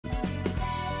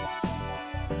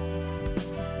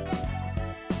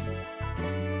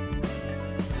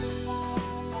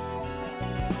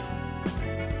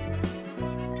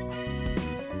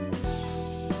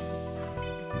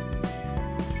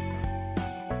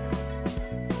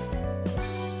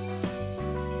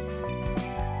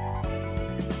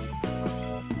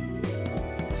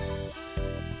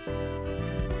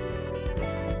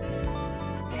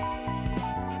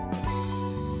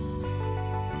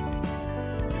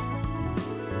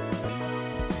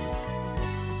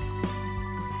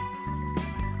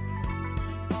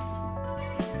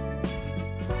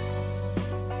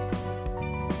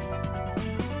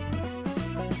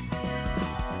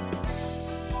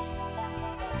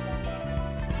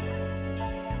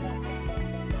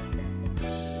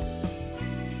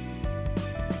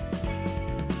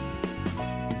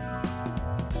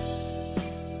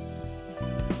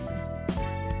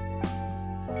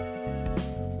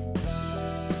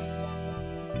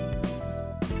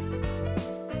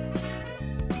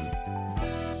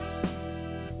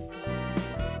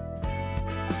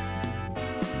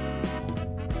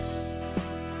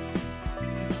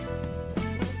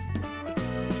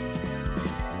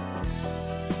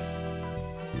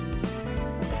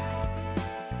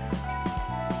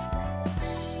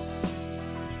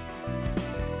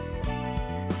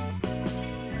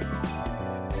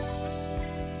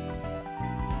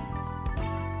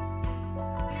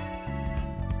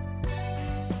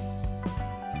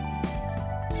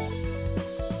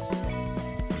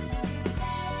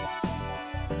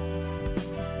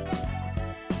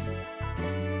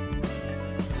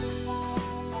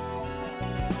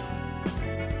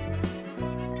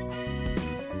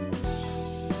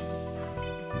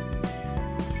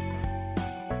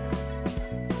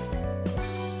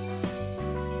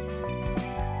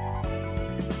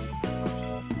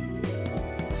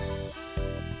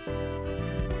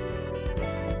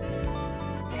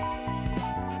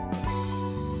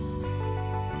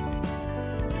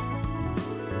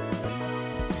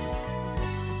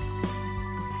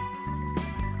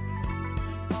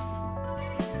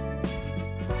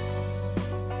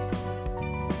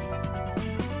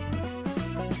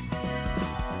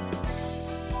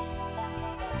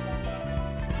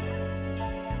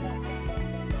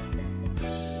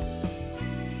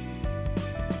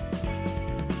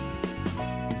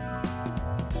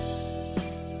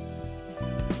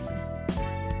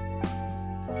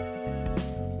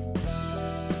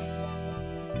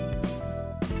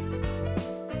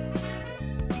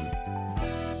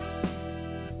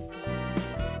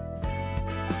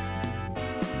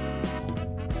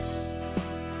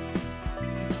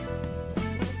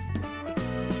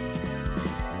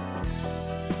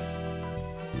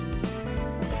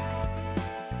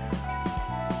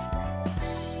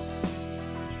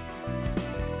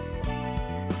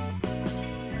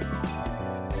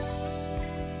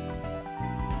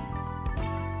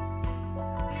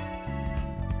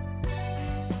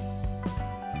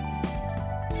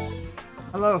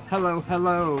Hello, hello,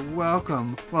 hello.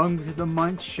 Welcome to the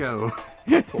Munch Show.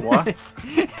 What?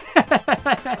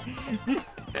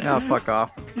 No, fuck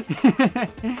off.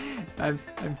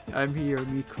 I'm here,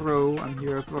 me Crow. I'm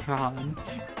here with Rahan.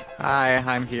 Hi,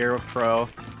 I'm here with Pro.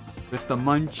 With the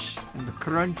Munch and the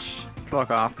Crunch.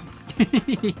 Fuck off.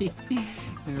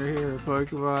 And we're here with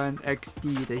Pokemon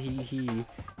XD, the hee.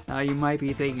 Now you might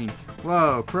be thinking,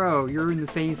 whoa, Pro, you're in the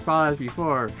same spot as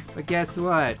before. But guess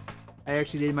what? I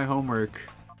actually did my homework.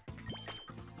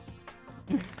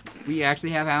 We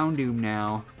actually have Houndoom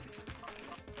now.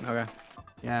 Okay.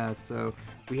 Yeah, so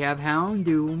we have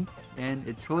Houndoom, and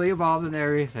it's fully evolved and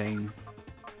everything.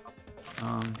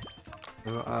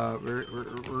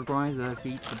 We're going to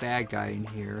defeat the bad guy in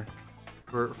here.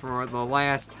 For the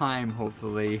last time,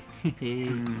 hopefully.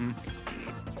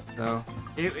 So,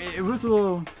 it was a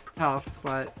little tough,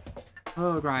 but a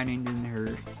little grinding didn't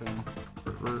hurt, so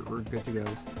we're good to go.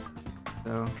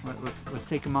 So, let's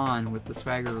take him on with the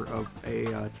swagger of a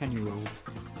 10-year-old.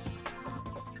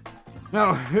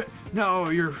 No,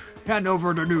 you're hand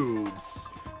over the nudes.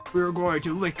 We're going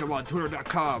to link him on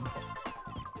Twitter.com.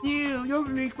 Yeah,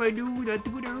 don't link my nude on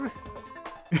Twitter.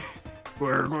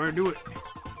 We're going to do it.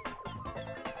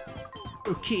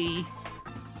 Okay.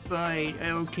 Fine, I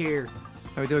don't care.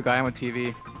 I would do a guy on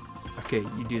TV. Okay,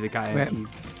 you do the guy on TV.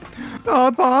 Oh,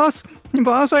 boss!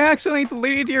 Boss, I accidentally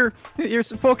deleted your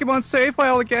Pokemon save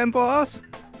file again, boss!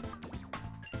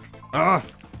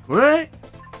 What?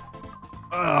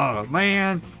 Oh,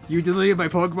 man. You deleted my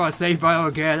Pokemon save file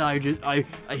again. I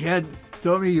had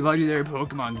so many legendary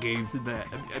Pokemon games in that.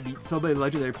 I mean, so many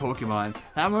legendary Pokemon.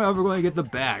 How am I ever going to get them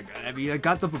back? I mean, I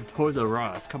got them from Toys R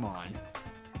Us. Come on.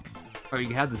 Or you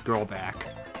can have this girl back.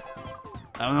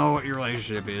 I don't know what your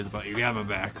relationship is, but you can have them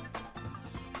back.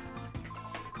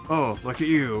 Oh, look at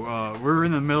you. We're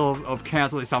in the middle of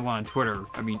canceling someone on Twitter.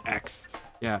 I mean, X.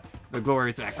 Yeah, the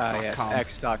glorious X.com. Yes,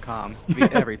 X.com.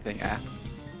 Beat everything app.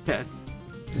 Yes.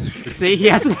 See, he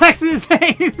has an X in his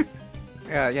name!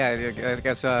 Yeah, I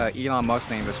guess Elon Musk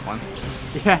named this one.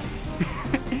 Yeah.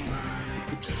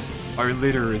 Our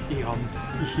leader is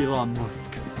Elon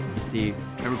Musk. You see,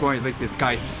 and we're going to link this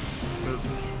guy's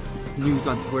news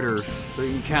on Twitter so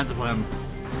you can cancel him.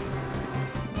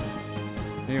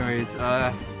 Anyways,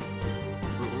 we're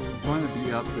going to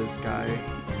beat up this guy,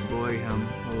 bully him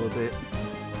a little bit,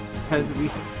 because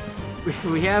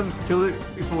we have two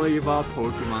fully evolved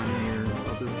Pokemon here,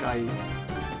 but this guy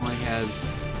only has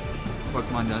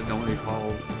Pokemon that don't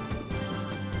evolve.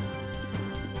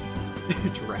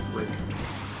 Drafric.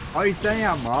 Oh, he's sending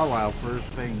out Mawile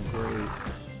first thing, great.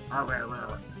 Oh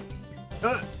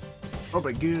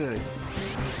my god.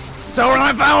 It's over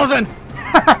 9,000!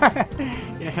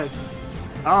 Yes.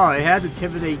 Oh, it has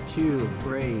Intimidate too.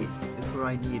 Great. That's what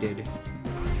I needed.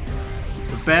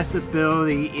 The best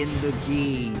ability in the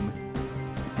game.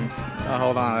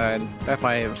 Hold on, if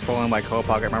I pull in my coat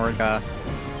pocket, remember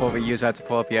what we use that to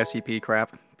pull up the SCP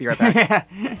crap. Be right back.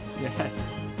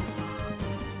 Yes.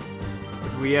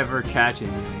 If we ever catch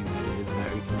anything, that is,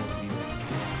 that we can name.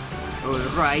 Oh,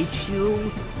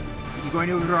 Raichu? You going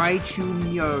to Raichu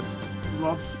me your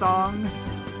love song?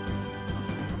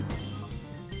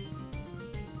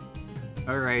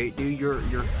 Alright, do your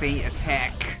faint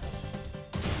attack.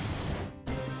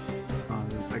 Oh,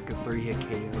 this is like a 3-hit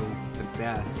KO at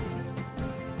best.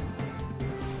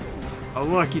 Oh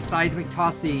look, he's seismic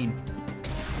tossing.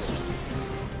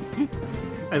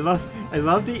 I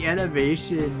love the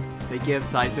animation they give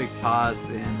seismic toss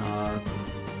in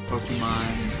Pokemon.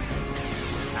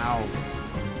 Ow.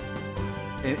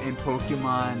 In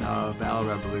Pokemon Battle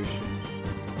Revolution.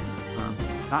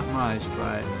 Not much,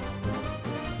 but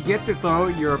you get to throw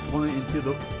your opponent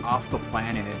off the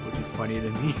planet, which is funny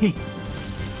to me.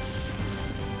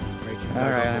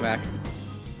 Alright, I'm back.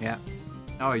 Yeah.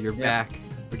 Oh, you're back.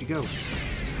 Where'd you go?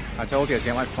 I told you I was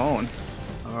getting my phone.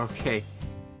 Okay.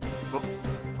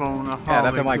 Phone. Yeah,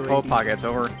 that's in my coat pocket. It's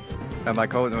over. And my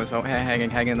coat was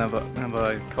hanging of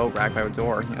a coat rack by the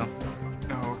door, you know.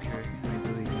 Oh, okay. I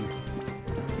believe you.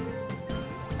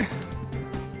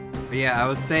 But yeah, I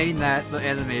was saying that the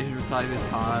animation for Seismic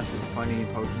Toss is funny in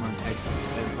Pokemon X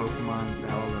and Pokemon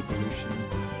Battle Revolution.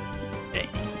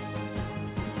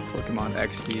 Pokemon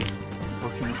XD.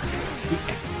 Pokemon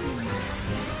XD.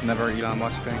 Never Elon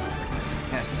Musk thing.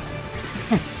 Yes.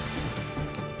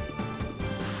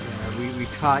 Yeah, we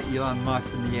caught Elon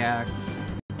Musk in the act.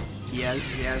 He has a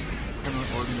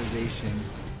criminal organization.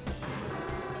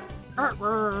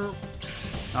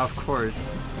 Of course.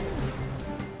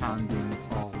 Houndoom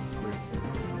falls first thing.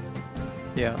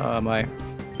 Yeah, my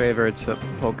favorite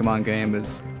Pokemon game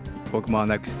is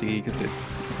Pokemon XD because it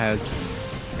has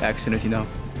action, as you know.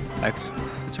 X.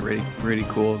 It's really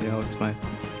cool. You know, it's my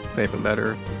favorite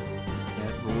letter. Yeah,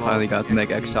 Finally got to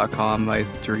make X.com my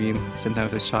dream since I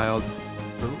was a child.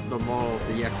 The lol,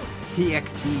 the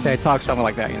TXT. They talk something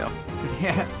like that, you know.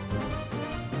 Yeah.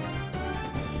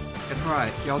 That's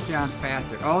right, Jolteon's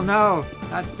faster. Oh no,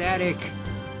 not static.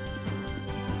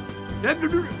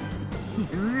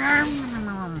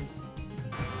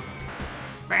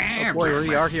 Bam! Oh boy,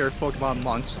 we are here at Pokemon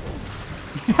Lunch.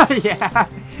 Yeah.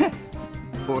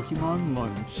 Pokemon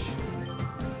lunch.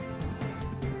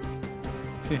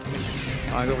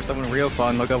 I'll go for something real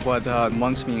fun. Look up what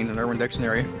lunch means in Urban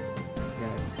Dictionary.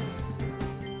 Yes.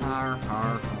 Har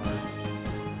har har.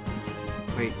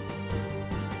 Wait.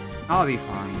 I'll be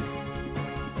fine.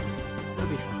 I'll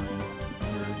be fine.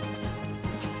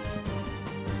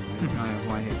 It's gonna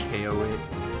want to KO it.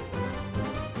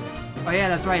 Oh yeah,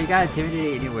 that's right. You got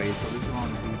Intimidate anyway, so this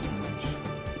won't do too much.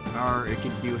 Or it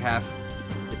can do half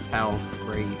its health.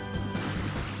 Great.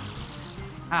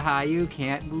 Haha, you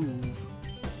can't move.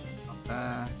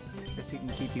 Guess you can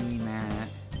keep doing that.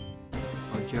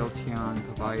 Or Jolteon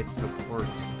provides support.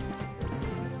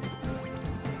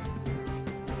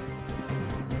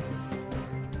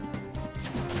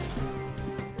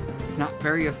 It's not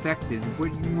very effective.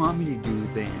 What do you want me to do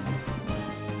then?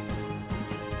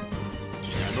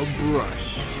 Shadow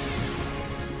Brush.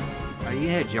 Oh, you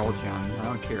had Jolteon. I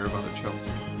don't care about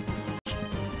Jolteon.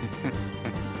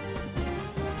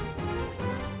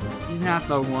 He's not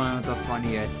the one with the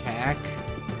funny attack.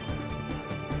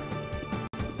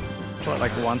 What,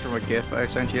 like the one from a GIF I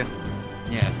sent you?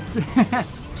 Yes.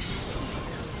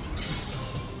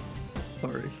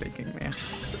 Sorry, faking man.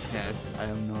 Yes, I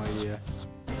have no idea.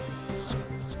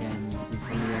 And this is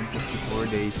from the N64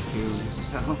 days too,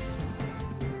 so.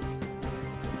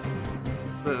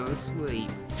 Oh, sweet.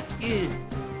 Ew.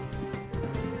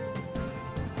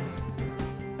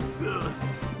 Ugh.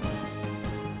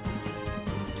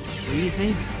 What do you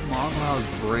think Marvel's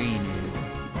brain is?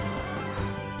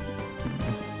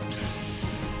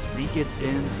 I think it's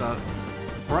in the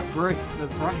front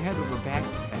head of the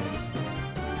backpack.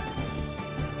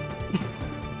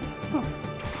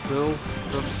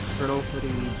 Turtle for the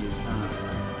ages, huh?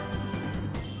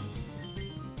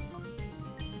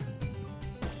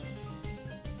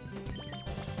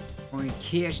 We're going to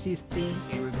catch this thing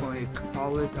and we're going to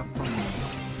call it a phone.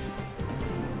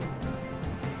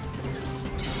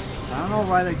 I don't know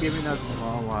why they're giving us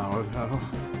Wow though.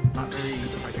 Not very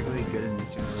particularly good in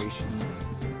this generation.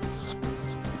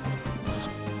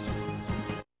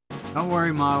 Don't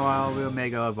worry, Mawile, we'll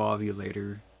Mega Evolve you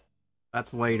later.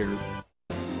 That's later.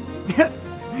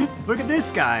 Look at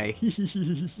this guy!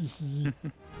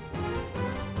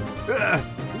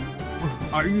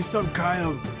 Are you some kind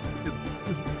of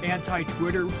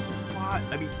anti-Twitter bot?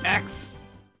 I mean, X?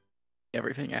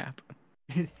 Everything app.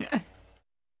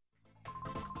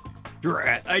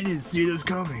 Drat, I didn't see this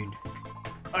coming.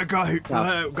 I got here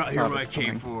what I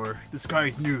came for. This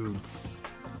guy's nudes.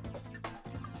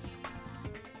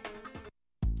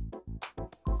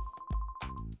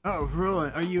 Oh,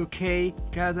 Roland, are you okay?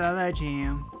 Guys out of that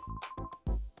jam.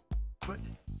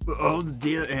 But all the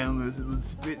data analysts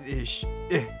was finished.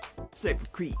 Except for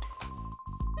creeps.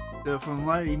 So from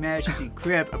what he managed to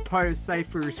decrypt, a part of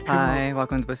Cypher's criminal... Hi,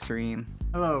 welcome to the stream.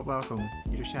 Hello, welcome.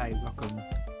 You're shy, welcome.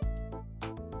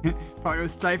 Part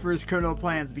of Cypher's criminal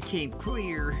plans became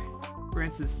clear. For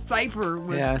instance, Cypher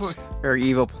was her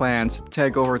evil plans to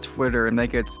take over Twitter and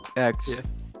make it X.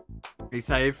 Yes.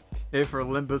 Excited for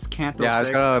Olympus Canto. Yeah, I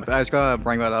was gonna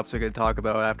bring that up so we could talk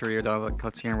about it after you're done with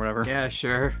cutscene or whatever. Yeah,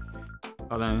 sure.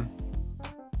 Hold on.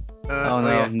 Oh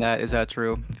no, yeah. Is that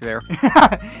true? There.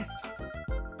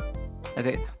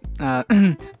 Okay.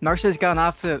 Narcissa's gone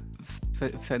off to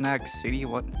Phoenix City.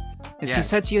 What? She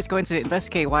said she was going to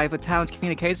investigate why the town's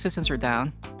communication systems are down.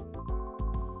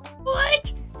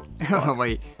 What? Oh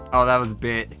wait. Oh, that was a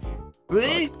bit.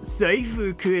 What?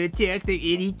 Cypher could attack at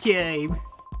any time.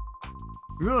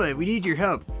 Really, we need your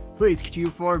help. Please, could you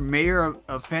inform Mayor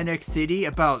of Phoenix City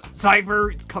about Cypher?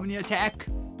 It's coming to attack.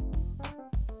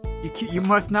 You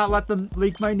must not let them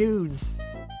leak my nudes.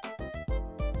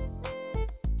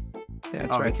 Yeah,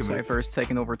 that's right. Cypher's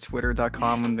taken over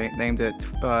Twitter.com and named it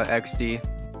XD.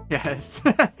 Yes.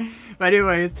 But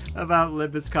anyways, about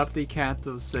Olympus Company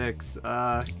Canto 6.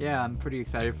 Yeah, I'm pretty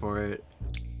excited for it.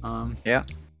 Yeah.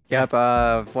 Yep.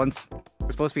 Once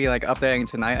it's supposed to be like updating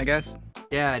tonight, I guess.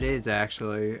 Yeah, it is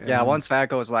actually. Yeah, once that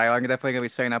goes live, I'm definitely gonna be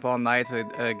staying up all night to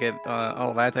get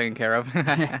all that taken care of.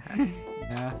 Yeah.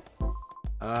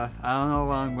 I don't know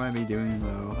what I'm going to be doing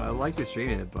though. I'd like to stream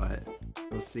it, but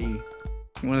we'll see.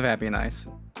 Wouldn't that be nice?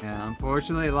 Yeah,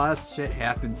 unfortunately, a lot of shit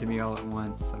happened to me all at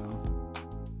once, so.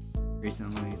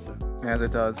 recently, so. As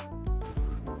it does.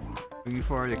 Looking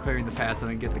forward to clearing the fast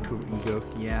and get the cool ego.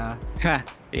 Yeah. Ha.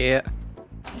 Yeah.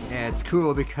 Yeah, it's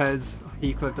cool because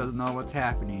Heathcliff doesn't know what's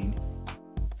happening.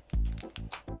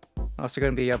 Also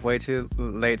gonna be up way too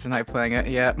late tonight playing it.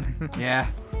 Yeah. Yeah.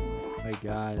 Oh my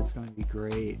god, it's gonna be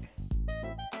great.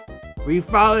 We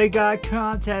finally got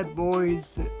content,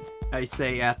 boys. I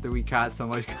say after we got so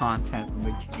much content from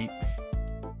the game.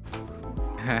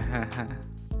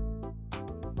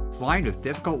 It's lined with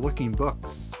difficult-looking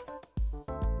books.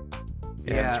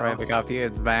 Yeah, that's right. We got the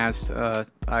advanced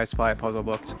I Spy puzzle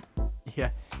books.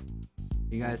 Yeah.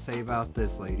 You gotta say about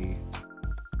this, lady?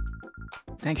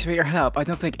 Thanks for your help. I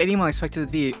don't think anyone expected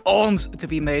the alms to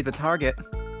be made the target.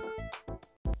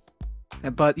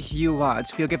 But you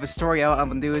want. We'll get the story out on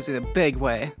the news in a big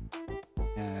way.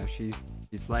 Yeah, she's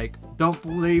like, don't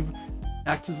believe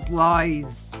X's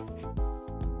lies.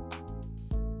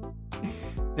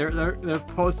 They're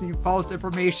posting false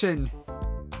information.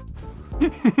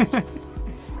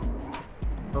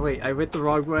 Oh wait, I went the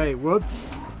wrong way.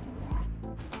 Whoops.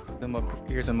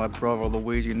 Here's my brother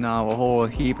Luigi now, a whole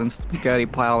heap and spaghetti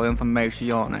pile of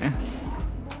information, eh?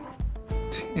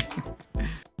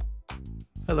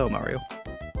 Hello, Mario.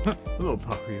 Hello,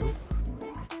 Mario.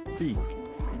 Speak.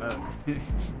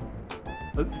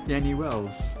 Danny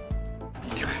Wells.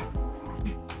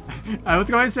 I was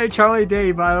going to say Charlie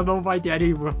Day, but I don't know why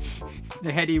Danny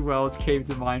Wells came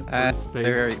to mind first thing.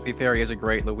 The theory is a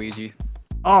great Luigi.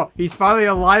 Oh, he's finally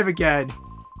alive again.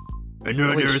 I know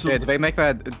Holy there's shit, did they make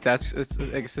that desk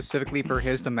specifically for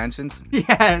his dimensions?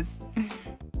 Yes!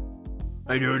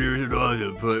 I know there's an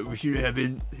other, but we should have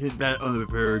hit that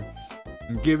unprepared.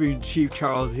 I'm giving Chief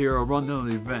Charles here a rundown of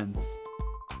the events.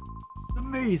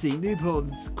 Amazing,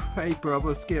 Napoleon's quite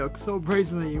Bravo scale so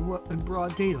brazenly in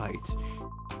broad daylight.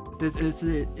 If this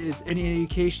is any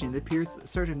indication, it appears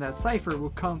certain that Cypher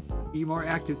will be more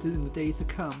active in the days to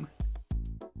come.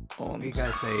 What you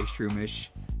gotta say, Shroomish?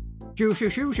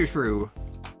 Shrew.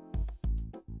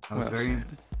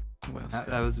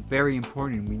 That was very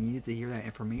important. We needed to hear that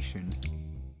information.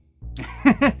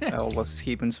 That was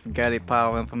heaping spaghetti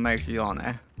pile information on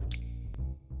there.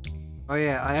 Oh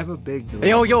yeah, I have a big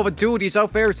dilemma. Yo, the dude, he's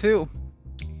out there too.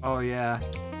 Oh yeah.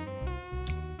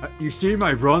 You see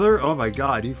my brother? Oh my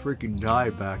god, he freaking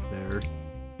died back there.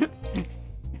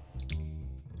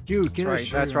 Dude, get a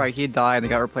shirt. That's right, he died and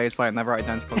got replaced by another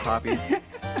identical copy.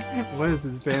 What is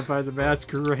this, Vampire the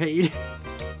Masquerade?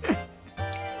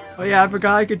 Oh yeah, I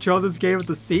forgot I control this game with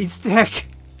the seat stick.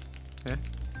 Huh?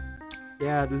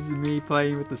 Yeah, this is me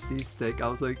playing with the seat stick. I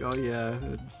was like, oh yeah,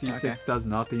 the seat stick does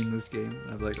nothing in this game.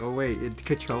 I'm like, oh wait, it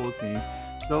controls me.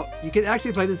 So you can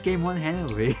actually play this game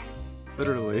one-handedly,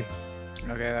 literally.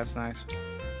 Okay, that's nice.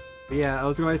 But yeah, I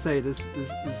was going to say this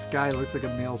guy looks like a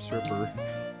male stripper.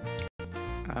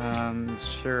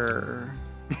 Sure.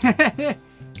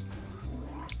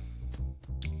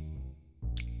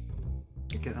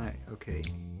 Can I? Okay.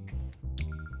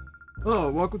 Hello,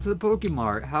 welcome to the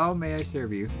Pokemart. How may I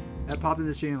serve you? I popped in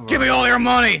the stream. Give me all your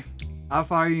money! How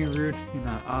far are you rude?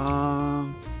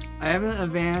 I haven't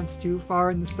advanced too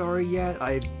far in the story yet.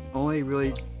 I only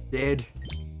really did.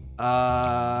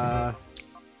 Sorry,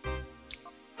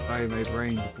 my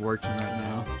brain's working right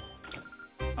now.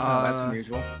 Oh, that's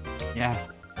unusual. Yeah.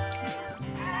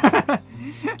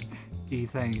 Gee,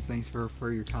 thanks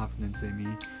for your confidence in me.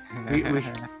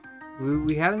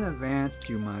 We haven't advanced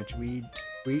too much.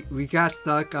 We got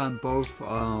stuck on both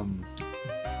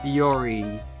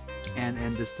Iori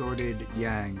and Distorted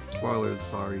Yang. Spoilers,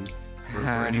 sorry for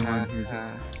anyone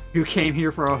who came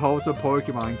here for a wholesome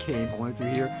Pokemon game only to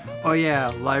hear, oh yeah,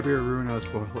 Library Runa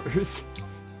spoilers.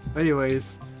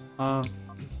 Anyways,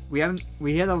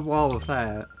 we hit a wall with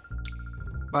that,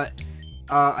 but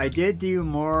I did do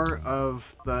more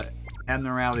of the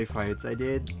abnormality fights. I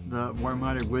did the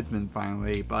Warm-Hearted Woodsman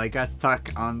finally, but I got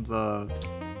stuck on the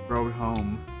road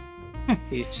home.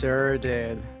 He sure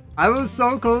did. I was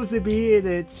so close to beating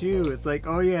it too. It's like,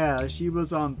 oh yeah, she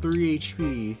was on 3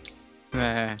 HP.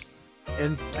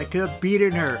 And I could have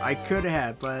beaten her. I could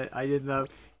have, but I ended up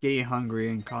getting hungry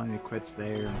and calling it quits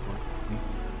there, unfortunately.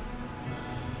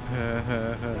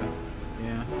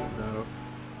 Yeah,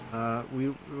 so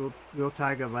we'll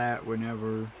tackle that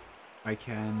whenever I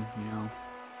can, you know.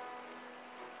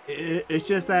 It's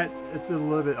just that it's a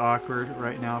little bit awkward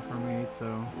right now for me,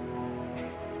 so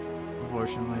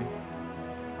unfortunately.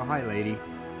 Oh, hi, lady.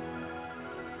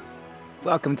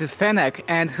 Welcome to Fennec,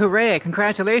 and hooray!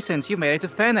 Congratulations, you made it to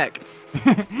Fennec.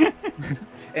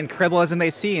 Incredible as it may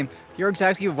seem, you're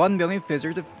exactly 1 million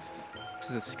visitors. This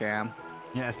is a scam.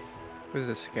 Yes. This is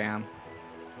a scam.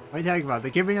 What are you talking about?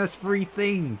 They're giving us free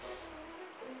things.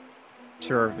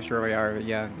 Sure, we are.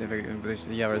 Yeah,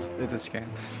 yeah, it's a scam.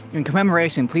 In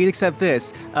commemoration, please accept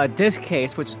this disc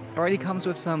case, which already comes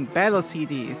with some battle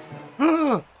CDs.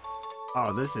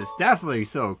 Oh, this is definitely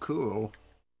so cool.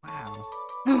 Wow.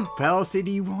 Battle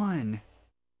CD 1.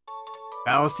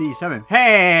 Battle CD 7.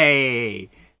 Hey!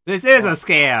 This is a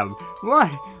scam! What?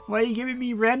 Why are you giving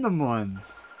me random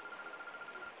ones?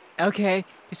 Okay,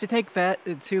 you should take that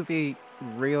to the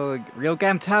real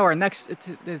Gam Tower next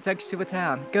to a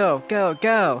town. Go, go,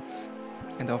 go!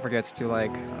 And don't forget to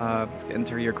like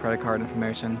enter your credit card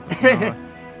information.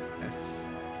 Yes.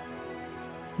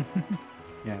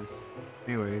 Yes.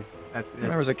 Anyways, that's.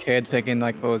 I was a kid thinking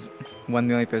like those 1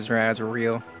 million visitor ads were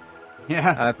real.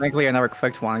 Yeah. Thankfully, I never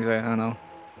clicked one. I don't know.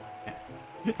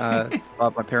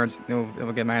 Well, my parents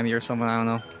would get mad at me or something. I don't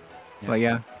know. Yes. But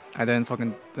yeah, I didn't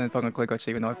fucking click it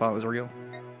even though I thought it was real.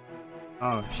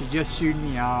 Oh, she just shooting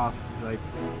me off. Like,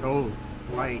 go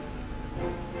fight.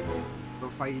 Go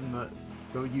fight in the.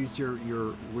 Go use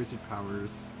your wizard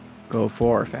powers. Go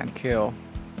forth and kill.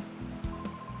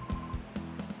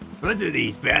 What are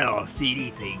these battle CD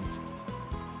things?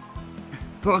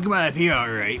 Pokemon appear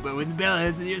alright, but when the battle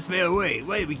has, they just fail away.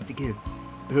 Why did we get to kill?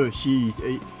 Oh,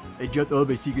 jeez. I dropped all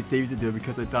my secret saves into them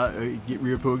because I thought I'd get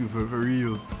real Pokemon for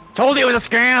real. Told you it was a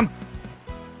scam!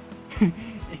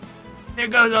 There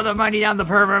goes all the money down the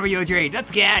proverbial drain.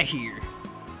 Let's get out of here.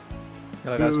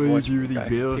 No, that's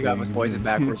you got my poison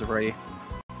backwards already.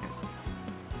 Yes.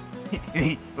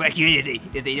 What can you do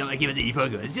if they don't give us any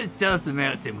Pokemon? Just toss them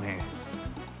out somewhere.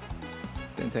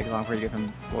 Didn't take long for you to get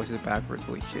him voices backwards.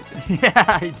 Holy shit. Yeah,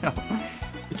 I know.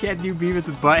 I can't do Beavis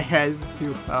and Butthead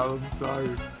too well. I'm sorry.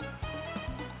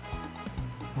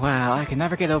 Wow, I can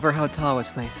never get over how tall this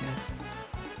place is.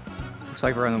 Looks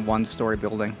like we're in a one-story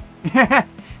building.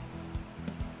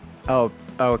 Oh,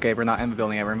 okay, we're not in the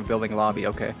building yet, we're in the building lobby,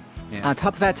 okay. Yes. On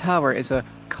top of that tower is a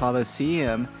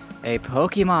Coliseum, a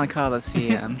Pokemon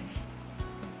Coliseum.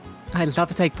 I'd love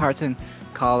to take part in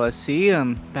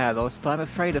Coliseum battles, but I'm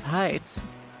afraid of heights.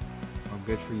 Oh,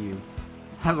 good for you.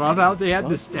 I love how they have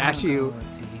the statue.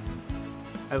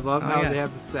 I love how they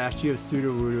have the statue of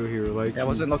Sudowoodo here. Like, I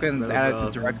wasn't looking at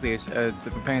it directly,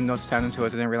 paying no attention to it. I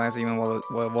didn't realize even what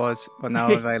it was. But now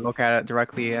if I look at it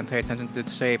directly and pay attention to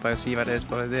its shape, I see that it is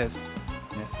what it is.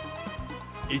 Yes.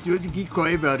 You're supposed to keep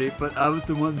quiet about it, but I was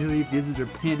the 1 million visitor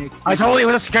panics. I told you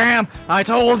it was a scam! I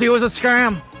told you it was a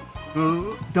scam!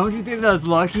 Well, don't you think that was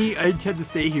lucky? I intend to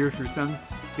stay here for some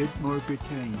more good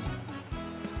times.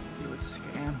 I told you it was a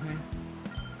scam, man.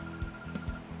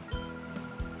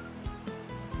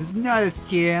 This is not a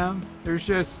scam. There's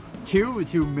just 1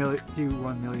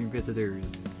 million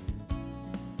visitors.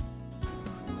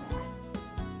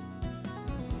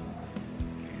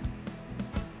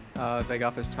 They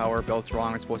got this tower built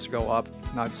wrong. It's supposed to go up,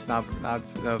 not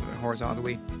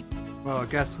horizontally. Well,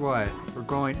 guess what? We're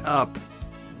going up.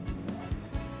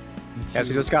 Yeah, so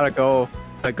you just gotta go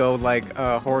like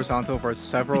horizontal for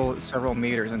several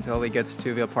meters until it gets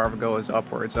to the part that goes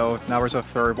upwards. So now there's a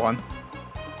third one.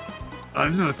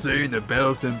 I'm not saying that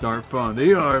battle sims aren't fun.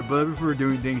 They are, but I prefer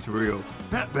doing things for real.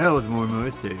 That battle is more my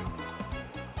style.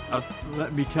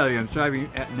 Let me tell you, I'm striving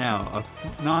at now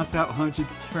a non-stop 100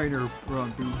 trainer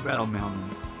run through Battle Mountain.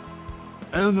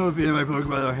 I don't know if any of my Pokemon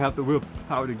will have the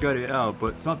willpower to gut it out,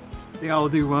 but something I'll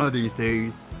do one of these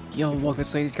days. Yo, look,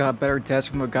 this lady's got a better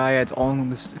desk from a guy that's on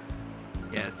this.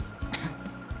 Yes.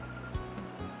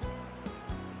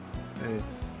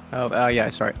 Yeah,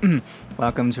 sorry.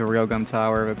 Welcome to Realgum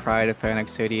Tower, the pride of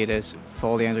Phoenix City. It is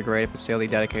fully integrated facility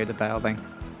dedicated to battling.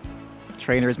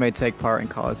 Trainers may take part in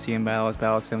Coliseum battles,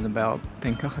 battle sims, and battle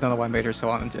pink. I don't know why I made her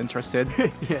so interested.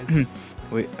 Yes.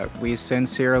 We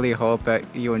sincerely hope that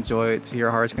you enjoy it to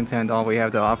your heart's content all we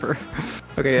have to offer.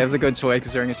 Okay, that's a good choice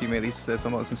considering you made these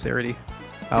some of sincerity.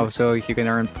 Also, you can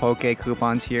earn Poke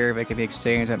coupons here. They can be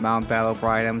exchanged at Mount Battle for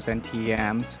items and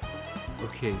TMs.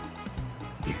 Okay.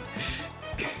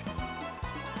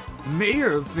 The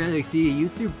mayor of Phoenix City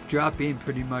used to drop in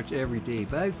pretty much every day,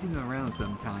 but I've seen him around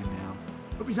sometime now.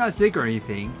 Hope he's not sick or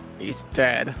anything. He's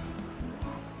dead.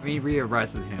 I mean, we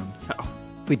arrested him, so.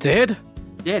 We did?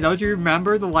 Yeah, don't you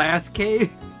remember the last case?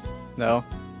 No.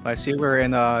 I see we're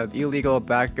in illegal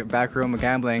backroom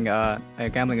gambling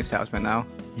establishment now.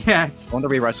 Yes. I wonder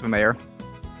we arrested the mayor.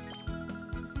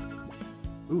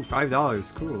 Ooh,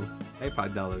 $5. Cool. Hey,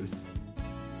 $5.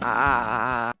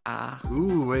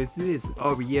 Ooh, what is this?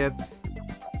 Oh, yeah.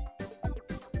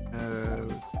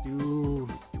 Let's do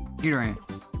Nidoran.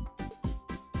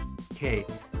 Okay.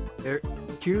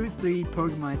 Choose 3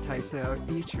 Pokemon types that are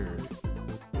featured.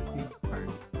 This be hard.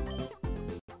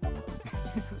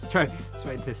 let's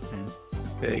try this then.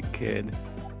 Big kid.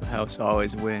 The house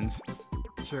always wins.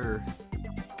 Sure.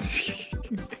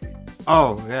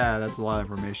 Oh, yeah, that's a lot of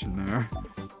information there.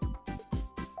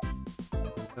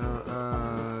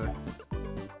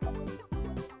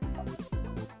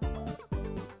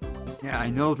 Yeah,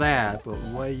 I know that, but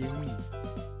what do you mean?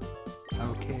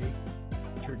 Okay.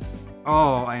 Sure.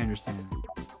 Oh, I understand.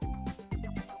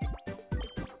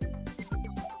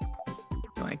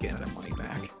 I ain't getting that money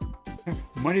back.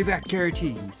 Money back guarantee,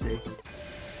 you say?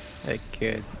 That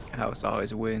kid, house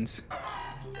always wins.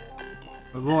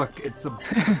 But look, it's a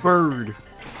bird.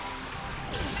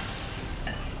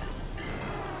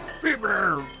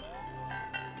 Beaver!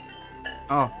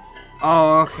 Oh.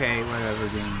 Oh, okay, whatever,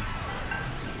 game.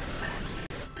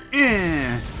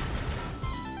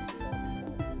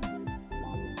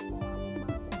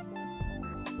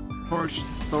 Torch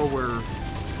thrower.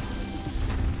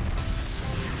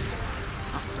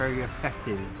 Not very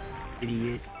effective,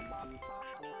 idiot.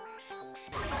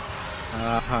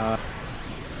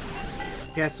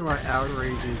 Guess what?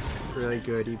 Outrage is really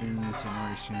good even in this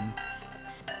generation.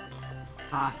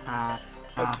 Ha ha.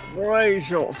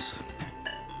 Outrageous.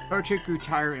 Torch grew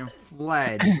tired and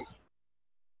fled.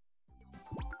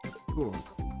 Cool.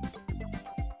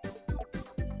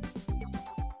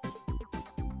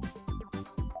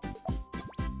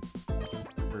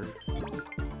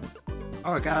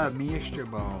 Oh, I got a miniature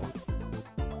ball.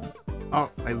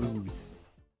 Oh, I lose.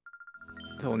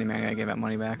 Totally, man, I gotta get that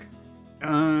money back.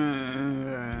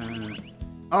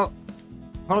 Oh,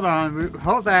 hold on.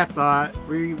 Hold that thought.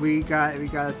 We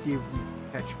gotta see if we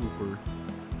catch Whooper.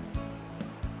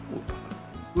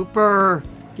 Whooper!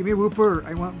 Give me Whooper!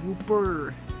 I want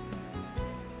Whooper!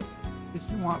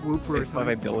 Just want Whooper. That's why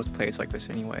I build this place like this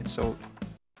anyway. It's so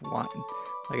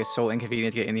it's so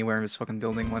inconvenient to get anywhere in this fucking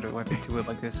building. Why do I have to do it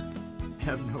like this? I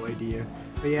have no idea.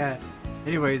 But yeah.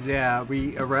 Anyways, yeah,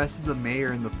 we arrested the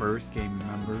mayor in the first game,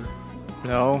 remember?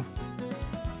 No.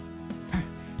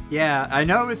 Yeah, I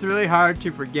know it's really hard to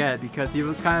forget because he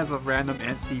was kind of a random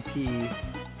NCP.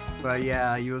 But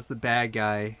yeah, he was the bad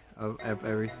guy of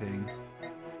everything.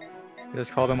 You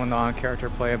just called him a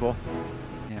non-character playable.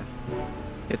 Yes.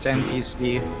 It's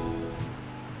NPC.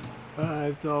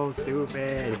 I'm so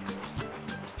stupid.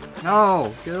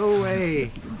 No, go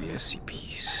away. Be a CP.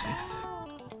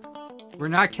 We're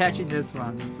not catching this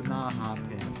one. It's a non-hop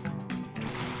pin.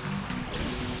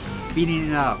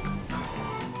 Beating it up.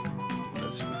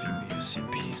 That's what you be a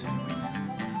CPs anyway.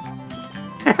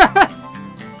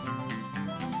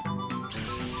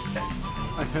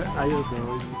 I don't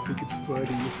know. I just think it's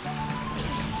funny.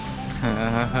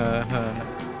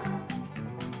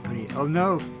 Funny. Oh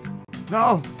no!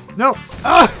 No! No!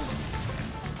 Ah!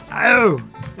 Ow!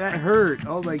 That hurt!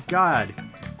 Oh my god!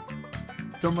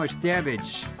 So much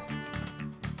damage!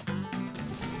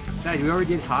 Guys, we already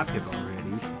did hop hip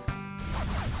already.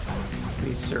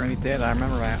 We certainly did, I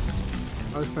remember that.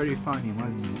 That was pretty funny,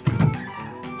 wasn't it?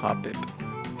 Hop it.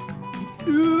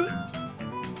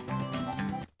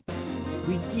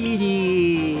 We did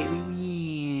it! We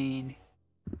win!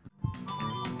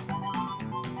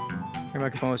 Your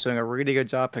microphone was doing a really good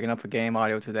job picking up the game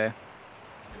audio today.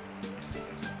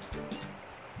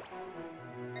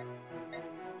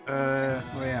 Oh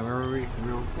yeah, where were we?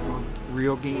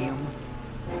 Real game?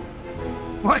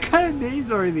 What kind of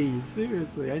names are these?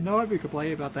 Seriously, I know I've been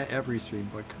complaining about that every stream,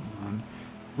 but come on.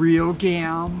 Real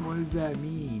game? What does that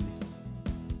mean?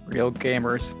 Real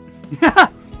gamers.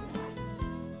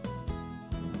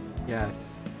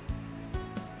 Yes.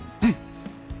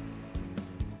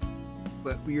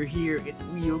 But we're here at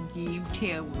Real Game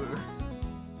Tower.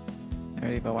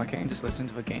 Alright, but why can't you just listen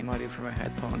to the game audio from my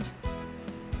headphones?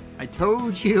 I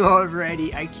told you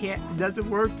already, I can't, it doesn't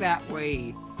work that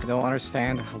way. I don't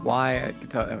understand why.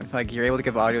 It's like you're able to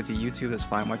give audio to YouTube, that's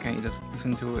fine. Why can't you just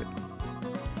listen to it?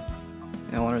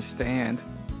 I don't understand.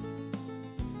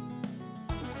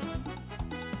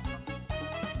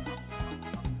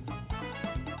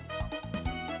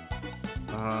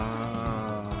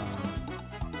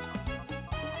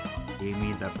 Gave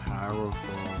me the powerful.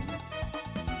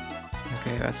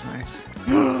 Okay, that's nice.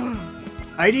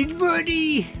 I need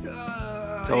money!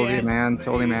 Told you, man.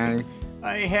 Told you, man.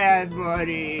 I had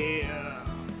money.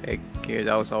 Hey, kid,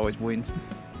 that was always wins.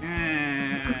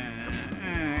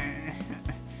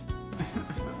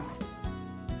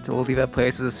 Told you that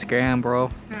place was a scam,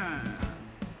 bro. I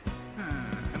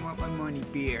want my money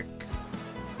back.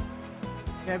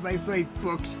 Have my 5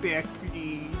 books back,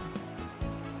 please.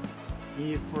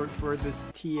 Need it for this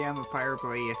TM of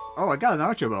Fireblast. Oh, I got an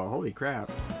Ultra Ball. Holy crap.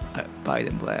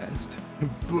 Biden blast.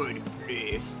 Biden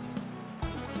blast.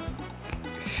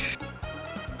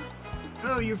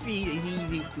 Oh, your feet is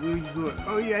easy.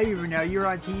 Oh, yeah, I remember now. You're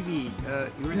on TV.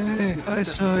 Hey, I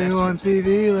saw you on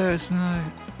TV last night.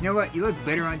 You know what? You look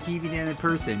better on TV than in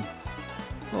person.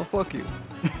 Well, fuck you.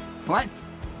 What?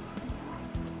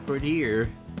 But here.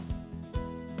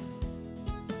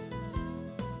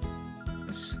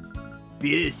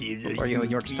 This is Are you in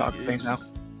York stock things now?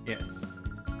 Yes.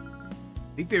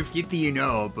 I think they're 50, you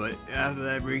know, but after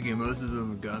that break-in, most of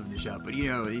them have gone to the shop. But you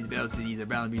know, these battle cities are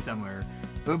bound to be somewhere.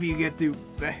 Hope you get to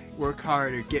work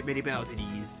hard or get many battle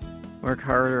cities. Work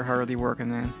harder, hardly working,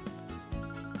 man.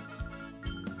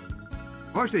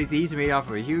 Fortunately, these are made off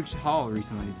of a huge haul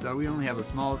recently, so we only have a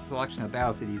small selection of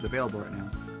battle cities available right now.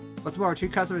 What's more, 2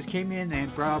 customers came in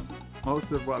and brought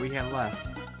most of what we had left.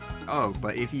 Oh,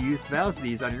 but if you use the battle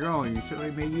cities on your own, you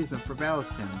certainly may use them for battle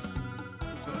sims.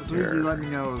 Please do let me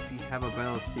know if you have a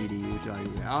battle CD, which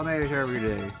I'll make sure every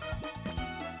day.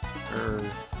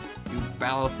 Do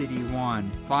Battle CD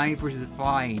 1. Flying versus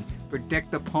flying.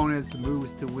 Predict opponent's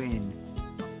moves to win.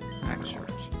 Sure.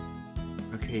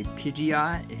 Okay,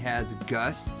 Pidgeot, it has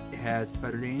Gust, it has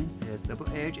Feather Dance, it has Double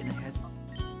Edge, and it has...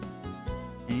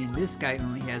 And this guy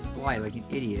only has Fly, like an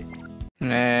idiot.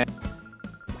 Nah.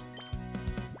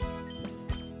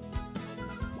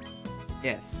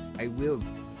 Yes, I will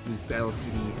use Battle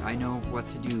CD. I know what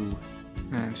to do.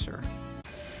 Sure.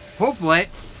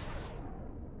 Poplet!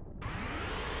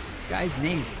 Guy's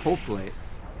name's Poplet.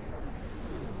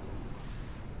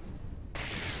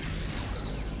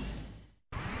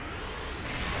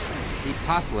 Hey,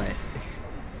 Poplet.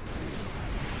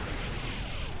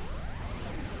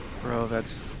 Bro,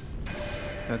 that's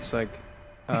like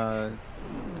the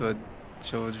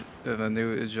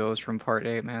new Joe's from Part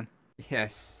 8, man.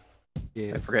 Yes.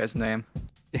 Yes. I forget his name.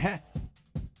 Yeah.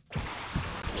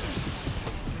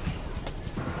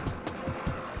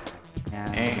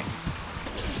 Eh.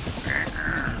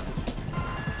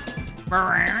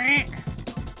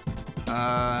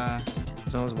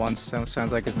 Someone's one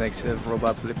sounds like it makes a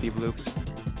robot flippy bloops.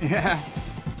 Yeah.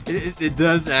 It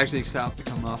does actually sound to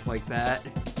come off like that.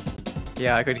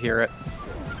 Yeah, I could hear it.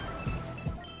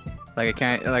 Like I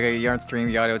can't, like you aren't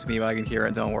streaming the audio to me, but I can hear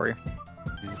it. Don't worry.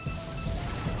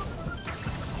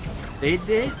 They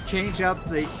did change up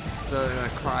the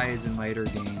cries in later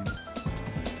games.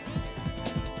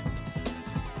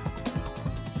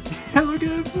 Look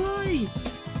at that boy!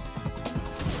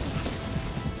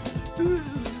 Ooh,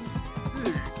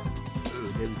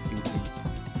 that was stupid.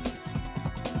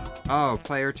 Oh,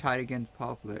 player tied against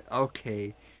Poplet.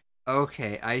 Okay.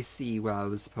 Okay, I see what I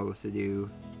was supposed to do.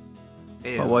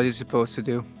 Ew. What was you supposed to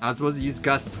do? I was supposed to use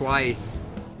Gust twice.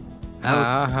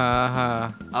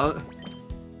 Ha.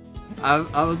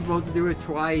 I was supposed to do it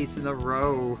twice in a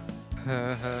row.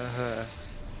 I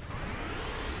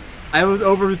was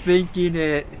overthinking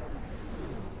it.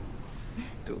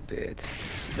 Stupid.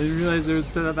 I didn't realize there was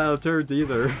set up out of turns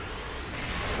either.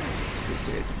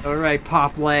 Stupid. Alright,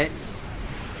 Poplet.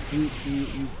 You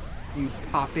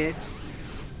pop it.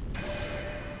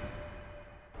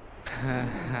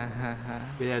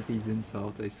 Get at these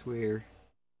insults, I swear.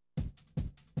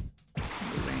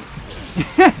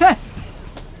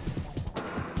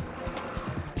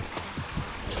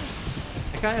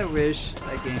 I kinda wish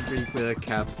that Game Freak would have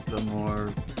kept the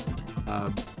more,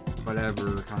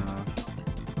 whatever kind of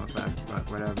effects, but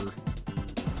whatever.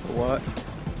 What?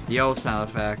 The old sound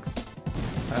effects.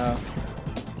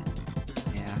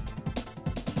 Yeah.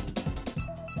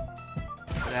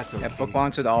 But that's okay. Yeah,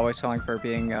 Pokemon should always sound like for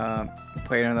being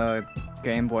played on a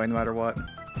Game Boy no matter what.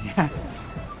 Yeah.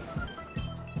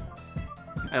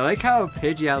 I like how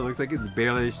Pidgeot looks like it's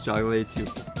barely struggling to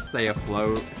stay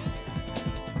afloat.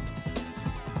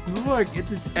 Look,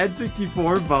 it's its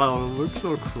N64 bottle. It looks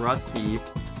so crusty.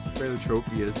 Where the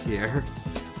trophy is here.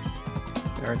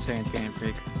 They're insane Game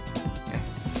Freak.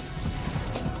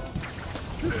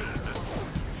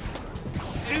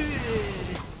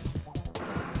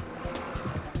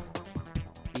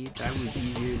 That was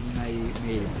easier than I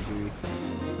made it to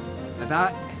be. I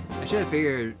should have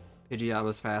figured Pidgeot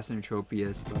was faster than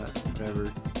Tropius, but whatever.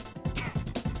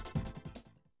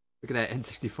 Look at that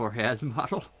N64 has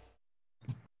model.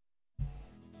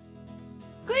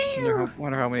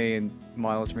 Wonder how many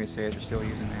models from Mercedes are still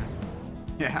using that.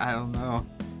 Yeah, I don't know.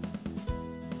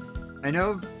 I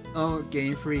know. Oh,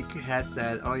 Game Freak has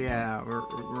said, "Oh yeah,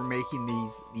 we're making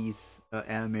these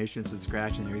animations from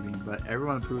scratch and everything," but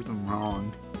everyone proved them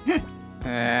wrong.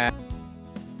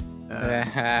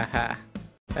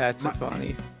 That's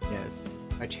funny. Yes.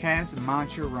 A chance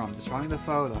mount your rum. The stronger the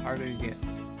foe, the harder it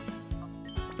gets.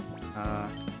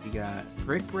 We got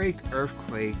Brick Break,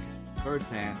 Earthquake, Bird's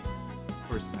Dance,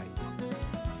 Foresight.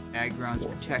 Agron's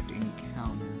Protect and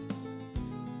Counter.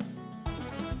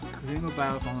 single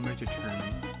battle for limited turn.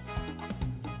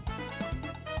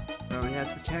 So it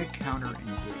has protect, counter, and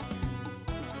dig.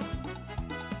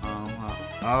 Oh, wow.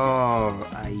 Oh,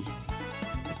 I see.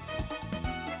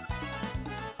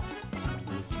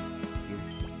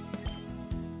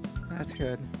 That's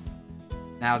good.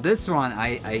 Now this one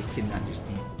I can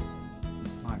understand.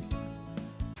 Smart.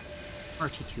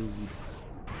 Artitude.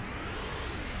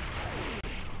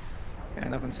 Yeah,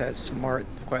 nothing says smart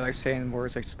quite like saying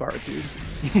words like smart, dude.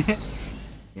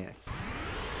 Yes.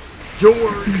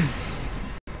 Jorg!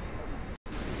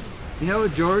 You know,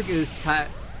 Jorg is kind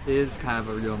of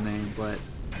a real name, but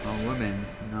a woman,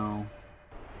 no.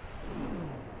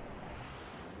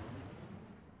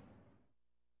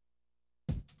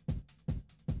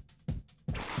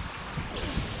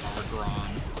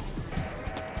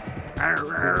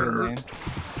 Real name.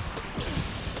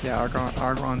 Yeah,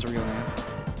 Argon's a real name.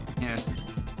 Yes.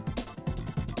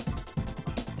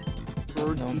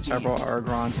 I've known several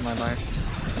Argons in my life.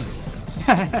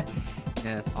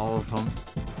 Yes, all of them.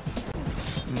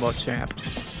 Machamp.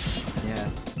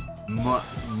 Yes.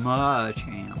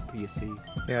 Machamp, you see.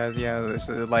 Yeah, this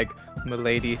is like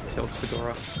Milady tilts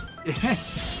Fedora.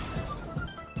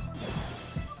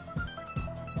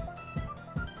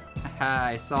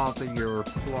 I saw through your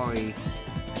ploy.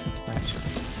 Actually.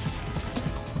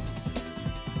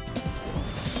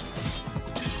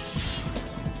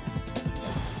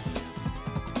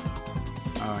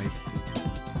 Oh, I see.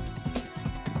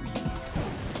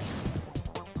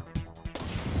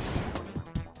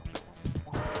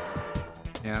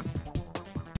 Yep.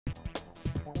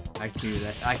 I can do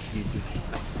that. I can do this.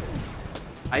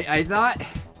 I thought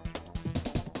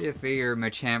I figured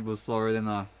Machamp was slower than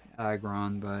the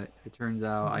Aggron, but it turns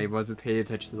out I wasn't paying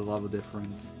attention to the level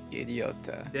difference.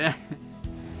 Idiota. Yeah.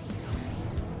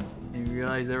 Didn't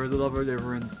realize there was a level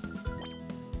difference.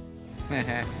 You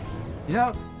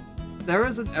know, there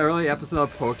was an early episode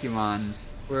of Pokemon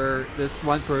where this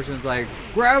one person's like,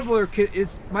 my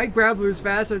Graveler is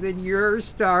faster than your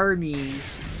Starmie,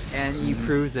 and he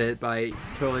proves it by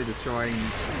totally destroying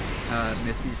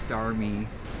Misty Starmie,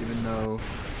 even though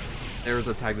there was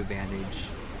a type advantage.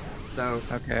 So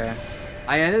Okay.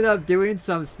 I ended up doing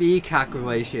some speed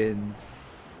calculations,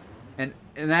 and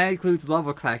that includes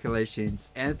level calculations.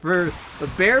 And for the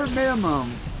bare minimum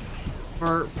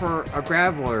for a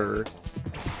Graveler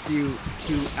to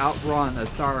outrun a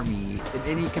Starmie in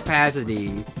any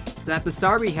capacity, that the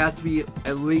Starmie has to be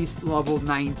at least level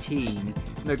 19,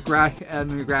 and the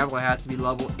Graveler has to be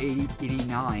level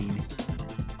 89.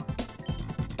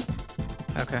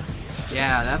 Okay.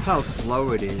 Yeah, that's how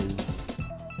slow it is.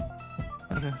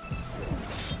 Okay.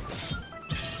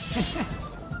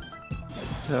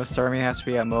 So Starmie has to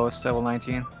be at most level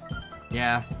 19?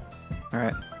 Yeah.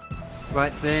 Alright.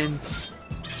 But then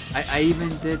I even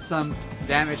did some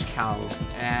damage calcs,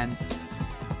 and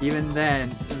even then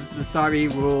the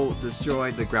Starmie will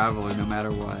destroy the Graveler no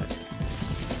matter what.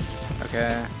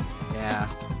 Okay. Yeah.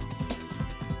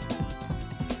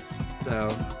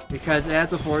 So, because it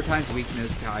has a 4 times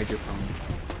weakness to Hydro Pump.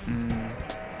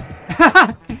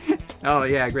 Oh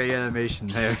yeah, great animation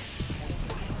there.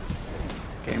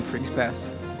 Game Freak's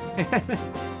best.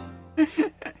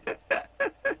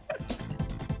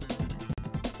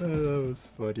 Oh, that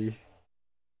was funny.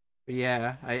 But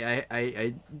yeah,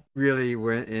 I really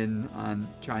went in on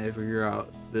trying to figure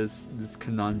out this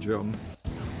conundrum.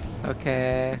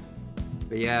 Okay.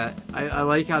 But yeah, I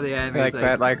like how the anime Like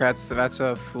that, like that's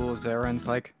a fool's errand.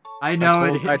 Like I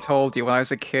know I told you when I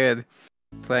was a kid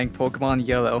playing Pokemon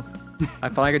Yellow, I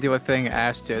thought I could do a thing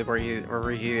Ash did where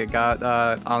he got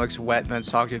Onyx wet and then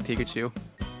talked to Pikachu.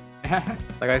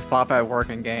 Like I thought that would work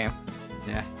in game.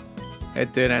 Yeah.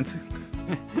 It didn't.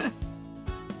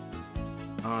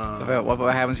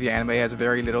 What happens in the anime has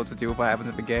very little to do with what happens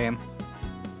in the game.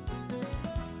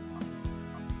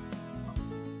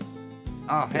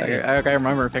 Oh, hey. I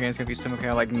remember thinking it's gonna be some kind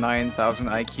of like 9,000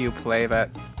 IQ play that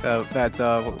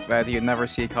you'd never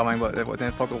see coming, but it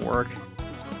didn't fucking work.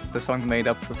 It's a song made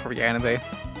up for the anime.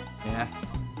 Yeah.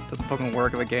 Doesn't fucking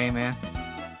work in the game, man.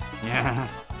 Yeah.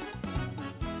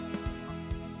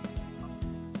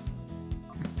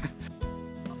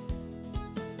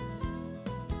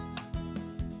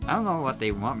 I don't know what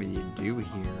they want me to do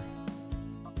here.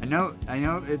 I know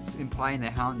it's implying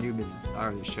that Houndoom is the star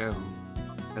of the show,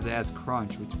 because it has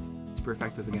Crunch, which is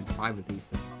effective against 5 of these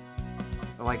things.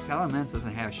 But like, Salamence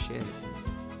doesn't have shit.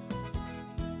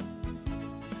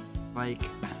 Like,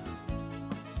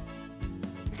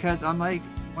 because I'm like,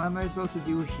 what am I supposed to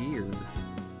do here?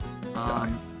 I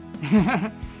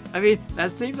mean,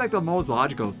 that seems like the most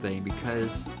logical thing,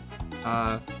 because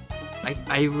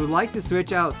I would like to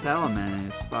switch out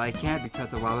Salamence, but I can't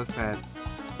because of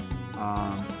Wobbuffet's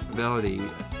ability.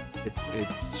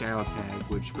 It's Shadow Tag,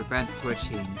 which prevents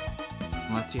switching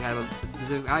unless you have a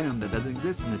specific item that doesn't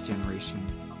exist in this generation.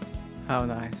 Oh,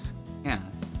 nice. Yeah.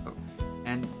 So,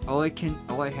 and all it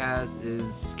has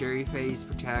is Scary Face,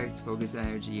 Protect, Focus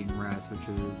Energy, and Rest, which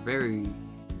are very,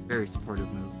 very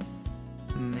supportive moves.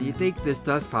 And you think this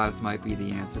Dust Cloud might be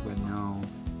the answer, but no,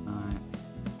 it's not.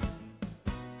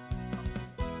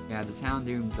 Yeah, this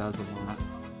Houndoom does a lot.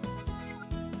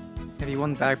 Have you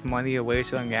won back money away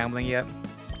on gambling yet?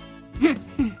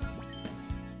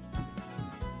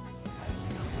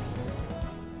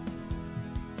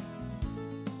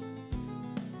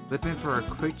 Flipping for a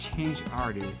quick change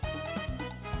artist.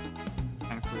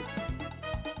 Time for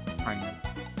Alright.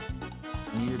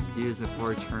 I need to do this in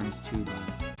 4 turns too, though.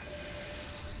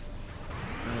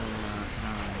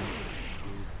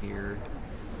 Here.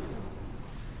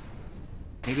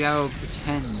 Maybe I will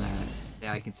pretend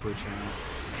that I can switch out.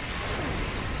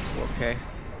 Okay.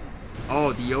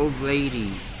 Oh, the old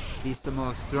lady. He's the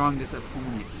most strongest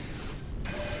opponent.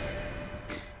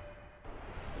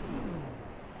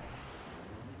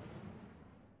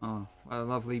 Oh, what a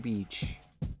lovely beach.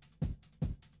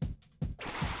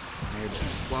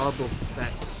 Wobbuffet. I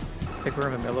think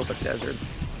we're in the middle of a desert.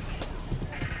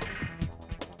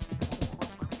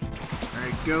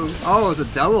 Alright, go. Oh, it's a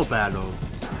double battle.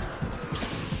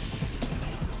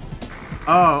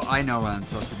 Oh, I know what I'm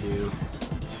supposed to do.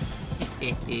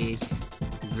 He's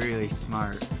really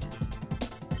smart.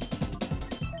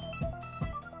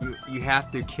 You have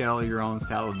to kill your own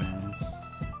Salamence.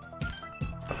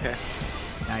 Okay.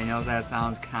 I know that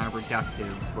sounds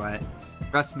counterproductive, but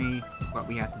trust me, it's what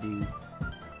we have to do.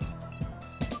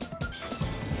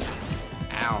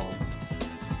 Ow.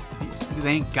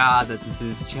 Thank God that this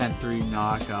is Gen 3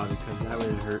 knockout, because that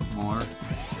would hurt more.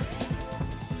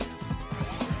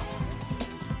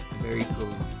 Very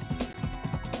cool.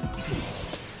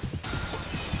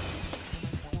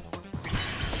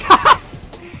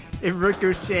 It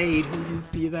ricocheted, did you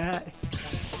see that?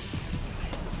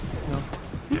 No.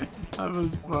 That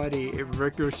was funny, it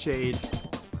ricocheted.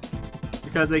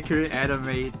 Because they couldn't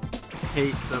hate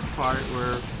the part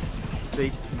where they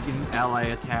can ally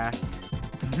attack.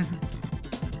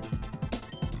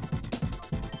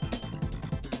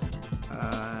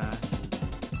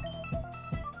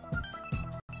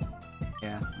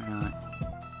 Yeah, why not?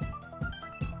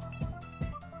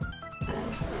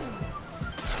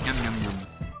 Yum yum yum.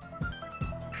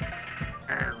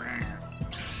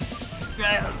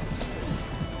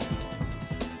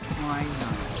 Why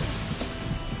not?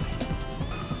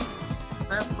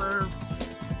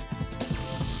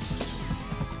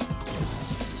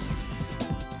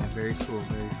 Yeah, very cool,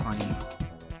 very funny.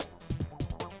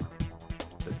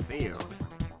 But failed.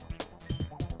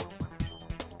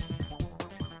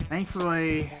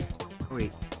 Thankfully...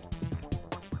 Wait.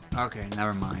 Okay,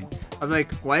 never mind. I was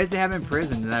like, why does it have in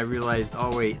prison? And I realized,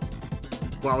 oh wait,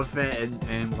 Wobbuffet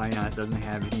and why not doesn't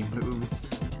have any moves.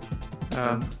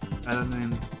 Other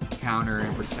than counter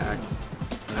and protect.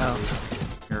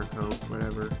 Air coat,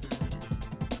 whatever.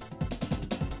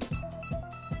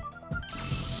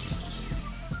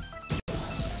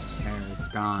 There, it's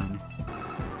gone.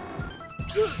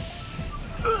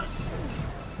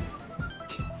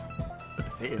 But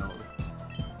failed.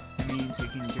 That means we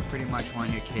can pretty much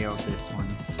want to KO this one.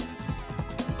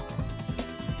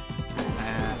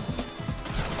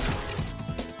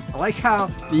 I like how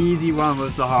the easy one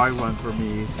was the hard one for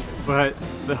me, but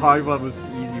the hard one was the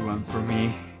easy one for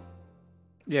me.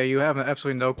 Yeah, you have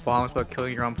absolutely no qualms about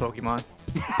killing your own Pokemon.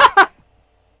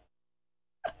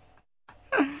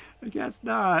 I guess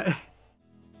not.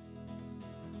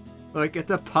 Like,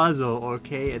 it's a puzzle,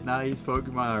 okay? And none of these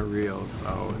Pokemon are real,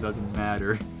 so it doesn't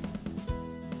matter.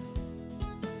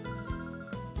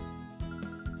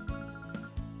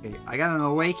 Okay, I got an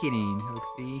awakening. Look,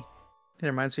 see? It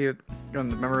reminds me of,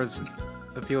 remember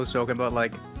the people joking about,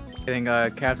 like, getting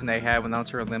Captain Ahab when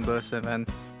Announcer Olympus, and then,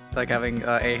 like, having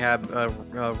Ahab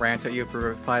rant at you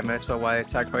for 5 minutes about why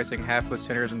sacrificing half the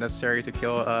sinners is necessary to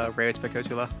kill Rage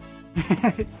Specutula.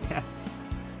 Yeah.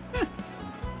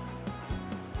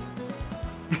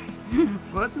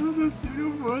 What's with the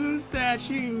Pseudo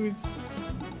statues?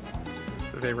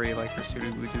 They really like their pseudo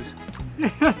Vutus.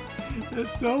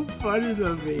 That's so funny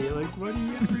to me. Like, what do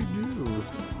you ever do?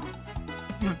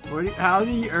 How do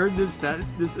you earn this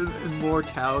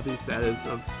immortality status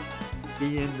of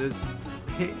being this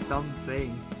dumb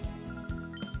thing?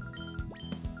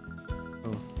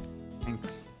 Oh,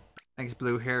 thanks,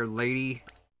 blue hair lady.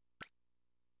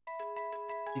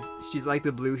 She's like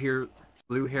the blue hair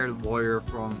blue-haired lawyer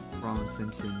from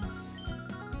Simpsons.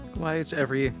 Why is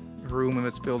every room in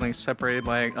this building separated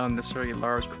by an unnecessarily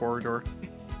large corridor?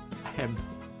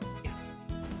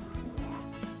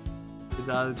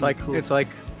 It's like cool. it's like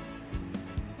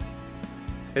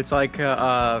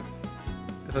the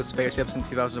spaceships in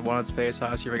 2001 at Space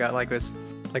Odyssey. We got like this,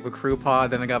 like a crew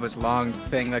pod, then we got this long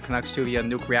thing that connects to the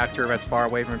nuke reactor that's far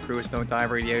away from the crew, so don't die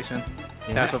of radiation.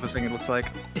 Yeah. That's what this thing looks like.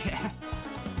 Yeah.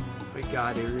 My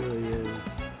God, it really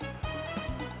is.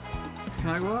 Can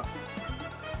I go up?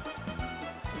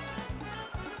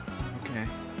 Okay.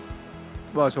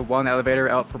 Well, so one elevator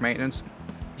out for maintenance.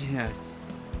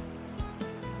 Yes.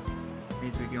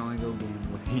 Means we can only go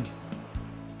gambling.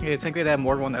 Yeah, I think they'd have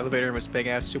more than one elevator in this big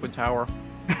ass stupid tower.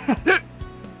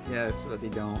 Yes, but they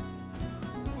don't.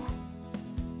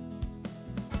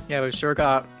 Yeah, we sure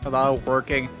got a lot of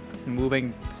working,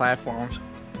 moving platforms.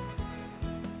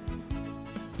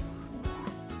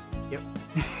 Yep.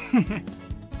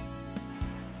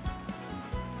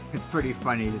 It's pretty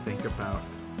funny to think about.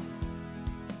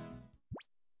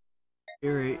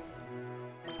 Alright.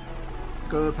 Let's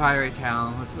go to the pirate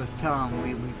town. Let's tell them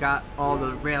we got all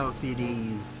the rail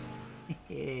CDs.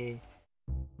 You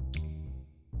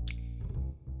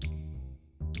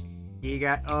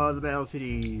got all the rail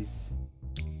CDs.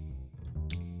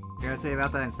 You gotta say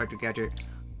about that, Inspector Gadget?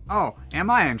 Oh, am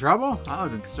I in trouble? I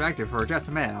was extracted for just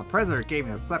a minute. A prisoner gave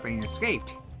me a slip and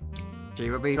escaped. She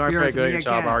will be You aren't furious very at good me at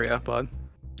your job, again. are you, bud?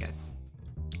 Yes.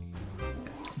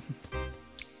 Yes.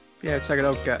 Yeah, check it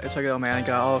out, man. I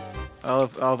got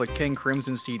all the King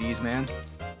Crimson CDs, man.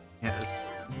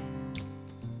 Yes.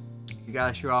 We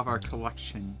gotta show off our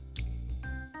collection.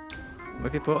 We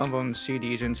could put them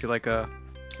CDs into like a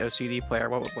CD player.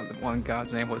 What one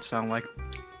God's name would it sound like?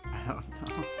 I don't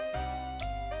know.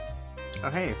 Oh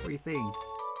hey, free thing.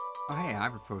 Oh hey,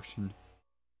 Hyper Potion.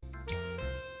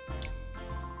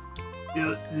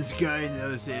 This guy in the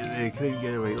other side of the couldn't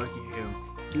get away. Lucky him.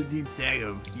 Your team stag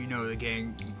him. You know the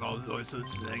gang involved in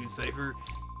Snag and Cypher.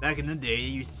 Back in the day,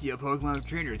 you used to steal Pokemon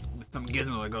trainers with some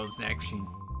gizmo like a snack machine.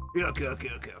 Yuck, yuck,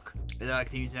 yuck, yuck. The Doc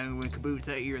Team Town went caboose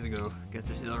 8 years ago. Guess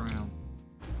they're still around.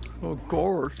 Oh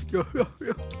gosh. Yuck,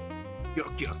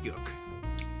 yuck, yuck.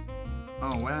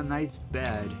 Oh, what a night's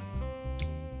bed.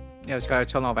 Yeah, this guy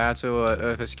telling all that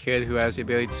to this kid who has the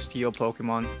ability to steal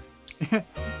Pokemon.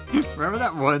 Remember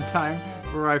that one time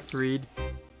where I freed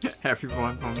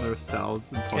everyone from their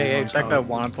cells and Pokemon Hey, check that cells?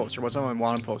 wanted poster. What's on my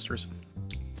wanted posters?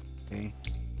 Okay.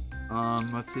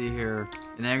 Let's see here.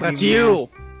 An angry That's man- you!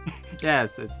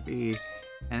 Yes, it's me.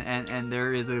 And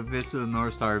there is a Vista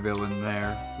North Star villain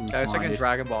there. Who's Yeah, it's like in wanted.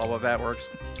 Dragon Ball, but that works.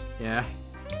 Yeah.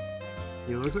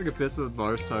 He looks like a Vista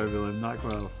North Star villain, not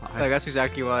well. Like, that's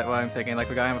exactly what I'm thinking. Like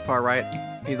the guy on the far right,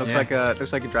 he looks like a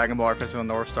Dragon Ball or Festival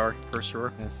North Star for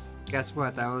sure. Yes. Guess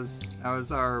what? That was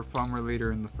our former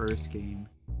leader in the first game.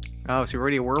 Oh, so we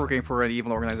already were working for an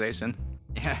evil organization.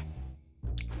 Yeah.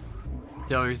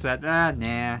 Jelly said,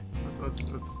 nah. Let's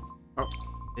oh,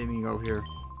 let me go here.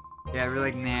 Yeah, we're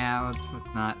like, nah,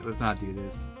 let's not do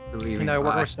this. We're leaving. You know, I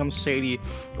work Bye. with some shady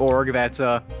org that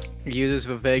uses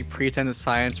a vague pretense of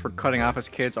science for cutting off his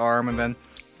kid's arm and then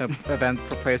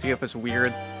replacing it with this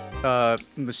weird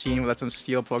machine that lets him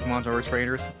steal Pokemon or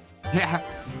trainers. Yeah.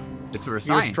 It's for He was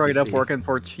science. straight you up see. working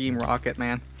for Team Rocket,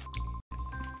 man.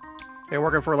 They're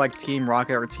working for like Team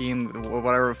Rocket or Team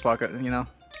whatever the fuck, you know?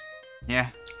 Yeah.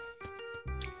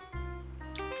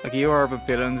 Like, you are the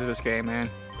villains of this game, man.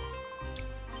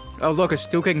 Oh, look, it's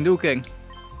Duking Nuking.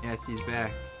 Yes, he's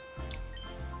back.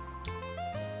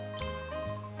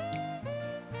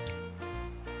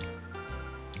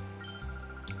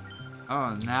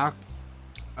 Oh, now.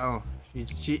 Oh,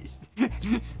 she's.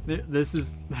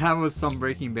 That was some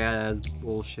Breaking Bad ass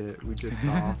bullshit we just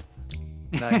saw.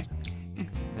 Nice.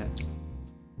 Yes.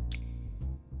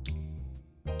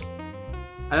 I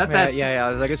thought that's. Yeah,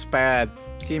 like, it's bad.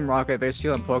 Team Rocket, they're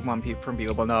stealing Pokemon from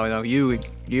people, but no,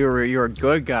 you're a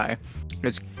good guy.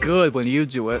 It's good when you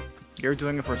do it. You're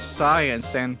doing it for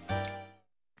science and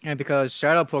because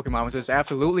Shadow Pokemon, which is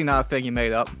absolutely not a thing you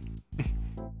made up.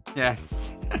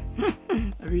 Yes.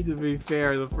 I mean, to be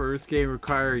fair, the first game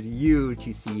required you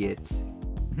to see it.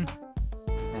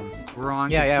 Yes, we're on.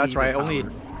 Yeah, to that's see right. the Only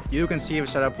power. you can see a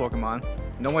Shadow Pokemon.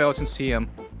 No one else can see him.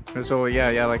 And so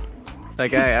yeah, like,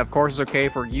 hey, of course it's okay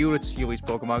for you to steal these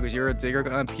Pokemon because you're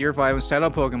gonna purify and Shadow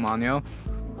Pokemon, you know?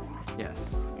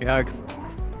 Yes. Yeah. Like,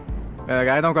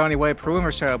 I don't got any way of proving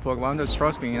her Shadow Pokemon. Just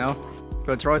trust me, you know.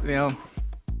 But trust, you know,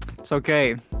 it's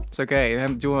okay. It's okay.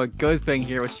 I'm doing a good thing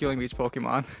here with stealing these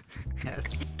Pokemon.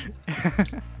 Yes.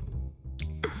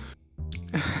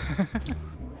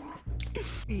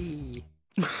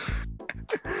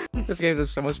 This game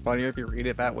is so much funnier if you read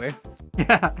it that way.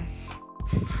 Yeah.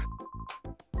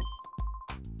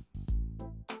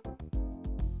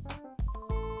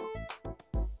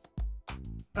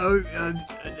 Oh,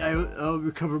 I'll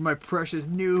recover my precious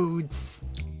nudes,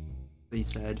 he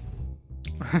said.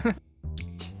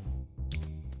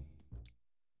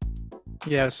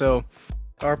 Yeah, so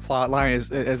our plot line is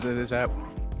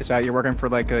that you're working for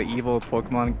like a evil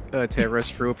Pokemon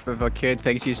terrorist group. If a kid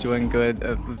thinks he's doing good,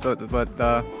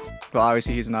 but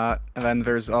obviously he's not. And then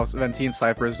then Team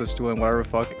Cypher is just doing whatever the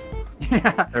fuck.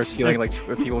 Yeah. They're stealing like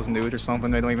people's nudes or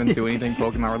something. They don't even do anything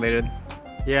Pokemon related.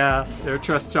 Yeah, they're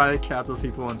just trying to cancel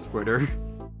people on Twitter.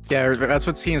 Yeah, that's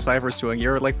what Team Cypher's doing.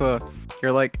 You're in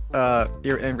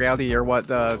reality you're what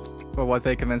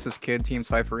they convinced this kid Team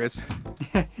Cypher is.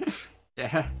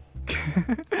 Yeah.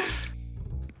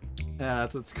 Yeah,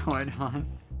 that's what's going on.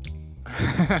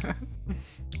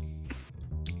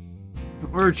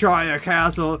 We're trying to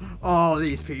cancel all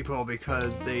these people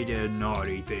because they did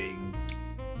naughty things.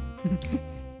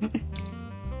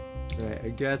 Right, I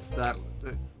guess that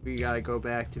we gotta go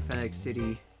back to Phoenix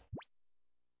City.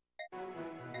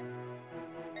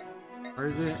 Where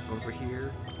is it? Over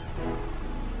here?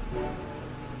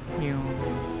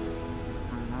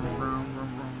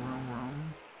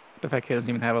 The fact he doesn't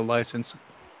even have a license.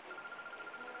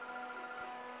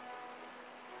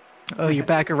 Oh, you're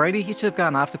back already? He should have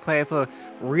gone off to play at the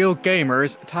Real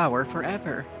Gamers Tower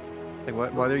forever.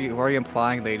 Like, what are you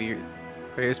implying, lady?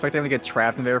 Are you expecting him to get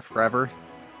trapped in there forever?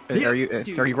 Yeah, are you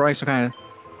running some kind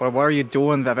of... What are you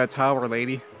doing at that tower,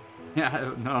 lady? Yeah, I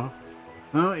don't know.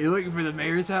 Oh, you're looking for the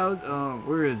mayor's house? Oh,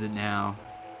 where is it now?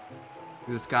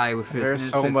 This guy with his There's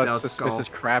so much innocent suspicious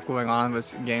skull. crap going on in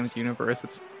this game's universe.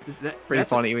 It's pretty That's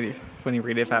funny when you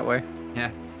read it that way.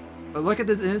 Yeah. But look at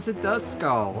this innocent dust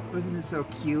skull. Isn't it so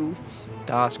cute?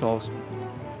 Dust skulls.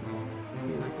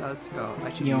 Dust skull.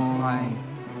 I should use mine.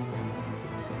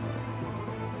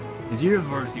 His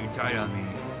uniform's too tight on me.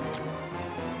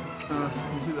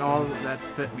 This is all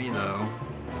that's fit me though.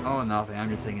 Oh, nothing. I'm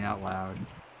just thinking out loud.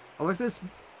 Oh, look at this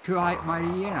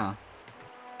mighty Anna.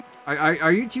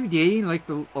 Are you two dating like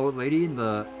the old lady in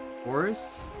the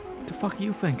forest? What the fuck do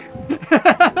you think?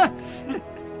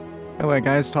 Oh wait,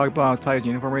 guys, talk about Ty's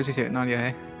uniform race. He's hitting on you,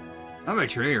 hey? I'm a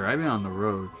trainer. I've been on the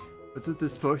road. What's with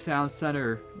this Poketown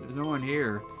Center? There's no one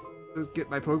here. Let's get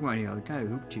my Pokemon here. I'm kind of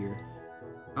hooped here.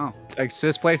 Oh. Like,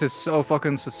 this place is so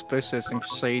fucking suspicious and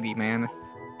shady, man.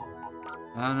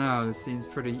 I don't know. This seems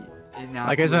pretty...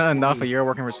 Like, isn't it enough that you're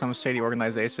working for some shady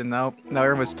organization now? Now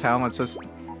everyone's telling it's just...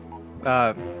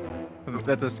 that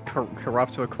just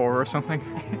corrupts to a core or something?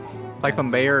 Like the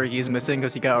mayor, he's missing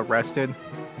because he got arrested.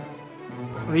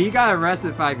 Well, he got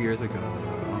arrested 5 years ago,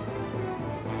 though.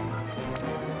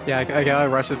 Yeah, I got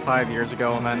arrested 5 years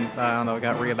ago, and then, I don't know,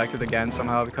 got re-elected again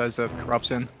somehow because of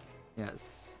corruption.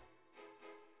 Yes.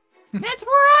 That's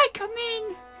where I come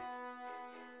in!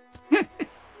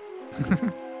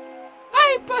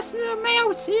 I busted them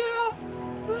out here!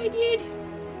 I did!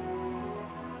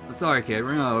 Sorry, kid,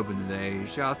 we're not open today.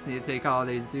 Shops need to take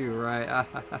holidays too, right?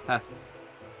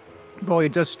 Well, you're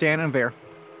just standing there.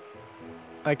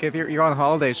 Like, if you're on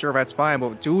holiday, sure, that's fine,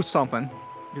 but do something.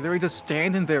 You're literally just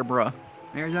standing there, bruh.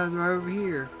 Mayor's house right over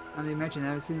here. Now that you mentioned, I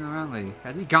haven't seen him around lately.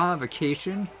 Has he gone on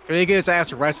vacation? Did he get his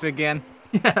ass arrested again?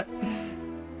 Yeah.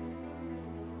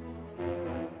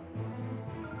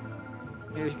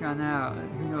 Mayor's gone out.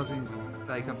 Who knows when he's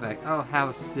gonna come back? Oh,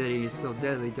 House City is still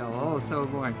deadly dull. Oh, it's so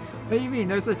boring. What do you mean?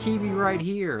 There's a TV right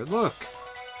here. Look.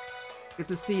 Get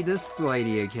to see this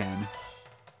lady again.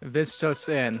 This just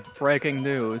in. Breaking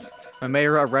news. The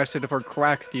mayor arrested for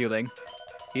crack dealing.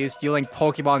 He is dealing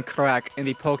Pokemon crack in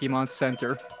the Pokemon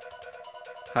Center.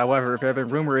 However, there have been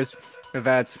rumors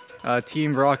that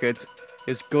Team Rocket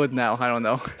is good now. I don't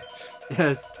know.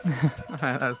 Yes.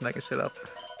 I was making shit up.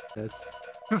 Yes.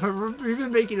 We've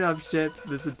been making up shit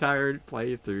this entire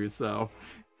playthrough, so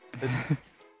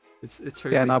it's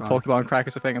pretty. Yeah, now fun. Pokemon crack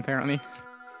is a thing apparently.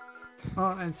 Oh,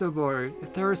 I'm so bored.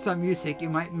 If there was some music, it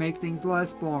might make things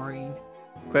less boring.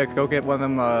 Quick, go get one of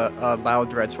them loud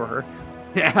dreads for her.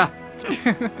 Yeah.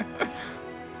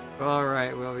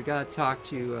 Alright, well, we gotta talk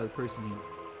to the person here.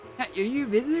 Are you a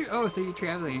visitor? Oh, so you're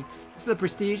traveling. It's the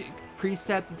Prestige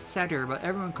Precept Center, but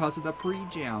everyone calls it the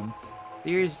Pre-Gym.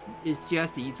 There's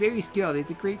Jesse. He's very skilled. He's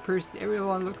a great person.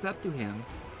 Everyone looks up to him.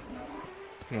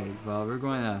 Okay, well, we're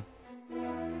going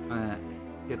to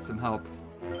get some help.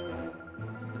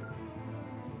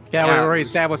 Yeah, we already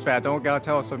established that. Don't gotta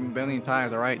tell us a million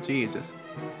times, alright? Jesus.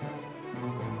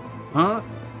 Huh?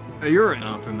 You're an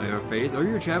unfamiliar face. Are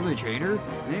you a traveling trainer?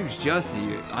 My name's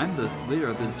Jesse. I'm the leader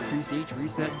of this Prestige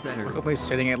Reset Center. We're probably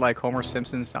sitting at like Homer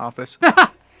Simpson's office.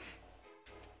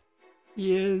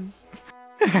 He is.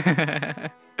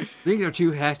 Things are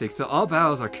too hectic, so all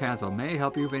battles are canceled. May I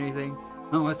help you with anything?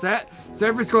 Oh, what's that?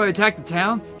 Servers going to attack the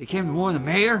town? It came to warn the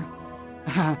mayor?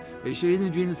 Are you sure you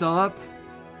didn't dream this all up?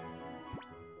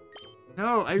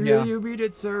 No, I really read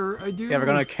it, sir. I do. Yeah, we're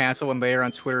gonna cancel a mayor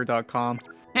on Twitter.com.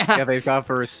 Yeah, they've got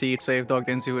for receipts they've dug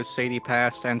into his shady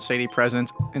past and shady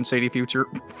present and shady future.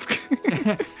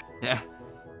 Yeah.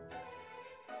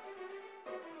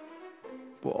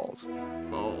 Balls.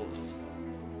 Balls.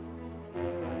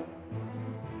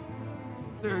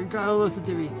 Sir, you gotta listen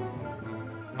to me.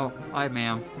 Oh, hi,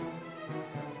 ma'am.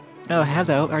 Oh,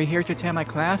 hello. Are you here to attend my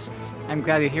class? I'm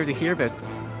glad you're here to hear it.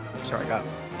 Sorry, I got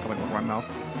something in my mouth.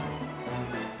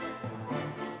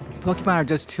 Pokemon are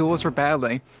just tools for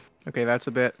battling. Okay, that's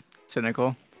a bit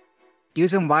cynical. Use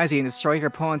them wisely and destroy your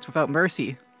opponents without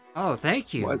mercy. Oh,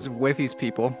 thank you. What's with these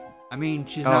people? I mean,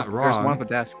 she's not wrong. There's one at the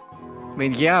desk. I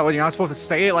mean, yeah, well, you're not supposed to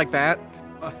say it like that.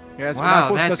 You're wow, not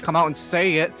supposed to just come out and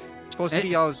say it. You're supposed to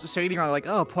be all shady around like,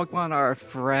 oh, Pokemon are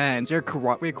friends. We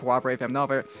cooperate with them. No,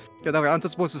 we're not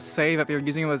just supposed to say that they're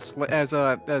using them as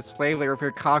a slave labor for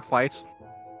your cockfights.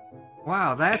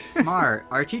 Wow, that's smart.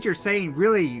 Our teacher's saying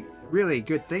really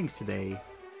good things today.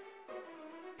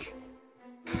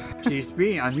 She's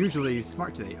being unusually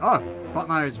smart today. Oh,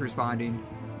 Spotmonitor is responding.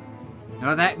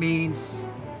 No, that means...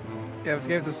 Yeah, this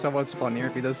game is so much funnier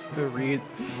if you just read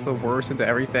the words into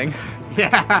everything.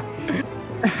 Yeah!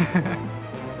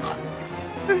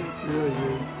 It really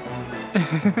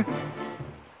is.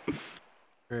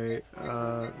 Great,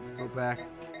 let's go back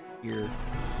here.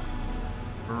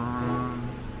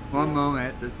 One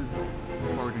moment, this is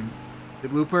important. The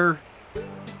blooper.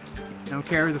 Don't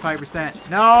care with the 5%.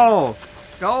 No!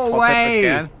 Go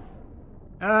away!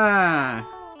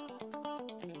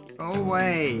 Go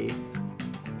away.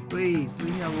 Please,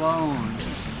 leave me alone.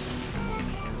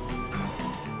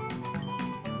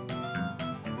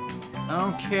 I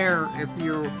don't care if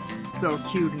you're so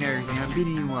cute and everything. I'm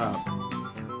beating you up.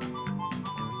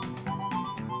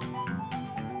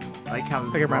 Like how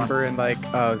this I remember in like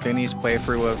Vinny's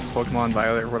playthrough of Pokemon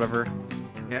Violet or whatever.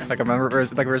 Yeah. Like I remember there's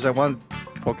that one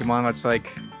Pokemon that's like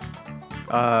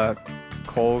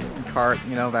cold cart,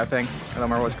 you know, that thing. I don't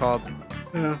remember what it's called.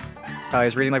 Yeah.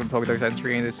 He's reading like a Pokedex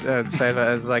entry and it's said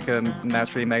as like a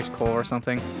naturally makes coal or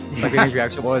something. Like Vinny's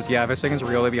reaction was, yeah, this thing is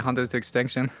really be hunted to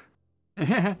extinction.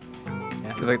 Yeah.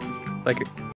 Like,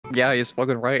 yeah, he's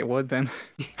fucking right, it would then.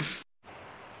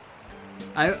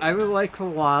 I would like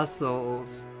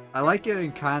Colossals. I like it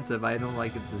in concept, but I don't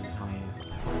like its design.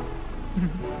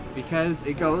 Because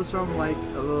it goes from like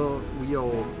a little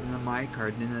wheel in a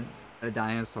minecart and then a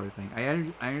dinosaur thing. I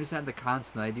understand the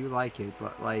concept, I do like it,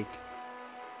 but like,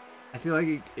 I feel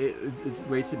like it's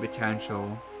wasted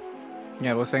potential.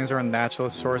 Yeah, those things are a natural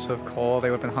source of coal. They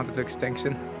would have been hunted to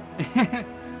extinction.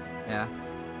 Yeah.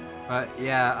 But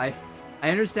yeah, I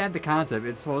understand the concept.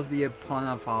 It's supposed to be a pun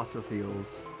on fossil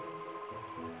fuels.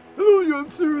 Hello,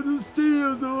 youngster. This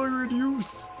stadium is no longer in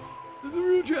use. There's a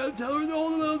real trap tower and all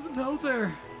the management out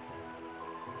there.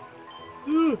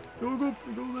 Go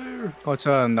there. Oh, it's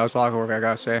Nuzlocke work, I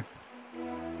gotta say.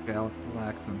 Okay, I'll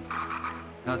relax him.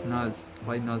 Nuz.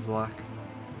 Play Nuzlocke.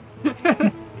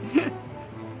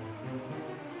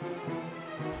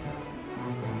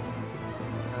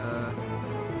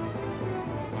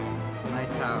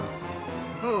 Nice house.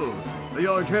 Oh,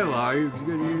 y'all are traveler, are you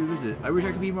good to visit? I wish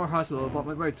I could be more hostile, but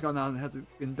my bright's gone down and hasn't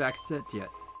been back set yet.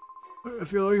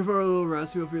 If you're looking for a little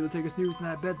rest, feel free to take a snooze in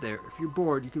that bed there. If you're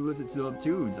bored, you can listen to some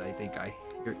tunes. I think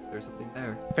there's something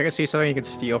there. I think I see something you can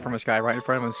steal from this guy right in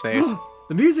front of his face.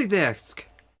 The music disc!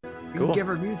 You Cool. can give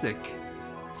her music.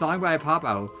 Song by Pop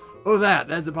Owl. Oh,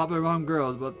 that's a popular among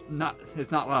girls, but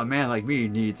it's not what a man like me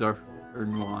needs or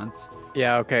wants.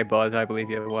 Yeah, okay, bud, I believe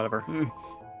you, whatever.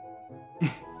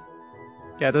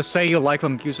 Yeah, just say you like the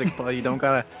music, but you don't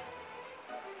gotta...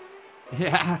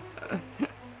 Yeah.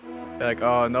 Like,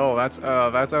 oh no, that's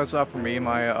not for me,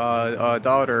 my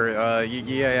daughter,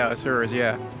 yeah, sirs,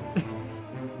 yeah.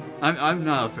 I'm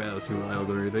not a fan of Squirrels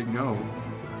or anything, no.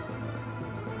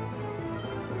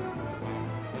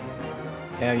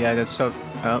 Yeah, that's so...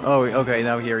 oh, okay,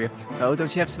 now I hear you. Oh,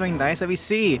 don't you have something nice? Let me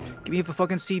see. Give me the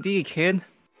fucking CD, kid.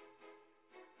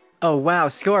 Oh, wow,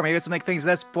 score. Maybe it's to make things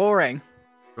less boring.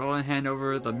 Roll and hand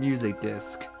over the music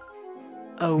disc.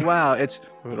 Oh, wow, it's...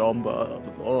 Rumba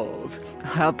of Love.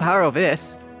 How powerful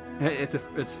this?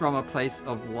 It's from a place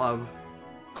of love.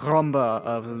 Rumba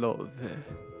of Love.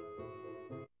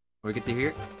 We get to hear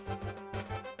it?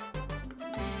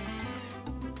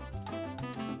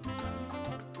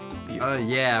 Oh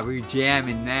yeah, we're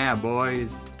jamming now,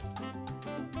 boys.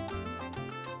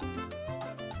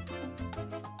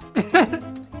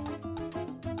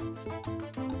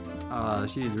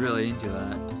 she's really into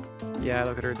that. Yeah,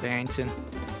 look at her dancing.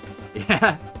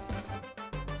 Yeah.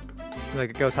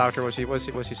 Like, go talk to her.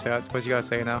 What she said. What you gotta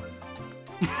say now?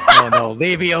 Oh no,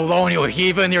 leave me alone, you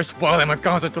heathen! You're spoiling my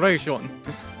concentration.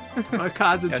 My Yeah,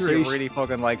 concentration. she really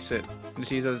fucking likes it.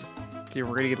 She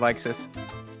really likes this.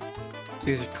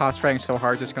 She's concentrating so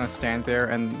hard, just gonna stand there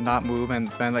and not move, and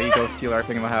then let you go steal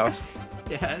everything in the house.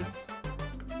 Yes.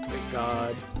 Oh my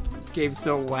god. This game's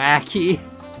so wacky.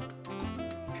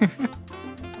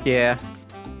 Yeah.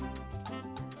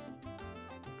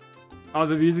 Oh,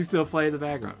 the music's still playing in the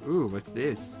background. Ooh, what's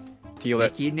this? Steal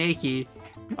it. Nakey.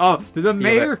 Oh, did the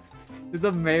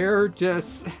mayor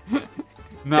just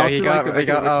Yeah, he got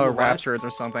West? raptured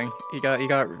or something. He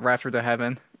got raptured to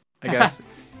heaven, I guess.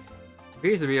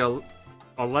 Here's to be a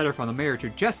letter from the mayor to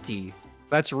Justy.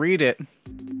 Let's read it.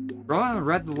 Rowan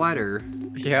read the letter.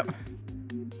 Yep.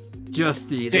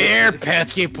 Justy. Dear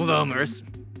pesky plumbers.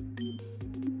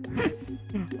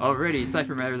 Already,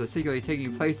 cipher matters are secretly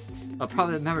taking place of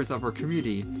prominent members of our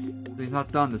community. If it's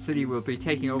not done, the city will be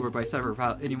taken over by cipher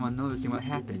without anyone noticing what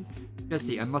happened.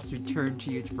 Justy, I must return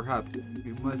to you for help.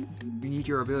 We need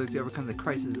your ability to overcome the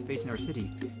crisis facing our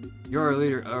city. You're our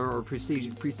leader, our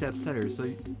prestige precept setter, so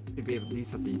you should be able to do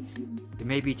something. It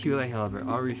may be too late, however.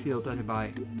 I'll reveal doesn't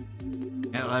buy.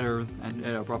 That letter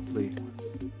ended abruptly.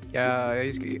 Yeah,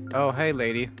 oh, hey,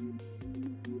 lady.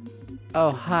 Oh,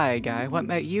 hi, guy. What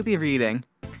might you be reading?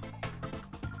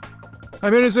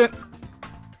 I'm innocent.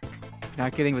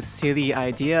 Not getting the silly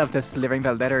idea of just delivering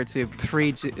that letter to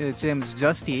Jim's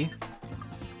Justy.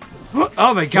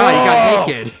 Oh my god, he got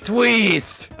naked!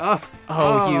 Twist! Oh,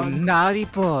 You naughty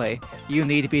boy. You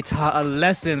need to be taught a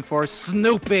lesson for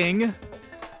snooping.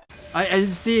 I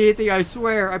didn't see anything, I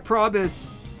swear, I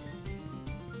promise.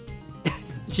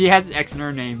 She has an X in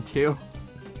her name, too.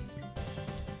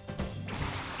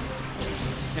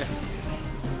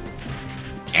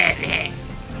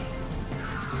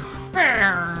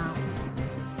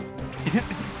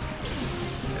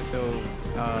 So,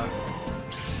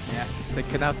 yeah. they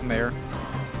kidnapped the mayor.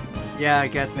 Yeah, I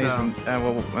guess so.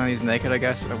 When he's naked, I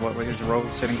guess, with his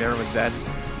robe sitting there with dead.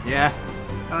 Yeah.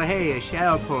 Oh, hey, a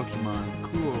shadow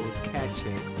Pokemon. Cool, let's catch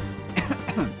it.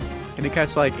 Can you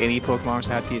catch, like, any Pokemon, or does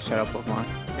it have to be a shadow Pokemon?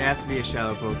 It has to be a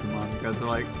shadow Pokemon, because they're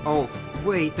like, oh,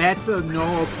 wait, that's a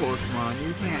Noah Pokemon.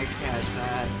 You can't catch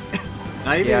that.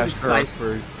 Not even Yeah, with sure.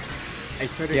 ciphers. I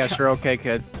swear to Yeah, God. sure, okay,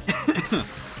 kid.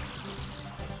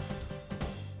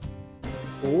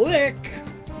 Lick?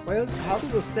 Well, how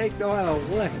does a snake know how to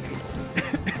lick?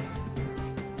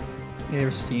 You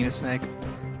ever seen a snake?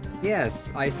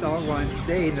 Yes, I saw one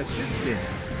today in The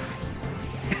Simpsons.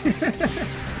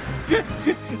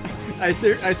 I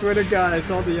swear to God, I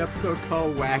saw the episode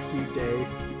called Wacky Day.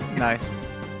 Nice.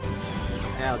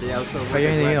 Yeah, the episode. But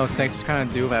you know, snakes kind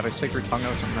of do that. They stick their tongue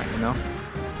out sometimes, you know?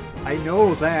 I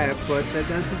know that, but that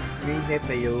doesn't mean that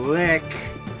they lick.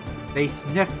 They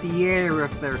sniff the air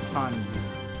with their tongue.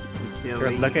 You silly.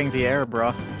 You're licking the air,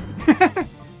 bro.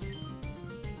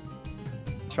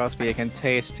 Trust me, it can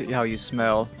taste how you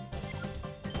smell.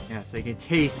 Yes, they can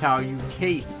taste how you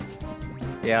taste.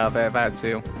 Yeah, that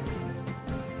too.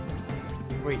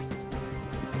 Wait.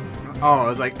 Oh, I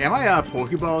was like, am I out of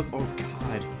Pokeballs? Oh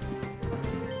God.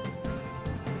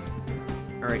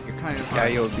 Alright, you're kind of... Yeah,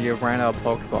 you ran out of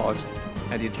Pokeballs,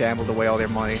 and you gambled away all their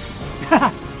money.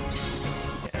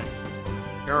 Yes.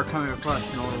 You're coming with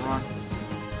us, no runts.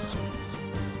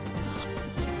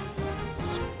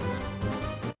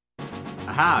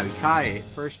 Aha, we caught it.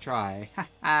 First try.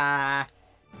 Ha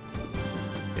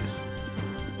Yes.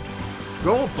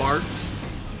 Go, Bart!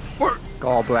 Bart!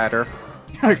 Gallbladder.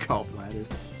 Gallbladder.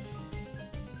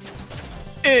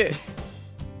 Eh.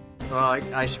 Well,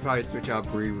 I should probably switch out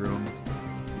Bree Room.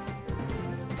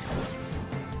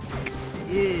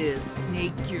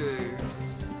 Snake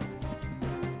germs.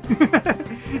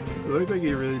 It looks like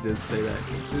he really did say that.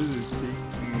 Ooh, snake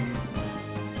germs.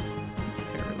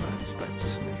 Paralyzed by a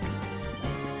snake.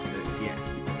 Yeah.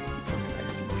 Fucking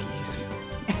SCPs.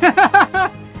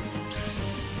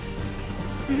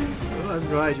 Well, I'm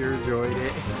glad you enjoyed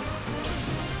it.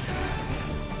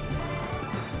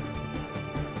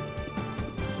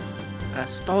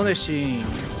 Astonishing.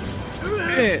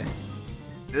 Eh.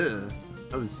 Ugh,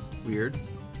 that was weird.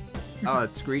 Oh,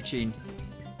 it's screeching.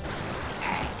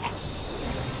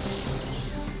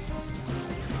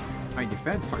 My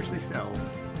defense harshly fell.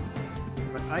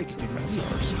 But I could do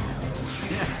this.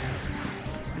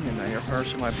 You know, you're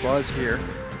harsh my buzz here.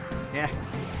 Yeah.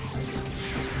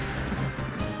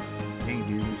 Dang,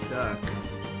 dude, you suck.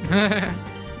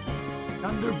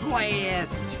 Thunder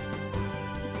Blast!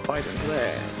 Fight and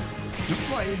blast.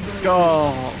 Fight and blast.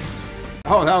 Go!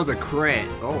 Oh, that was a crit.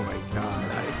 Oh my god.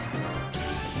 Nice.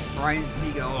 Brian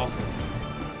Seagull.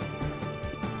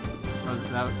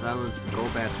 That was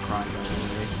Golbat's cry, by the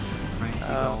way. Brian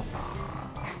Seagull.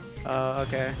 Oh,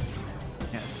 okay.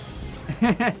 Yes.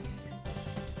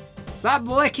 Stop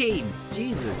licking!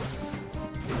 Jesus. It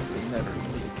will never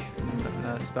leak.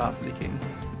 No, stop licking.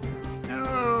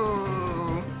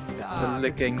 No! Stop. The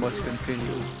licking must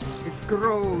continue. It's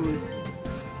gross.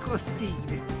 It's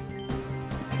disgusting.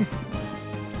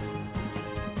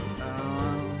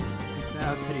 It's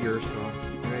now Teddy Urso.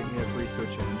 You're gonna get a free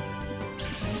switch in.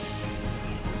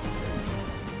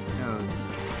 No, that's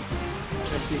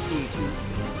the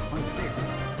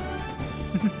E2.6.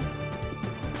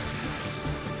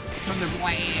 From the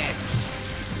blast!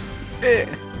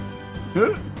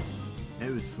 That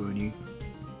was funny.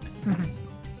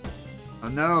 Oh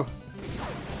no!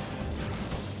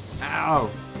 Ow!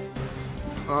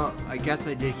 Well, I guess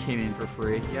I did came in for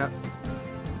free. Yep.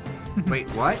 Wait,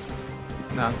 what?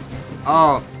 No.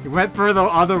 Oh, you went for the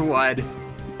other one.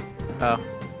 Oh.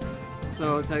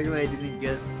 So technically I didn't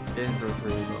get in for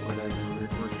free, but whatever.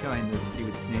 We're killing this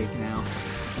stupid snake now.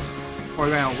 Or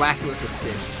we're gonna whack it with a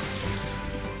stick.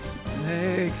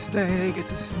 Snake, snake,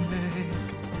 it's a snake.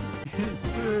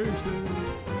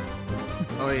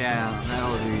 Oh yeah,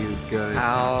 that'll do you good.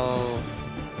 Ow.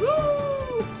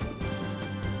 Woo!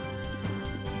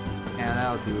 Yeah,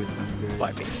 that'll do it some good.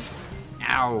 Bite me.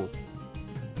 Ow!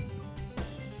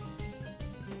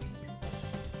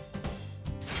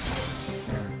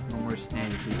 There, one more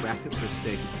snake. We whacked it with a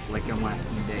stick. It's like I'm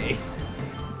whacking day.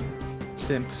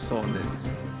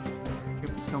 Simpsons.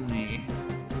 Simpsony.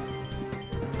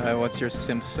 What's your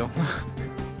Simpson?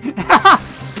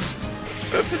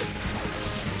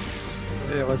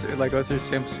 Yeah, what's your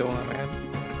Simpson, man?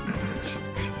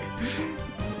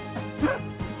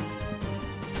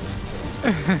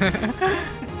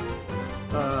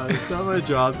 Someone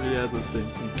draws me as a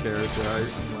Simpson character.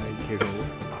 I'm like, giggle.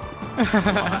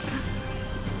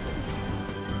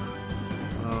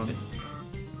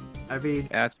 I mean,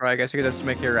 Yeah, that's right. I guess you could just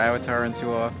make your avatar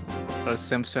into a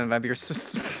Simpson. Maybe your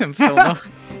Simpson.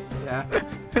 yeah.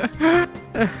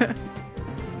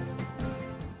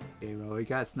 Okay, well, we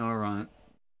got Snorunt.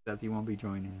 Except he won't be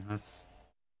joining us.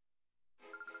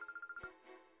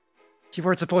 You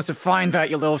weren't supposed to find that,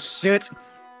 you little shit!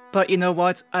 But you know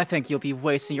what? I think you'll be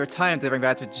wasting your time delivering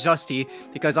that to Justy,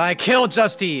 because I killed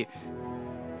Justy!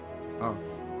 Oh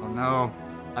no.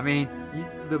 I mean,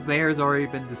 the mayor's already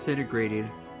been disintegrated.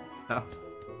 Oh.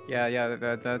 Yeah,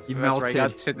 that's He right. melted.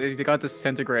 He got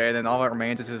disintegrated, and all that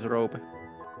remains is his robe.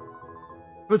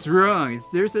 What's wrong? Is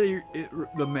there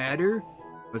the matter?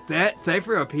 Was that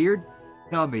Cypher appeared?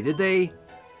 Tell me, did they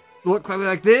look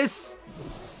like this?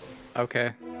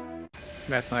 Okay.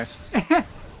 That's nice.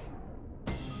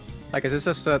 Like, is this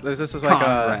just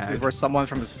like where someone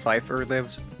from the Cypher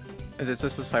lives? Is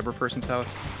this a cyber person's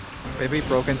house? Maybe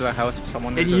broke into a house of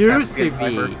someone who It just used to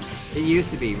happens to be. be It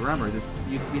used to be. Remember, this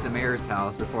used to be the mayor's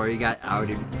house before he got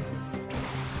outed.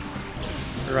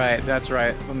 Right, that's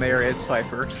right. The mayor is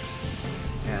Cypher.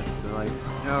 Yes, they're like,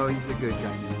 no, he's a good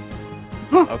guy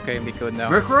now. Okay, be good now.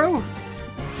 Murkrow?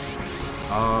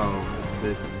 Oh, what's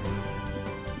this?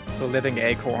 So living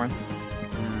acorn.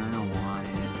 I don't want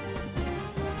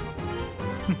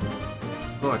it.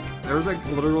 Look, there's like a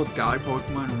literal god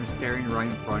Pokemon who's staring right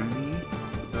in front of me.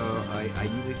 So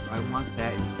I want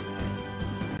that instead.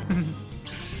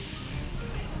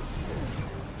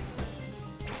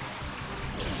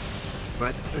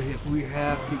 But if we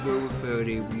have to go without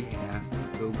it, we have to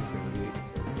go without it.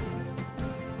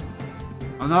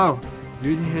 Oh no! He's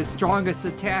using his strongest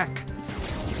attack!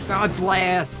 God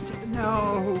Blast!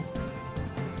 No!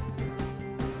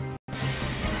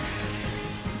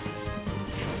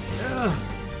 Ugh.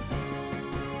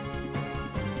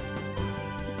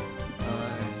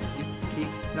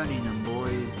 Keep stunning them,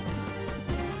 boys.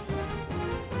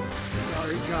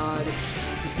 Sorry, God. The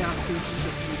down is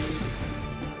defeated.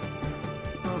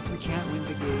 Or else we can't win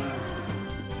the game.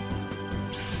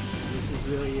 This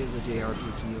really is a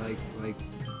JRPG, like,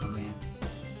 oh man.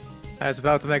 I was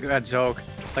about to make that joke.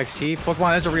 Like, see,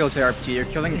 Pokemon is a real JRPG. You're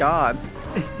killing God.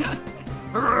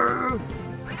 There,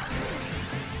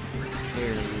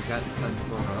 we got the stun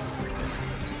spell up.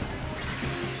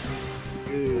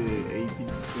 I've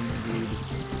been stunned.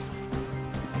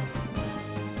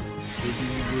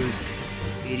 Isn't good,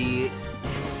 idiot.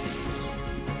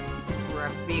 We're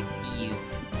effective.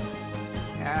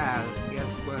 Ah,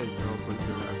 guess what? It's also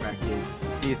super effective.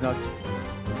 He's nuts.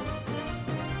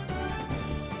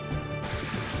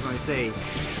 I say,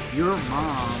 your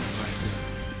mom.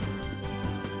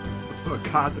 What's what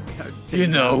God's about? You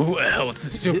know who else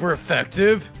is super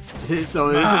effective?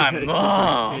 So this Mom, is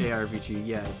Mom. a RPG,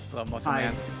 yes. Hello, muscle Hi.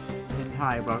 man. And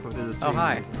hi, welcome to the stream. Oh,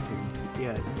 hi.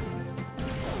 Yes.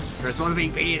 You're supposed to be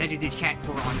paying attention to chat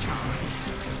for a long time.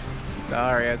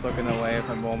 Sorry, I was looking away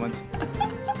for moments.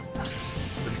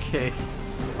 Okay,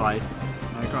 it's fine.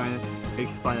 I'm trying to make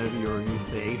fun of your new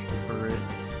thing for it.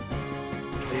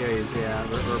 Anyways, yeah,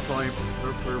 we're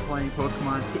playing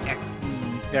Pokemon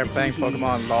TXD. They're playing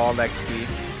Pokemon LOL XD.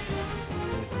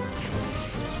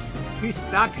 Can you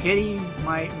stop hitting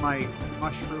my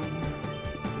mushroom,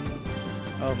 please?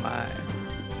 Oh my.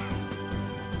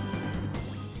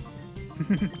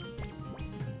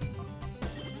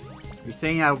 You're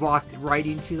saying I walked right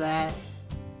into that?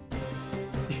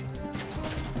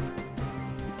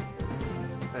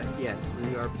 But yes,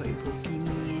 we are playing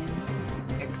Pokemons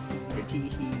XD the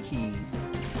Tee-hee-hees.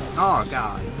 Oh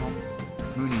god,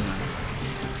 mooning us.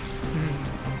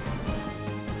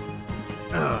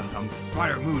 Ugh, I'm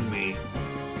Spider Moon me.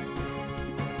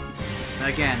 And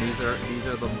again, these are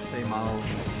the same models.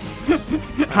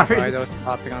 Why those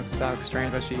popping on stock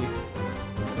strange, but she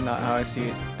not how I see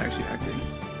it actually acting.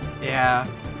 Yeah.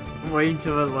 Wait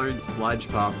until I learn Sludge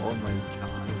Pop. Oh my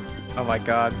god. Oh my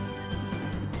god.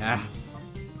 Yeah.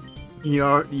 You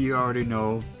already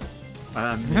know.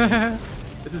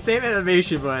 It's the same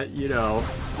animation, but you know.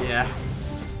 Yeah.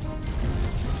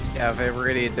 Yeah, they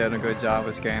really did a good job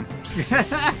with this game.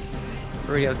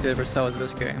 Really outdid themselves with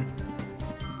this game.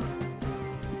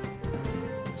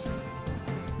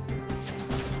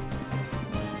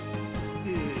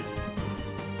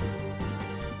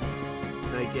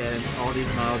 Again, all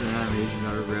these models and animations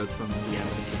are ripped from the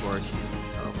ENvtuber.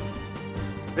 So,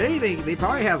 if anything, they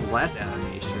probably have less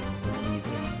animations in these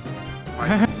games.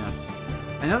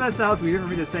 I know that sounds weird for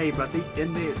me to say, but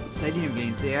in the Stadium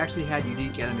games, they actually had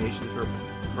unique animations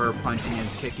for punching and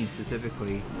kicking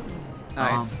specifically.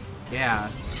 Nice. Yeah,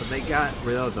 but they got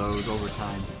rid of those over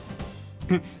time.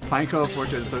 Pineco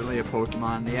Fortress is certainly a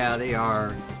Pokemon. Yeah, they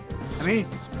are. I mean,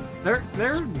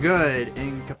 they're good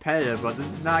in competitive, but this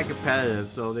is not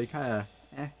competitive, so they kind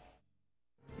of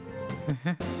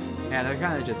Yeah, they're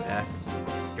kind of just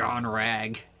gone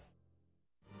rag.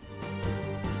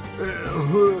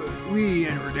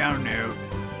 We're down now.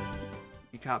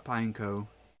 We caught Pineco.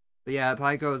 But yeah,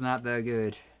 Pineco is not that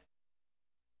good.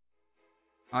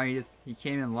 Oh, he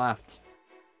came and left.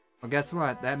 Well, guess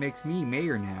what? That makes me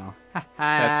mayor now.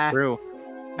 That's true.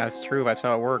 That's true. That's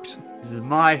how it works. This is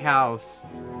my house.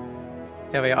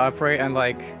 Yeah, we operate on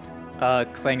like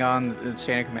Klingon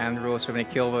chain of command rules. So when they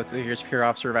kill your superior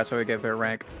officer, that's how we get their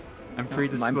rank. I'm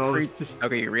predisposed.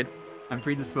 Okay, you read. I'm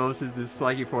predisposed to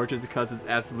dislike Fortress because it's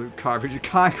absolute garbage of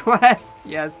conquest.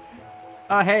 Yes.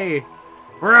 Oh hey,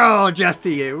 we're all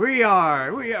justy. We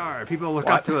are. People look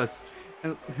up to us.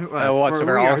 What? So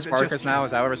we're all Sparkers now? Is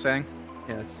that what we're saying?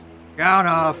 Yes. Count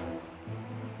off.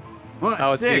 One,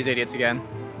 oh, it's 6, these idiots again.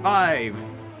 5,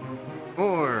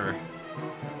 4,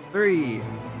 3,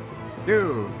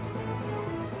 2,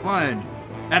 1.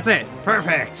 That's it.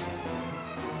 Perfect.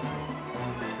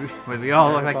 When we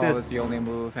all look like this. Is the only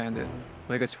move, and it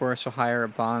like it's worse the higher a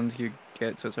bond you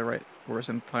get, so it's a right worse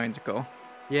than Pine to go.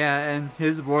 Yeah, and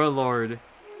his warlord,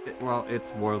 well,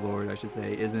 its warlord, I should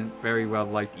say, isn't very well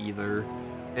liked either.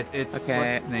 It's okay.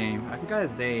 What's his name? I forgot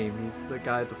his name. He's the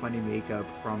guy with the funny makeup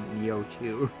from Neo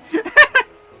 2.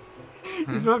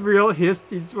 He's from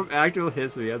he's from actual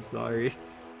history. I'm sorry.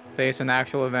 Based on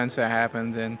actual events that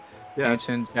happened in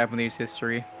ancient Japanese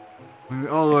history. We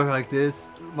all look like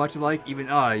this, much alike. Even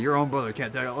I, your own brother,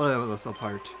 can't tear us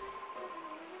apart.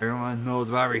 Everyone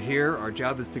knows why we're here. Our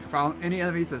job is to confound any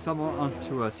enemies that stumble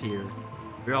onto us here.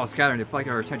 We all scatter and deflect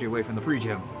our attention away from the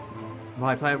pre-gym.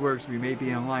 While my plan works, we may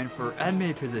be in line for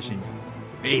admin position.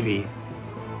 Maybe.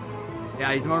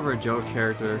 Yeah, he's more of a joke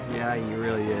character. Yeah, he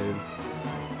really is.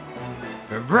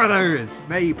 Brothers,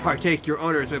 may you partake your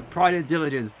orders with pride and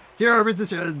diligence to your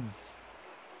positions.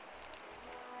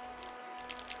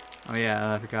 Oh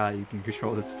yeah, I forgot you can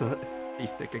control the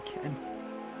stick again.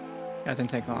 That didn't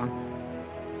take long.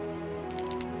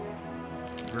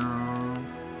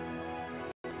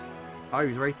 Oh,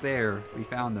 he's right there. We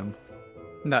found him.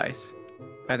 Nice.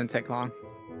 That didn't take long.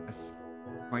 Yes.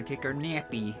 We're going to take our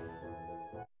nappy.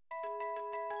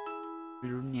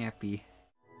 Little nappy.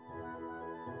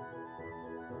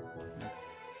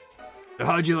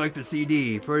 How'd you like the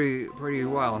CD? Pretty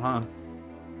well, huh?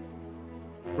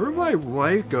 Where'd my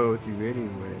wife go to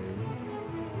anyway?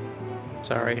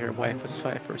 Sorry, your wife was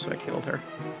Cypher, so I killed her.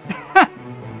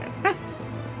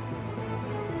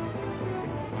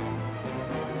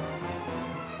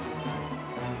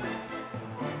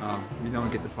 Oh, we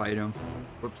don't get to fight him.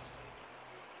 Whoops.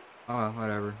 Oh,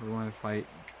 whatever. We want to fight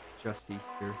Justy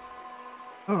here.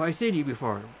 Oh, I've seen you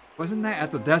before. Wasn't that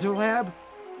at the desert lab?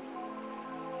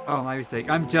 Oh, my mistake.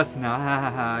 I'm Justin now. Ha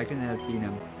ha ha. I couldn't have seen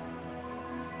him.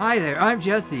 Hi there, I'm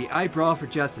Jesse. I brawl for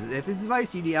justice. If this is my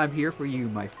CD, I'm here for you,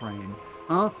 my friend.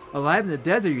 Huh? A lab in the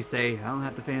desert, you say? I don't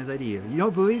have the faintest idea. You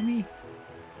don't believe me?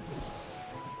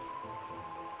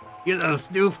 You little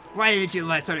snoop. Why didn't you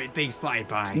let certain things slide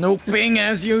by? Snooping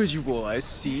as usual, I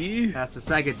see. That's the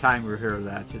second time we heard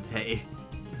that today.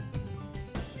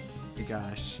 My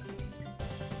gosh.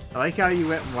 I like how you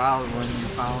went wild when you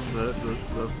found the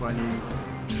funny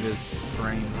in this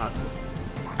frame.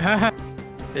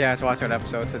 Yeah, I was watching an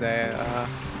episode today.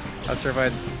 Not sure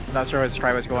if his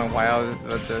tribe was going wild,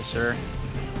 but sure.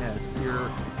 Yes, you're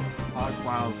hog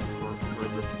wild for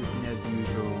the stupid as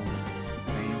usual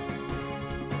thing.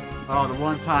 Oh, the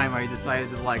one time I decided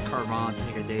to let Carvon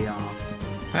take a day off.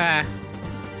 Ah.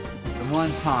 The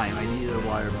one time I needed a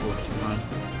water Pokemon.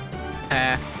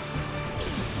 Ah.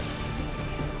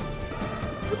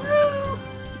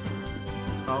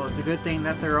 Well, it's a good thing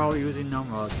that they're all using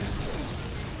normal attack.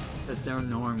 Because they're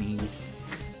normies.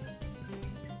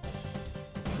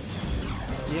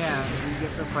 Yeah, we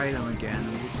get to fight them again.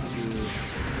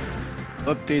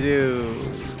 Whoop-de-doo.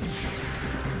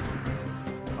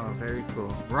 Oh, very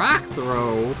cool. Rock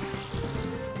throw?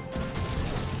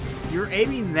 You're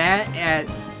aiming that at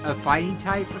a fighting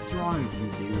type? What's wrong with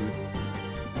you, dude?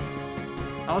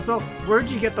 Also, where'd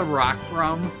you get the rock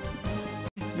from?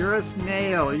 You're a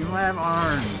snail. You don't have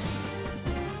arms.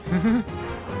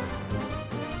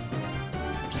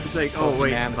 It's like, oh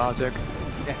wait. Man logic.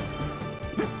 Yeah.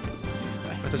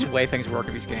 That's just the way things work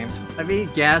in these games. I mean,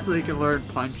 Ghastly can learn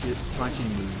punching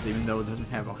moves even though it doesn't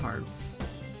have arms.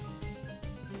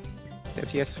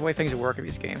 Yes, it's the way things work in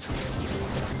these games.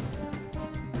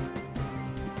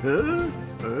 Huh?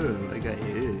 Oh, I got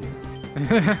hit.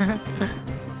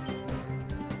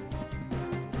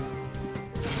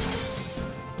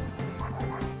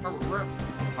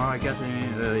 Oh, I guess I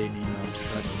didn't really need to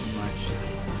press too much.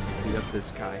 Beat up this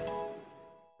guy.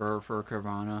 For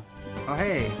Carvana. Oh,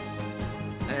 hey!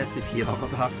 SCP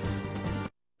leveled up.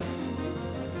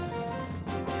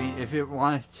 I mean, if it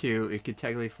wanted to, it could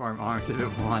technically form arms if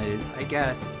it wanted, I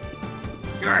guess.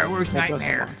 You're our worst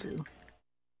nightmare!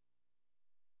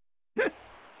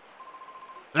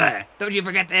 Don't you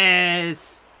forget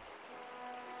this!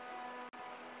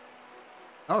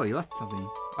 Oh, you left something.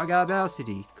 I got a Battle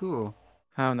CD. Cool.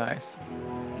 Oh, nice.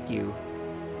 Thank you.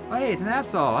 Oh, hey, it's an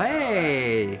Absol.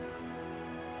 Hey!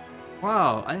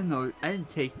 Wow, I didn't know. I didn't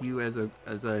take you as a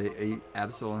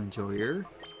Absol enjoyer.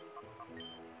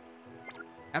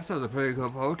 Absol's a pretty cool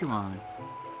Pokemon.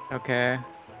 Okay.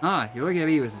 Huh, you're looking at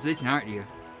me with suspicion, aren't you?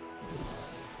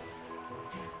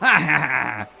 Ha ha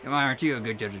ha! Why aren't you a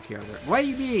good judge's character? What do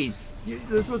you mean?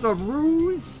 This was a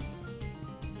ruse?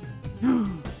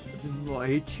 I've been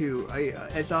lied to.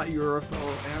 I thought you were a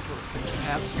fellow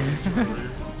Absol.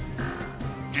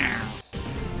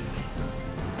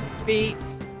 Beat!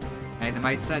 Hey, the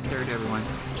might censored everyone.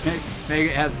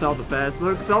 Mega Absol the best.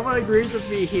 Look, someone agrees with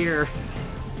me here.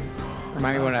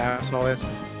 Remind me what an Absol is.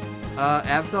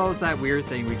 Absol is that weird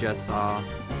thing we just saw.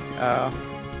 Oh.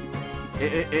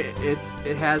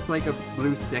 It has like a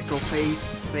blue sickle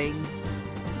face thing.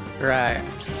 Right.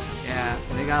 Yeah,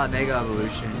 and they got a Mega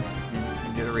Evolution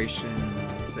in Generation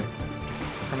 6.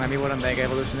 Remind me what a Mega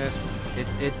Evolution is.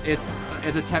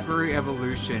 It's a temporary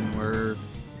evolution where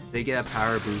they get a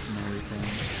power boost and everything.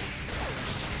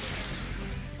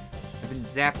 I've been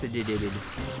zapped.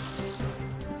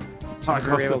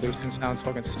 Temporary evolution sounds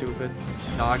fucking stupid.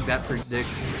 Dog that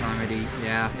predicts eternity.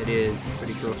 Yeah, it is. It's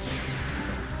pretty cool.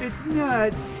 It's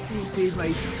not stupid,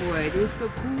 my friend. It's the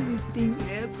coolest thing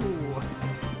ever.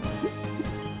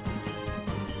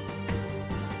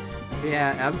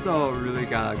 Yeah, Absol really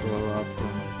gotta glow up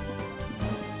from.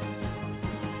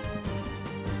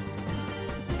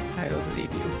 I don't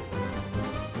believe you.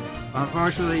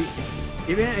 Unfortunately,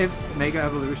 even if Mega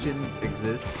Evolutions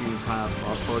exist to kind of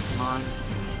buff Pokemon,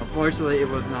 unfortunately it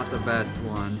was not the best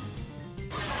one.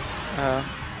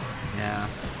 Yeah.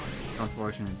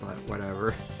 Unfortunate, but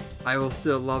whatever. I will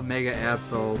still love Mega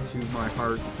Absol to my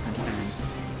heart's content.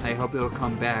 I hope it'll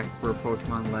come back for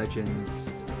Pokemon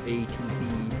Legends A to Z.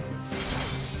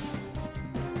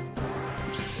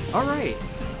 Alright!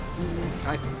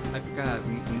 I forgot,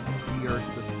 we are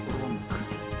the Sprunk.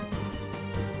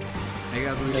 Mega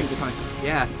Evolution's coming.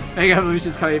 Yeah, Mega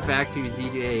Evolution's coming back to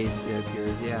ZDAs, it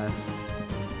appears, yes.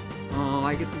 Oh,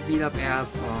 I get to beat up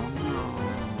Absol. No.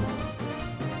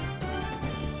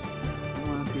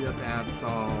 Beat up Absol. I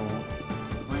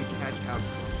want to catch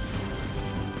Absol.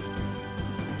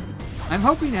 I'm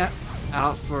hoping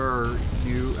out for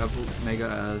new Mega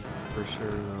S for sure,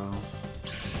 though.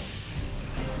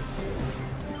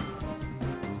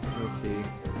 see.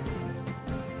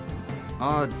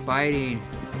 Oh, it's biting.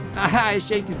 I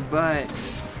shake its butt.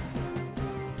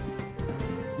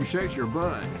 You shake your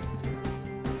butt.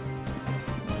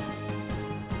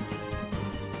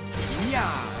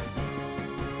 Yeah.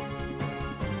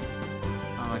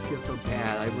 Oh, I feel so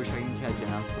bad. I wish I can catch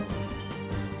Absol.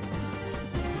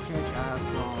 Catch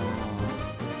Absol.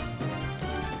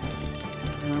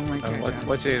 Oh my god.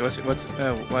 What's it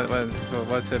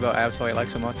about Absol you like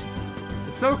so much?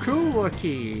 It's so cool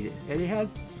looking, and it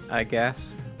has. I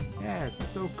guess. Yeah, it's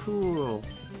so cool,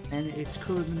 and it's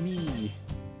cooler than me.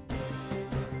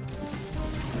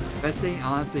 Best thing,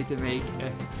 honestly, to make.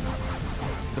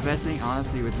 The best thing,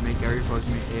 honestly, would to make every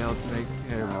Pokemon able to make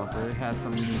well, but it has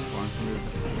some unique forms.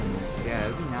 Yeah,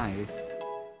 it'd be nice.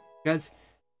 Because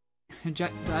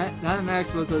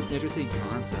Dynamax was an interesting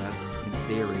concept in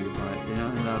theory, but it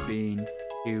ended up being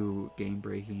too game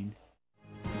breaking.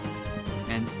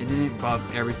 And it didn't buff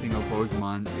every single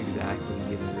Pokemon exactly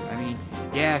either. I mean,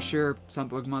 yeah, sure, some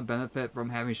Pokemon benefit from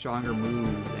having stronger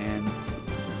moves and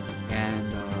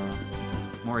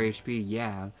more HP,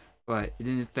 yeah, but it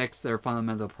didn't fix their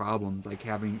fundamental problems, like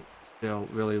having still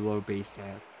really low base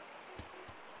stats.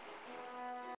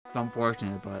 It's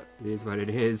unfortunate, but it is what it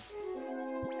is.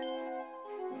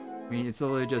 I mean, it's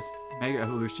literally just Mega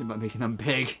Evolution, but making them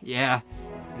big. Yeah,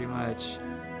 pretty much.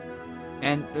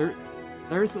 And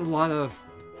there's a lot of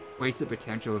wasted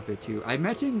potential with it too. I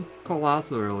mentioned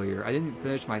Colossal earlier. I didn't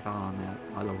finish my thought on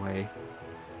that, by the way.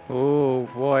 Oh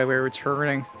boy, we're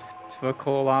returning to a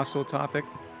Colossal topic.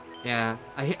 Yeah,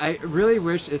 I really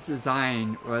wish its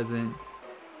design wasn't...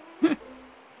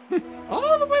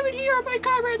 All the women here are my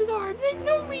comrades in arms! They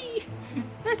know me!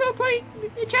 There's no point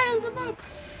in chatting them up!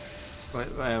 But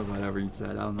whatever you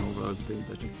said, I don't know what I was paying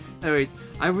attention. Anyways,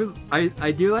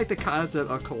 I do like the concept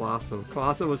of Colossal.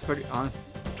 Colossal was pretty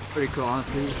cool,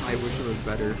 honestly. I wish it was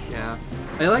better, yeah.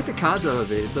 I like the concept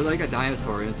of it. It's like a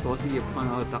dinosaur, and it's supposed to be a pun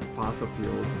on fossil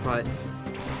fuels, but...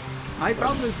 I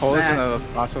found this Coal isn't a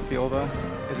fossil fuel though,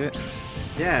 is it?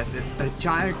 Yes, it's a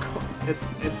giant it's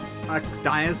a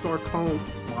dinosaur coal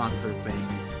monster thing.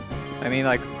 I mean,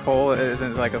 like, coal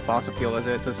isn't like a fossil fuel, is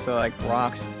it? It's just like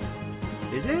rocks.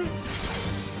 Is it?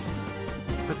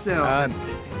 But still,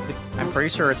 it's I'm pretty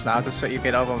sure it's not. Just so you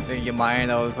get out of you mine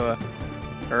out of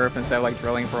Earth instead of like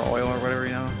drilling for oil or whatever,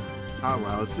 you know. Oh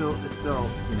well, it's still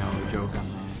you know, a joke on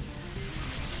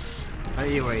that. But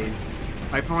anyways.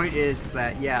 My point is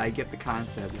that, yeah, I get the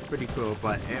concept. It's pretty cool,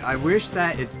 but I wish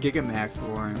that its Gigamax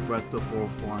form was the full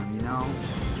form, you know?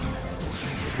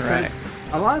 Because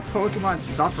a lot of Pokemon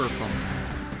suffer from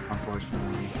that,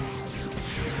 unfortunately.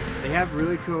 They have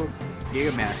really cool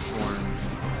Gigamax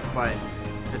forms, but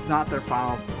it's not their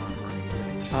final form or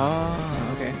anything.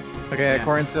 Oh, okay. Okay, yeah.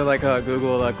 According to like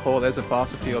Google, coal is a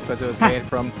fossil fuel because it was made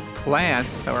from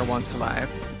plants that were once alive.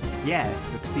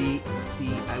 Yes, see,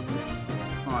 I was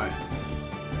smart.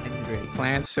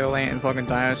 Plants still ain't in fucking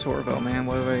Dinosaurville, man.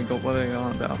 What are they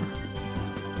going about?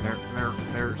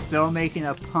 They're still making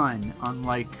a pun,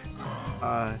 unlike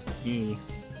me.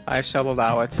 I shall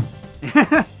allow it.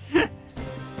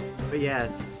 But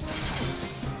yes.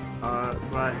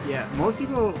 But yeah, most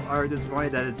people are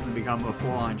disappointed that it's gonna become a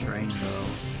full-on train though.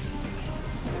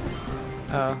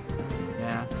 Oh.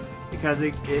 Yeah. Because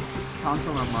it comes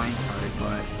from a minecart,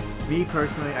 but me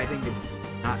personally, I think it's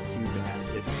not too bad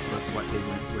with what they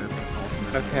went with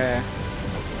ultimately. Okay.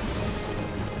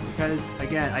 Because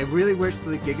again, I really wish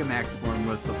the Gigamax form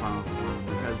was the final form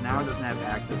because now it doesn't have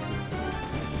access to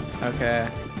it. Okay.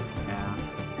 Yeah.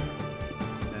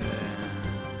 I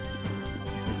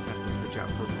just have to switch out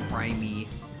for Primey.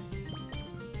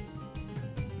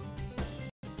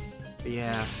 But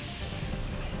yeah.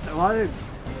 A lot of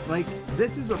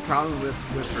this is a problem with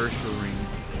Ursula Ring.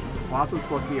 Also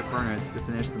supposed to be a furnace to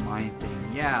finish the mine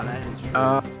thing. Yeah, that is true.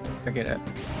 I get it.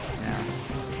 Yeah.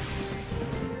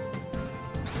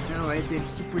 No, I did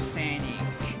Super Saiyan.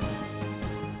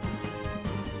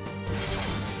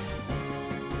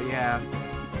 But yeah.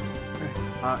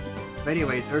 But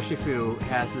anyways, Urshifu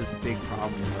has this big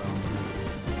problem though.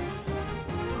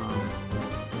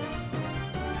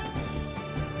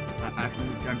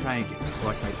 I'm trying to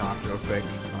collect my thoughts real quick.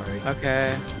 Sorry.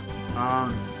 Okay.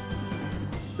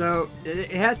 So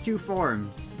it has two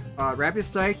forms, Rapid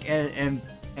Strike and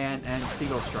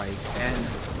Single Strike, and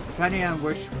depending on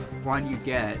which one you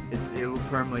get, it will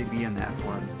permanently be in that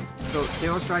form. So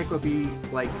Single Strike will be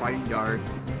like Fighting Dark,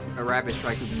 a Rapid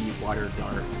Strike will be Water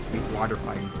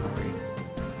Fighting, sorry.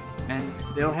 And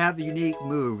they'll have unique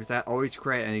moves that always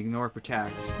crit and ignore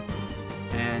Protect.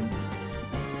 And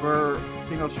for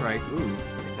Single Strike, ooh,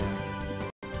 Attack.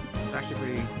 It's actually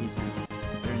pretty decent.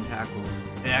 than Tackle.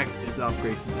 It's an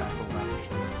upgrade from Tackle, that's for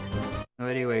sure. So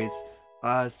anyways,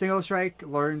 Single Strike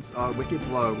learns Wicked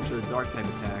Blow, which is a dark type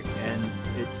attack, and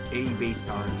it's 80 base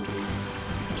power, I believe.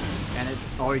 And it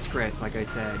always crits, like I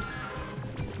said.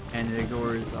 And it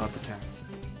ignores Protect.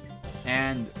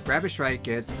 And Rapid Strike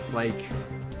gets like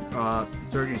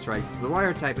Surging Strike, so the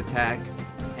water type attack,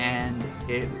 and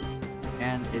it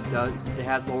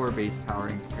has lower base power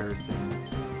in comparison.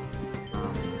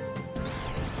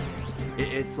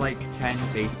 It's like 10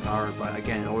 base power, but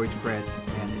again, it always crits,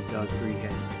 and it does 3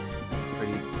 hits.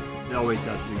 It always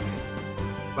does 3 hits.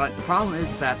 But the problem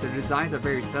is that the designs are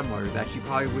very similar, that you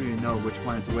probably wouldn't know which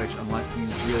one is which unless you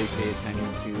really pay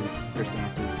attention to their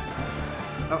stances.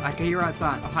 Oh, I can hear on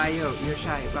Ohio, you're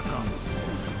shy, welcome.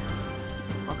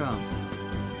 Welcome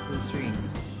to the stream.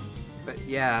 But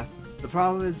yeah, the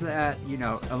problem is that, you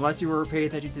know, unless you were paying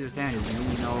attention to their standards, you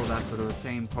wouldn't know that for the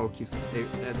same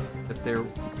that they're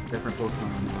different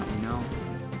Pokemon or not, you know?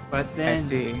 But then,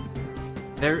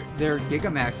 their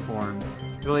Gigamax forms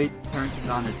really turns this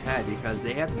on its head because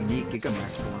they have unique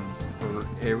Gigamax forms for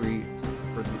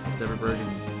the different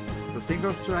versions. So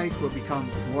Single Strike will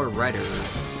become more redder,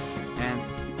 and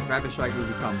Rapid Strike will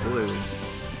become blue.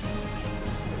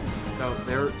 So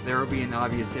there will be an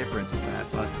obvious difference with that,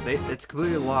 but it's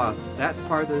completely lost. That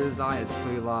part of the design is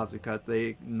completely lost because they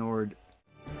ignored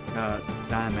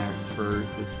Dynamax for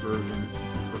this version,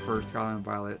 for Scarlet and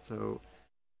Violet. So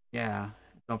yeah,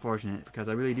 it's unfortunate because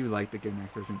I really do like the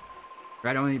Gigamax version.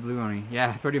 Red only, blue only.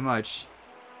 Yeah, pretty much.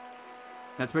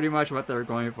 That's pretty much what they're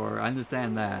going for. I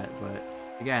understand that, but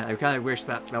again, I kind of wish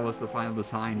that was the final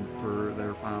design for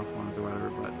their final forms or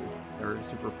whatever, but it's their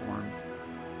super forms.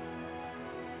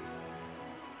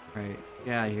 Right,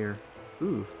 get out of here.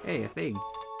 Ooh, hey, a thing.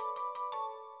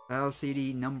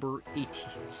 LCD number 80.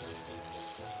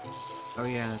 Oh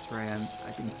yeah, that's right,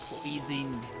 I've been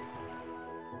poisoned.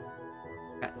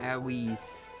 Got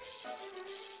owies.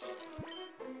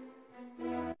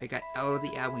 I got all the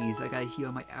owies. I gotta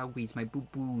heal my owies, my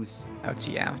boo-boos.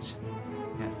 Ouchie, ouch.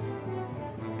 Yes.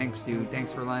 Thanks, dude.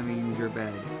 Thanks for letting me use your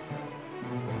bed.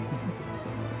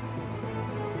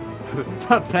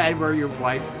 The bed where your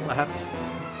wife slept.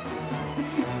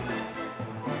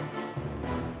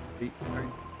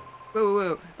 Whoa,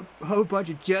 whoa, a whole bunch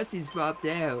of Justies popped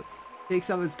out. Takes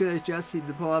someone as good as Justy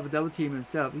to pull off a double team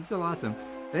himself. He's so awesome.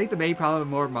 I think the main problem with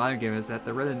more modern games is that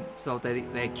they're written so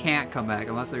that they can't come back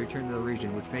unless they return to the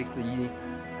region, which makes the unique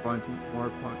ones more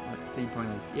seem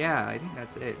pointless. Yeah, I think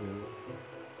that's it, really.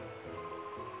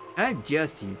 I'm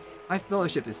Justy. My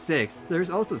fellowship is 6. There's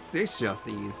also 6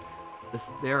 Justies.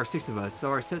 There are 6 of us, so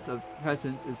our sense of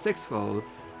presence is 6-fold.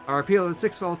 Our appeal is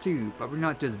 6-fold too, but we're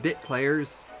not just bit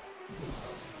players.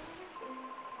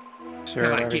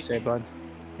 Sure, whatever you say, bud.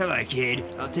 Hello, kid.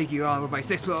 I'll take you on with my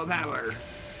 6-fold power.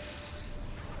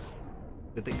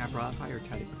 Good thing I brought a fire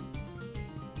type.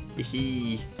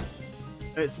 Hehe.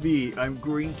 It's me. I'm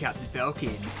Green Captain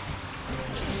Falcon.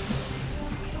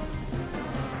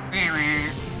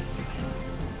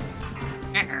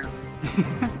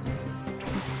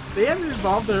 They haven't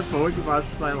evolved their Pokemon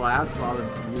since I last fought them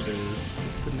either.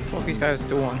 What the fuck these guys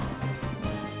doing?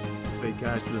 Oh my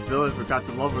gosh, the villain forgot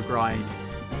to love a grind.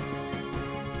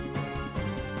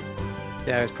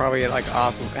 Yeah, it's probably like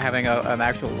off having an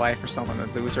actual life or something, a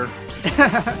loser.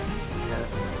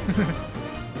 Yes.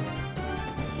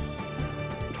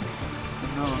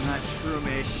 No, I'm not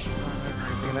Shroomish.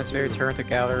 Yeah, that's very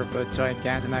terrific outer, but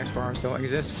Gigantamax forms don't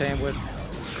exist. Same with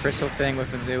Crystal Thing with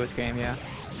the newest game, yeah.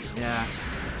 Yeah.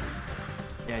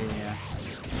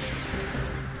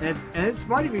 And it's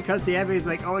funny because the anime is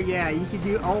like, oh yeah, you can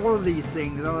do all of these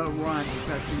things all at once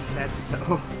because he said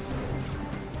so.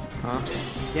 Huh?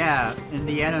 Yeah, in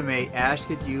the anime, Ash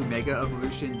could do Mega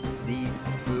Evolutions, Z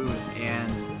moves,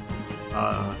 and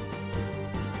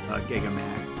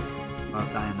Gigamax. Well,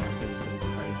 Dynamax, I just said, it's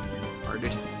probably hard.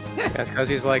 Yeah, it's because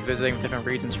he's like visiting different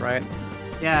regions, right?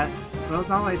 Yeah, well, it's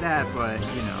not like that, but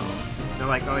you know, they're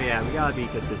like, oh yeah, we gotta be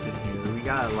consistent here. We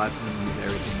gotta let them use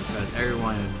everything because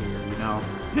everyone is here, you know?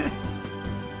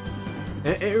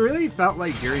 it really felt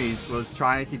like Journeys was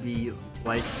trying to be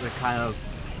like the kind of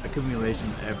accumulation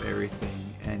of everything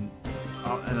and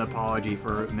an apology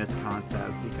for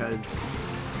misconcepts because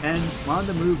in one of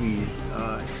the movies,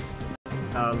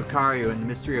 Lucario and the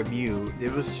Mystery of Mew,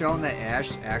 it was shown that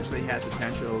Ash actually had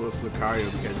potential with Lucario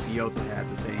because he also had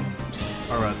the same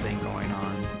aura thing going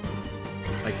on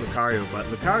like Lucario, but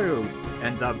Lucario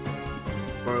ends up,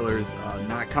 spoilers,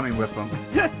 not coming with him.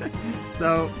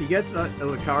 So he gets a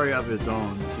Lucario of his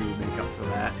own to make up for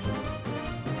that.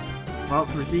 Well,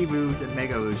 for Z moves and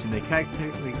Mega Evolution, they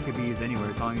technically could be used anywhere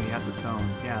as long as you have the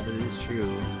stones. Yeah, that is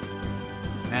true.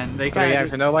 And they But kind yeah,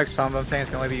 of I know like some of them things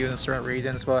can only be used in certain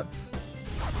regions, but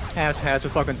Ash has a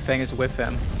fucking thing is with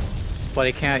him, but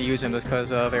he can't use them just because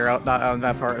they're not out in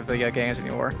that part of the games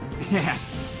anymore. yeah,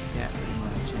 pretty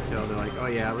much until they're like, oh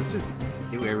yeah, let's just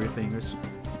do everything. Let's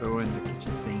throw in the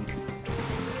kitchen sink.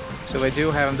 So they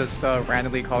do have him just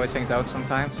randomly call these things out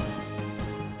sometimes.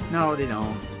 No, they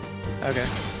don't. Okay.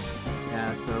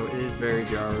 Yeah, so it is very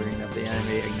jarring that the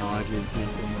anime acknowledges these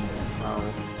things and how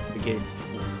the game's told.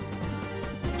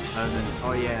 And then,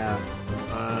 oh yeah,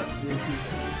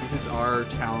 this is our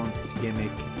talent's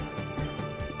gimmick.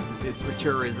 It's for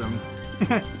tourism.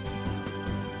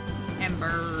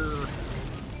 Ember!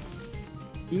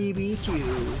 BBQ!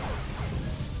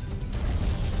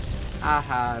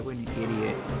 Aha, what an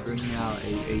idiot. Bringing out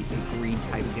a green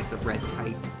type against a red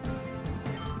type.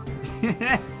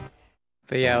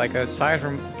 But yeah, like aside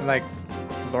from like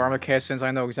lore mechanics,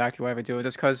 I know exactly why they do it.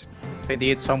 Just because they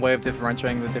need some way of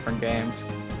differentiating the different games.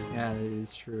 Yeah, that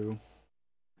is true.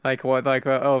 Like what? Like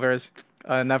oh, there's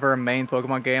never a main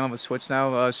Pokemon game on the Switch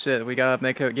now. Oh shit, we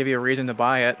gotta give you a reason to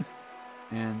buy it.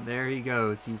 And there he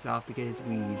goes. He's off to get his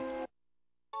weed.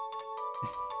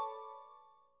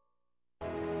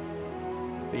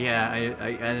 But yeah,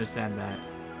 I understand that.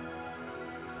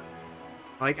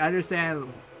 Like, I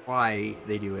understand why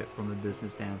they do it from a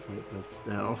business standpoint, but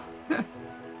still.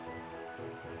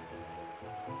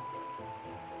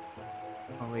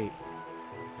 Oh, wait.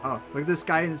 Oh, look at this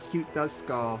guy in his cute dust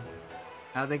skull.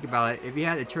 Now think about it. If you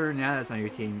had a Turtonatus on your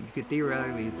team, you could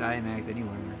theoretically use Dynamax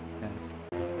anywhere. Yes.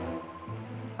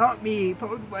 Help me!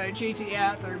 Pokemon chasing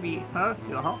after me! Huh?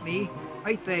 You'll help me?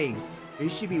 Right, thanks. You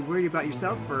should be worried about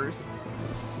yourself first.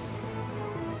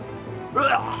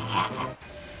 What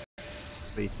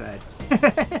he said.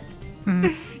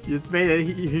 You just made a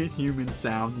human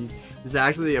sound. He's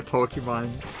actually a Pokemon.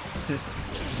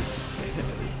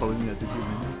 Posing as a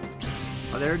human.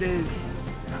 Oh, there it is.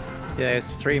 Yeah,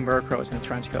 it's 3 Murkrows in a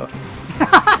trench coat.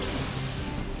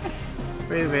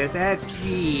 Wait a minute, that's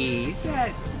me.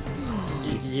 That's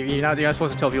me. You're not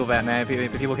supposed to tell people that, man.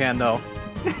 People can't know.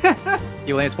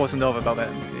 You ain't supposed to know about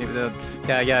that.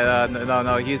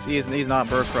 No, he's not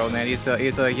Murkrow, man. He's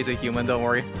a human. Don't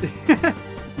worry.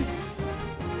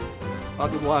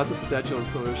 Lots of potential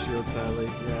Solar Shield, sadly.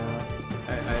 Yeah,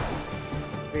 I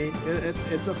mean,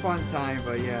 it's a fun time,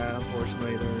 but yeah,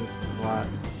 unfortunately, there's a lot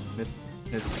missed.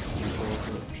 I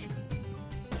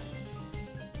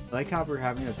like how we're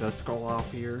having a dust skull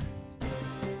off here.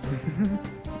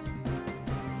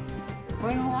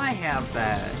 Why don't I have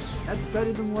that? That's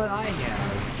better than what I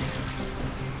have.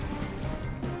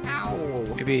 Ow!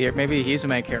 Maybe he's the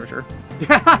main character. You're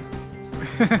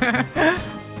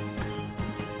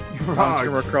wrong.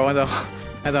 Murkrow and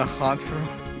the Haunt Crow.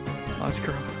 Yes,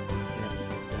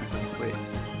 exactly. Wait,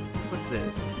 what's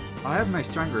this? I have my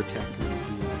stronger attacker.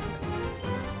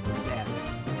 Yeah.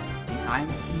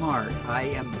 I'm smart. I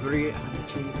am brilliant on the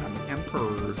chains. I'm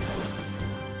Emperor.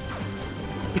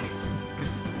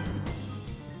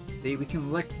 We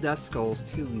can lick dust skulls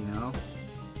too, you know.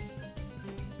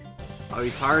 Oh,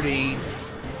 he's harding.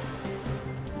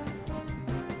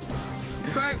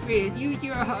 Garfield, use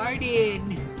your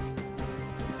harden.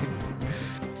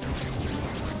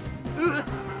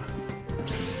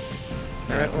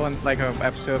 Right, one like an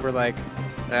episode where like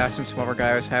I asked some other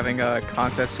guy was having a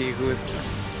contest to see who is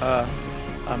a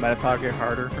Metapod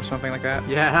harder or something like that.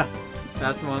 Yeah,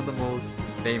 that's one of the most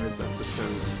famous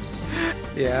episodes.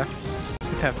 Yeah,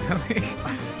 definitely.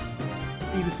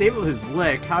 He disabled his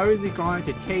lick. How is he going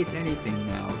to taste anything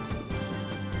now?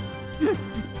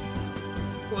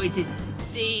 Poison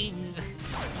sting.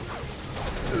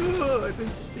 Ugh, I've been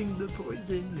stinging the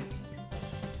poison.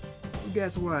 Well,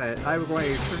 guess what? I'm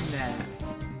going to turn that.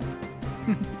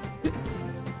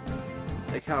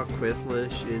 Like how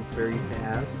Quithlish is very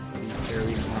fast, but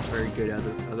he's not very good at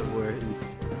other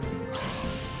words.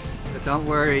 But don't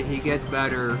worry, he gets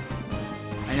better.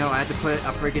 I know I have to put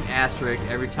a freaking asterisk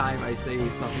every time I say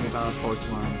something about a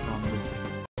Pokemon from this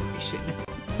generation.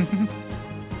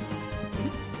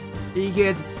 He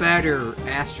gets better,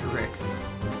 asterisk.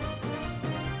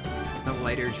 The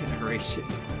later generation.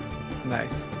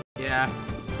 Nice. Yeah.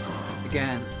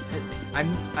 Again,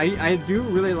 I do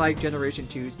really like Generation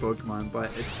 2's Pokemon,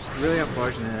 but it's really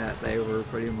unfortunate that they were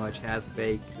pretty much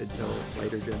half-baked until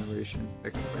later generations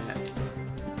fixed that.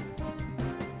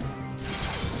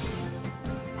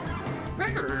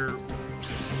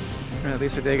 At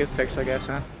least they did get fixed, I guess,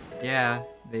 huh? Yeah,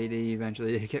 they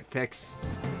eventually did get fixed.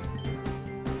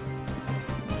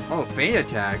 Oh, Feint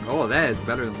Attack! Oh, that is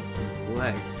better than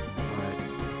Leg. But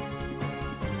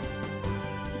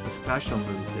the special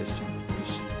move this generation.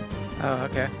 Oh,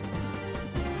 okay.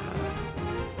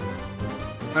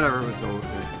 Whatever, let's go with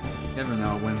it. Never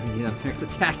know when we need a mixed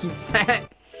attacking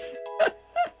set.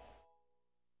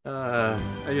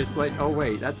 I just like, oh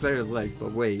wait, that's better than leg,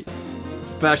 but wait.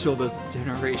 Special this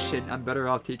generation. I'm better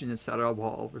off teaching this set up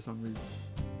wall for some reason.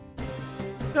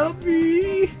 Help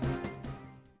me!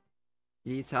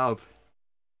 He needs help.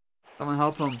 Someone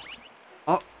help him.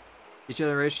 Oh! Each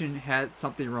generation had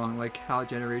something wrong, like how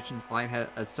Generation 5 had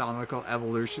astronomical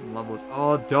evolution levels.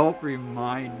 Oh, don't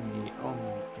remind me. Oh my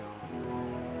god.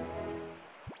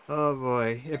 Oh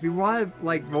boy. If you want to,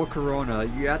 like, roll Corona,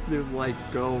 you have to, like,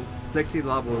 go 60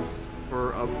 levels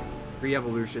for a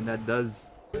re-evolution that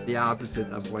does the opposite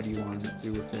of what you want to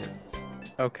do with it.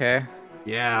 Okay.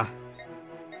 Yeah.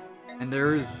 And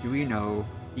there's Dino,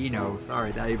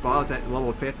 sorry, that evolves at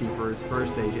level 50 for his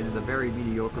first stage and is a very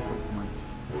mediocre Pokemon.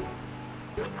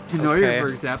 Noyer, for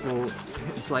example,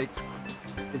 it's like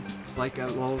a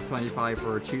level 25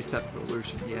 for a 2-step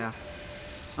evolution, yeah.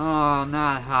 Oh,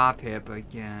 not Hoppip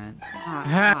again. Not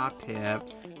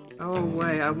Hoppip. Oh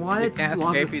wait, I wanted I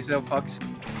wanted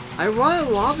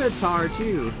Lavatar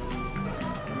too.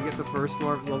 You get the first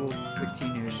form level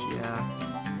 16-ish, yeah.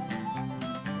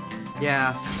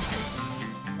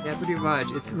 Yeah, pretty much.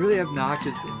 It's really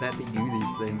obnoxious that they do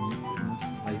these things in,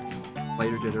 like,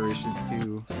 later generations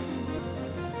too.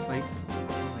 Like,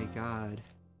 oh my god.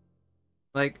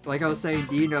 Like I was saying,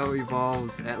 Dino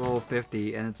evolves at level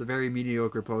 50, and it's a very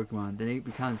mediocre Pokemon. Then it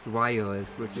becomes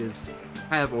wireless, which is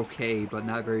kind of okay, but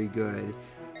not very good.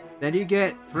 Then you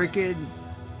get freaking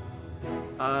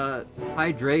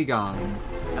Hydreigon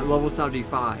at level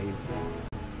 75.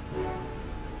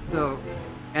 So,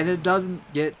 and it doesn't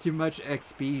get too much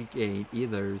XP gain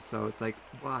either, so it's like,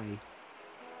 why?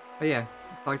 But yeah,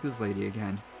 let's talk to this lady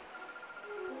again.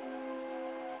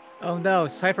 Oh no,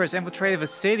 Cypher has infiltrated a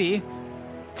city.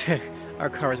 Our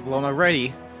car is blown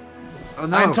already. Oh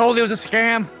no! I'm told it was a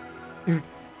scam. You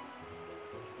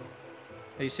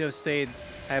should have stayed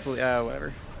happily.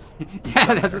 Whatever.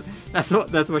 Yeah,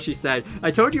 that's what she said.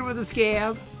 I told you it was a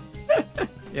scam.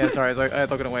 Yeah, sorry. I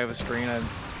was looking away with a screen and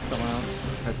someone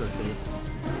else. That's okay.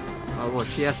 Oh look,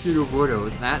 she has Sudowoodo.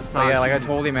 That's yeah, like I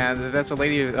told you, man. That's the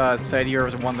lady who said you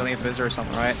was a 1 millionth visitor or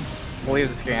something, right? Told you it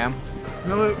was a scam.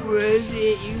 No, it wasn't.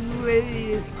 It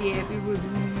wasn't a scam. It was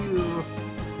real.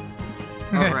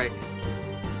 Alright.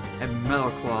 And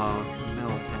Metal Claw.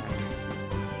 Metal Attack.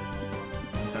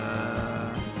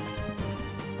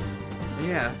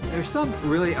 Yeah, there's some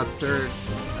really absurd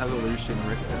evolution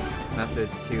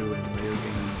methods too in later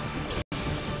games.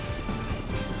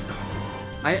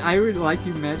 I would like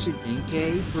to mention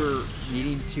Inkay for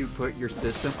needing to put your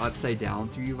system upside down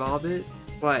to evolve it,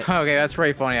 but okay, that's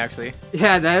pretty funny actually.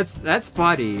 Yeah, that's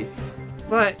funny.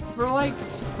 But for like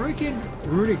freaking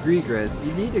Ruddigregas,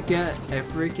 you need to get a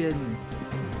freaking,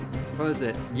 what is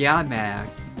it,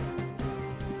 Yamax.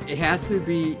 It has to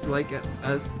be like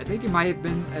I think it might have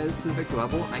been at a specific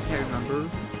level, I can't remember.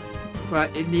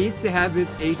 But it needs to have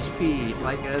its HP,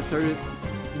 like a sort of,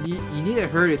 you need to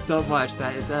hurt it so much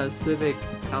that it's at a specific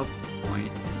health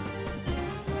point.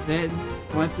 Then,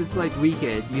 once it's like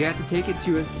weakened, you have to take it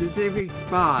to a specific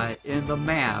spot in the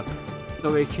map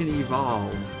so it can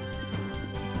evolve.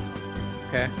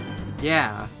 Okay.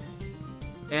 Yeah.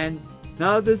 And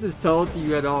none of this is told to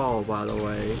you at all, by the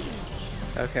way.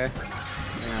 Okay.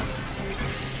 Yeah.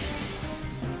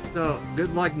 So,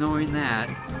 good luck knowing that.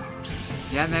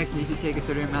 Yamax needs to take a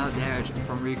certain amount of damage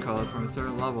from recoil from a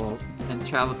certain level and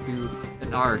travel through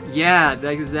an arc. Yeah,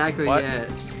 that's exactly it.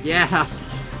 Yeah.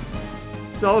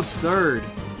 So absurd.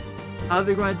 How are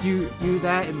they going to do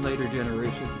that in later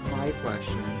generations? My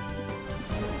question.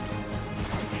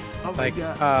 Oh like,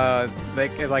 my god.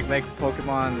 make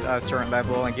Pokemon a certain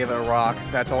level and give it a rock.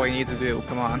 That's all you need to do.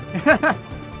 Come on.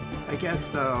 I guess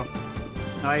so.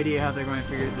 No idea how they're going to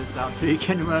figure this out to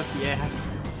begin with. Yeah.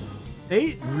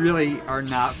 They really are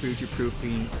not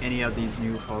future-proofing any of these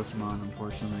new Pokemon,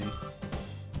 unfortunately.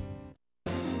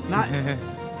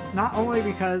 Not only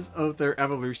because of their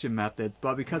evolution methods,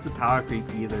 but because of power creep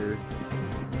either.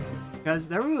 Because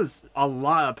there was a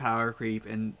lot of power creep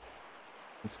in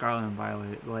Scarlet and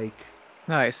Violet, like...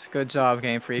 Nice, good job,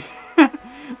 Game Freak.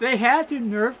 They had to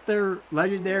nerf their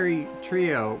legendary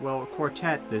trio, well,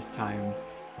 quartet this time,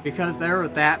 because they were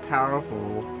that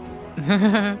powerful.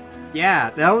 Yeah,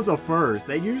 that was a first.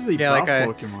 They usually buff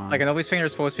Pokemon. Like, I know these things are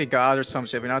supposed to be gods or some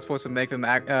shit, but you're not supposed to make them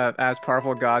act, as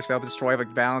powerful gods to help destroy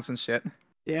like balance and shit.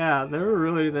 Yeah, they were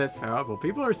really that powerful.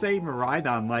 People are saying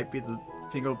Miraidon might be the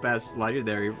single best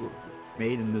legendary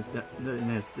made in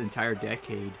this entire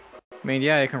decade. I mean,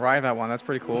 yeah, you can ride that one. That's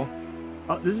pretty cool.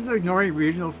 Oh, this is ignoring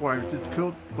regional forms, which is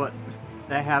cool, but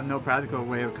they have no practical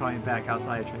way of coming back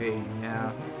outside of trading.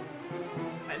 Yeah.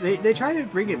 They try to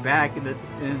bring it back in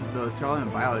the Scarlet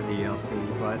and Violet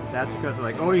DLC, but that's because they're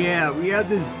like, oh yeah, we have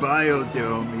this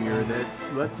biodome here that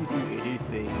lets you do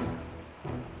anything.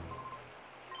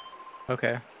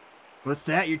 Okay. What's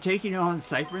that? You're taking on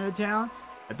Cypher in the town?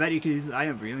 I bet you could use an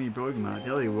item for any Pokemon. I'll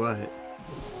tell you what.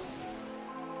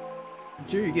 I'm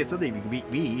sure you get something if you can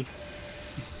beat me.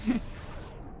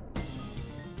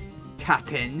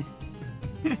 Captain.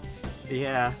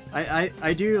 Yeah,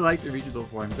 I do like the regional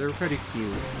forms. They're pretty cute,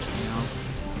 you know.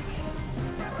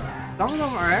 Some of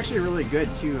them are actually really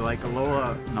good too, like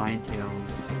Alola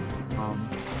Ninetales.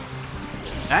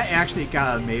 That actually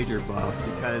got a major buff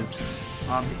because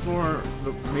before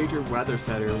the major weather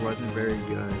setter wasn't very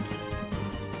good.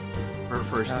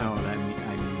 For snow, I mean.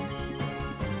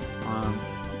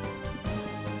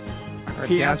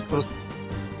 PS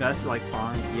best like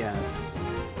pawns, yes.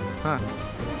 Huh.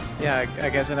 Yeah, I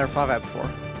guess I never thought that before.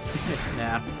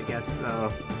 Yeah, I guess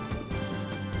so.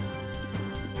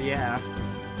 But yeah.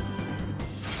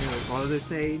 Anyway, what was I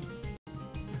saying?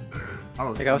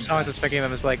 Oh, like I was trying to speaking of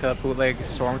them as like bootleg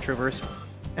stormtroopers.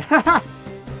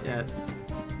 Yes.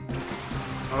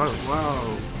 Oh,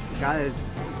 whoa. He got his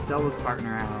doubles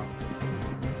partner out.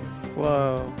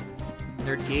 Whoa.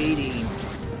 They're dating.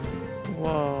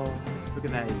 Whoa. Look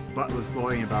at that, his butt was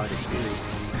glowing about it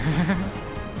too.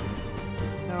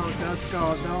 No,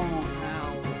 Duskull, don't.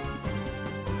 Ow.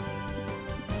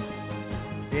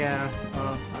 Yeah,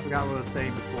 I forgot what I was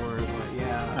saying before, but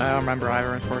yeah. I don't remember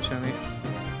either, unfortunately.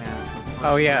 Yeah.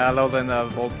 Oh yeah, Alolan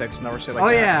Vulpix and shit like that. Oh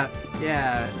yeah,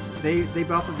 yeah. They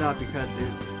buffed it up because it.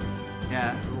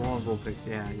 Yeah, Alolan Vulpix,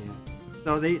 yeah.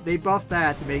 So they buffed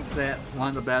that to make that one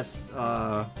of the best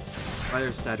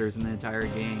weather setters in the entire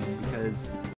game because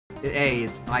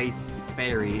it's ice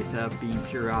fairy instead of being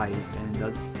pure ice, and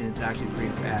it's actually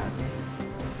pretty fast.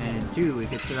 And 2, it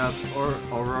can set up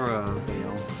Aurora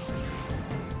Veil,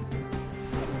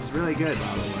 which is really good,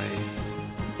 by the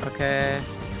way. Okay.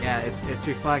 Yeah, it's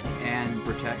reflect and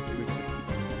protect. It's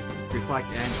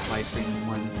reflect and slicing in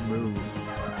one move.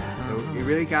 So it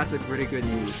really got some pretty good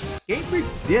news. Game Freak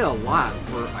did a lot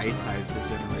for ice types this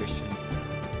generation,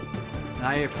 and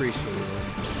I appreciate it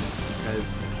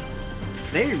because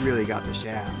they really got the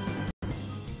shaft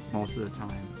most of the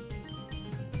time.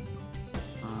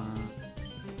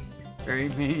 Fairy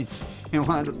Maid's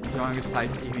one of the strongest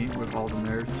types, even with all the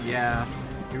nerfs. Yeah,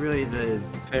 it really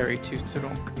is. Fairy too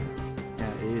strong.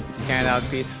 Yeah, it is. You can't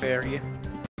outbeat Fairy.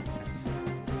 Yes.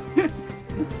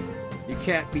 You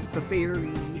can't beat the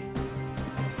Fairy.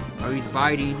 Oh, he's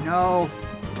biting. No!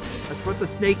 That's what the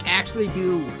snake actually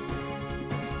do.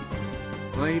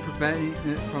 The only preventing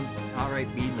it from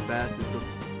outright being the best is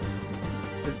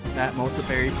that most of the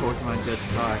fairy Pokemon just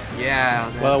suck.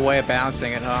 Yeah. Well, a way of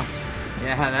balancing it, huh?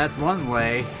 Yeah, that's one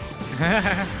way.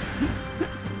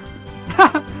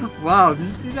 Wow, did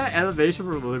you see that elevation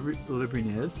for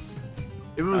Librinus?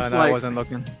 It was like... I wasn't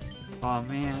looking. Oh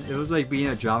man, it was like being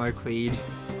a drama queen.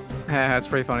 Yeah, that's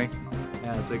pretty funny.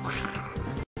 Yeah, it's like...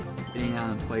 getting out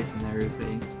in place and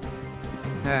everything.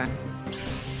 Yeah.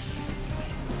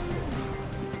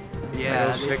 Yeah.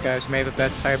 Those shit guys made the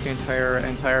best type the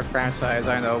entire franchise.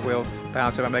 I know we'll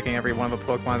balance it by making every one of the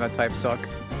Pokemon that type suck.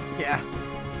 Yeah.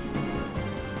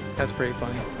 That's pretty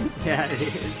funny. Yeah, it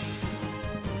is.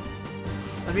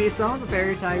 I mean, some of the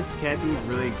fairy types can be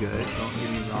really good, don't get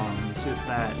me wrong. It's just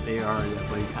that they are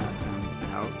definitely kind of balanced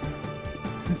out.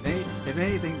 If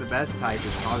anything, the best type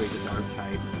is probably the dark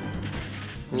type.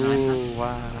 Ooh,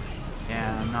 wow.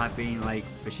 Yeah, I'm not being like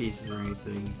facetious or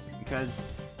anything. Because,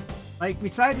 like,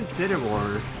 besides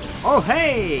Incineroar... Oh,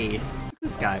 hey! Look at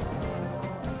this guy.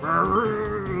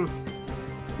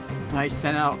 And I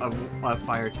sent out a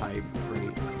fire type.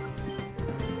 Great.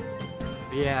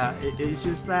 Yeah, it's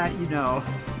just that, you know...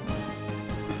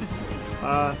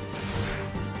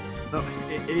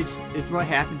 it's what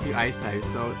happened to ice types,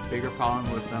 though. Bigger problem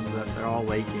with them is that they're all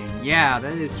late game. Yeah,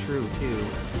 that is true, too.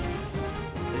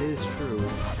 It is true.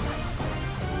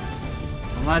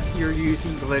 Unless you're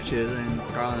using glitches in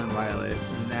Scarlet and Violet,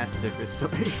 and that's a different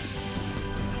story.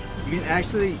 You can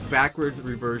actually backwards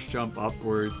reverse jump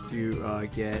upwards to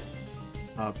get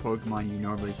Pokemon you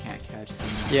normally can't catch.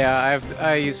 Yeah,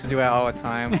 I used to do that all the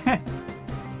time.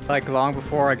 Like long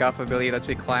before I got the ability that lets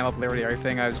me climb up literally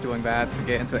everything, I was doing that to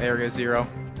get into Area 0.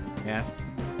 Yeah.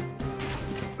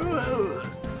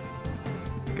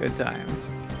 Good times.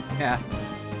 Yeah.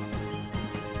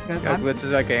 Yeah,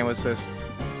 glitches that game was just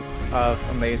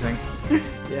amazing.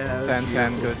 Yeah.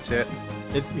 10/10, good shit.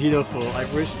 It's beautiful. I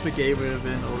wish the game would have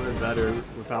been a little bit better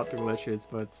without the glitches,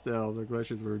 but still, the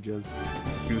glitches were just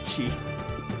Gucci.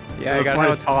 Yeah, you gotta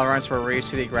have a tolerance for really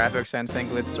shitty graphics and think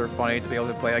glitches are funny to be able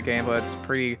to play a game, but it's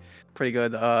pretty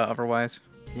good otherwise.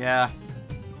 Yeah.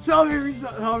 Zombie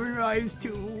Rise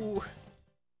 2.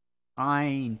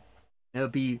 Fine. It'll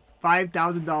be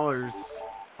 $5,000.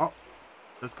 Oh,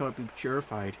 let's go be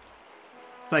purified.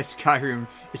 It's like Skyrim.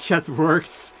 It just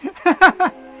works.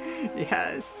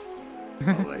 Yes.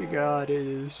 Oh my god, it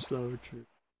is so true.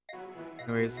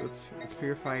 Anyways, let's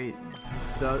purify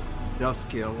the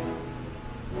skill.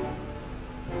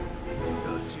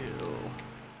 The skill.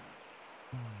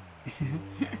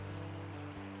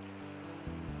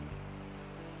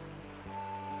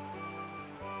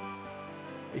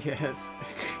 Yes.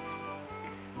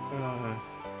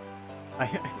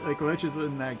 Like glitches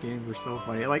in that game were so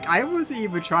funny. Like I wasn't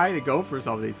even trying to go for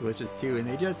some of these glitches too, and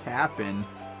they just happen.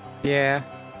 Yeah.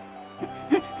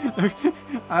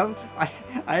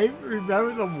 I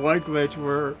remember the one glitch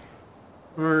where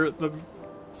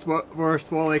a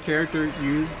small character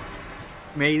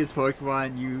made his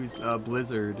Pokemon use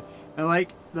Blizzard, and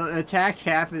like the attack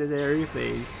happened and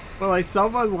everything, but like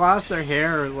someone lost their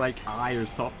hair or like eye or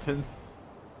something.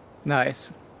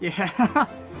 Nice. Yeah.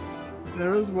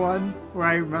 There was one where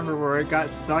I remember where it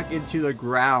got stuck into the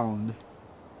ground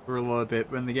for a little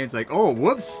bit when the game's like, oh,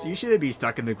 whoops, you shouldn't be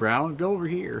stuck in the ground. Go over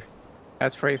here.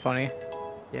 That's pretty funny.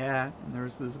 Yeah, and there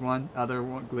was this one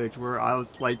glitch where I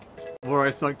was like, where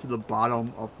I sunk to the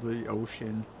bottom of the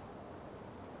ocean.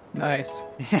 Nice.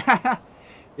 Yeah.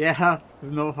 Yeah,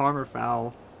 with no harm or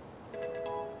foul.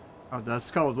 Oh, the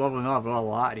skull's leveling up a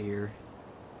lot here.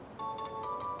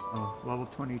 Oh, level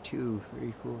 22.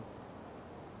 Very cool.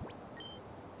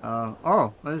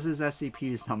 Oh, what is his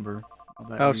SCP's number?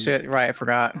 Oh shit, right, I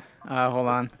forgot. Hold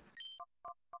on.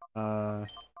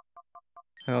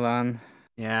 Hold on.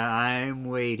 Yeah, I'm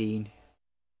waiting.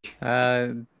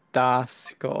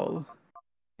 Das Goal.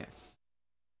 Yes.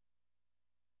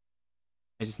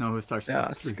 I just know it starts Das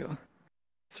with 3. Goal.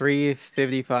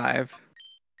 355.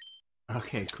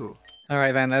 Okay, cool.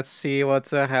 Alright then, let's see what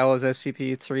the hell is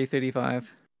SCP-335.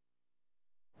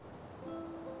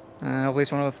 Hopefully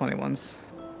it's one of the funny ones.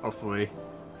 Hopefully.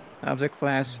 Object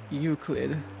class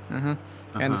Euclid. And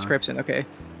description. Okay.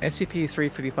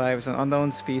 SCP-355 is an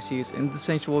unknown species,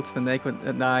 indistinguishable to the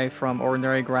naked eye from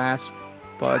ordinary grass,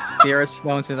 but its nearest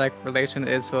known genetic relation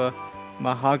is the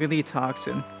mahogany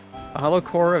toxin. A hollow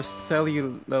core of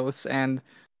cellulose and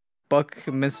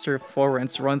Buckminster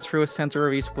florence runs through the center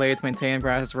of each blade to maintain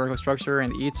grass's vertical structure,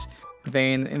 and each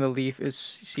vein in the leaf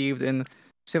is sheathed in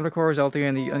similar core, resulting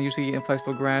in the unusually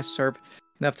inflexible grass sharp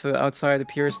enough to the outside the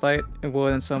purest light and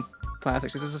wood and some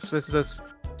plastics. This is just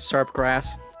sharp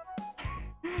grass.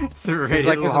 This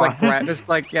is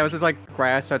like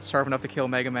grass that's sharp enough to kill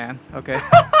Mega Man. Okay.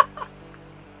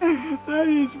 That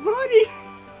is funny.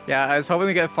 Yeah, I was hoping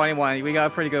we get a funny one. We got a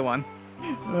pretty good one.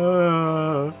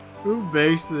 Who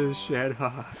makes this shit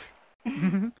up?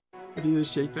 I need to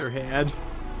shake their hand.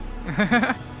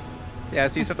 Yeah,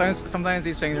 see, sometimes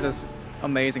these things are just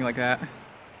amazing like that.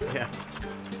 Yeah.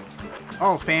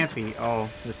 Oh, Fanfi. Oh,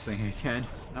 this thing again.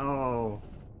 Oh.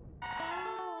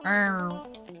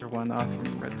 You're one off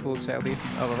from Red Pool, sadly.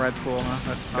 Oh, the Red Pool,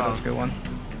 huh? That's a good one.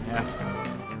 Yeah.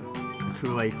 The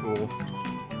Kool-Aid Pool.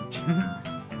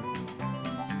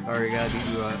 Sorry, gotta beat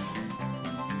you up.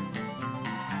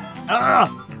 Ah!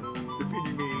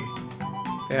 Defeated me.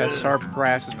 Yeah, sharp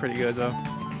grass is pretty good, though.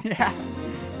 Yeah.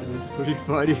 It was pretty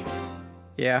funny.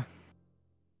 Yeah.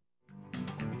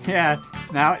 Yeah.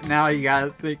 Now you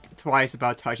gotta think twice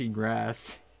about touching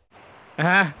grass.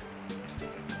 Ah.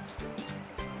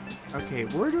 Okay,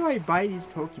 where do I buy these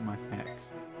Pokemon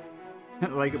snacks?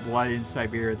 Like Blood in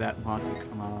Siberia, that monster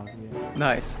come out of. Yeah.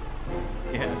 Nice.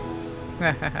 Yes.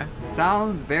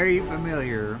 Sounds very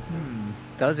familiar.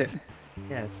 Does it?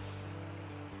 Yes.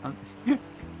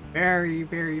 Very,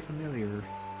 very familiar.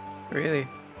 Really?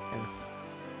 Yes.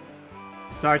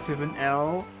 Starts with an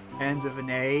L, ends with an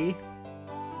A.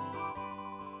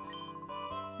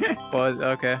 But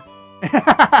okay.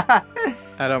 I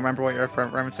don't remember what you're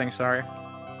referencing. Sorry.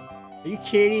 Are you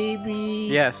kidding me?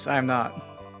 Yes, I'm not.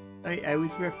 I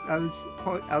was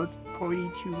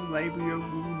pointing to Library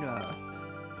of Luna.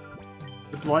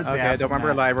 The bloodbath. Okay, I don't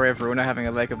remember Library of Runa having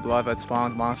a lake of blood that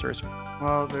spawns monsters.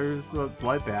 Well, there's the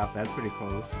bloodbath. That's pretty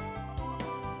close.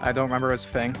 I don't remember his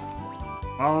thing.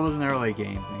 Well, it was an early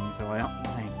game thing, so I don't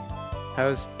mind. That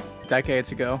was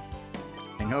decades ago.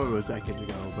 I know it was decades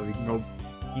ago, but you can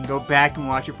go back and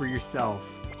watch it for yourself.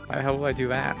 Why the hell would I do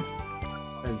that?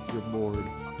 As you're bored.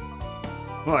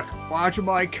 Look, watch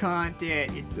my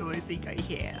content. It's the only thing I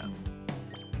have.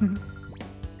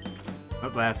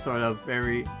 But that's sort of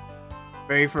very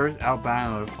first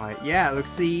albino fight. Yeah, look,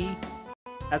 see?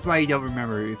 That's why you don't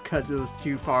remember. It's because it was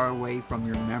too far away from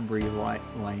your memory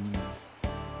lines.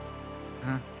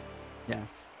 Huh?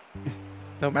 Yes. I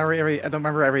don't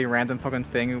remember every random fucking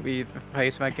thing we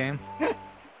faced in that game.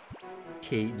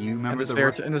 Okay, do you remember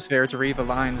and the sphere to read the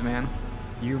lines, man.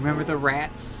 Do you remember the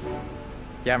rats?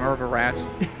 Yeah, I remember the rats.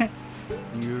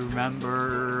 You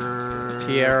remember...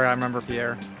 Pierre, I remember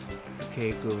Pierre.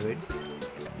 Okay, good.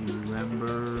 You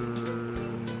remember...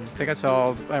 I think that's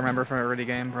all I remember from an early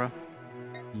game, bro.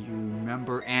 You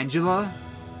remember Angela?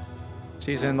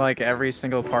 She's in like every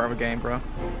single part of the game, bro.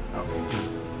 Oh.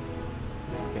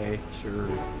 Okay, sure.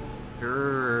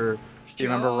 Sure. Do you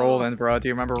remember Roland, bro? Do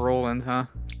you remember Roland, huh?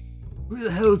 Who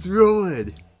the hell's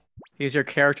Roland? He's your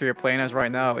character you're playing as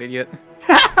right now, idiot.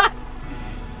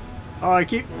 Oh,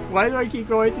 why do I keep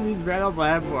going to these random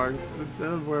landmarks instead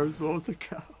of where I'm supposed to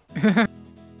go?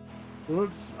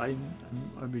 Whoops, I'm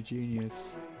a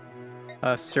genius.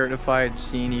 A certified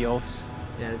genius.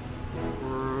 Yes.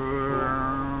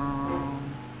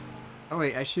 Oh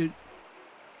wait, I should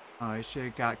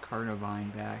have got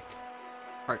Carnivine back.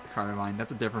 Carnivine,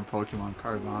 that's a different Pokemon,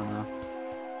 Carvana.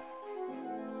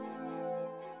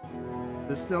 Does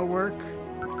this still work?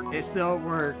 It still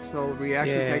works, so we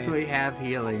actually technically have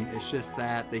healing. It's just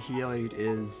that the healing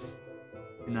is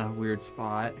in a weird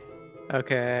spot.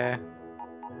 Okay.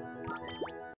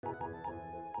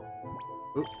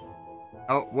 Oop.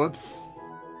 Oh, whoops.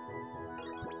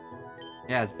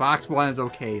 Yes, box 1 is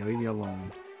okay. Leave me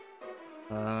alone.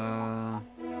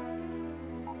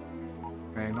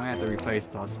 Right, I might have to replace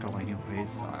Duskull anyways.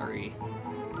 Sorry.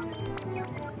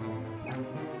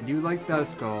 I do like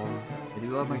Duskull. I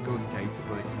do love my ghost types,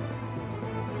 but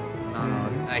I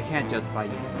don't know. I can't justify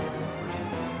using it,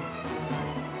 unfortunately.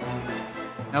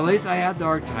 At least I have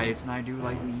dark types, and I do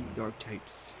like me dark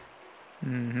types.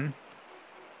 Mm-hmm.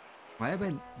 Why have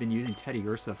I been using Teddy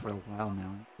Ursa for a while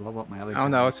now? Level up my other. I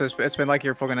don't know. It's been like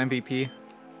your fucking MVP.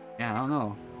 Yeah, I don't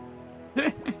know.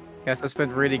 Yes, that's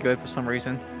been really good for some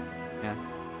reason. Yeah.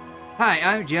 Hi,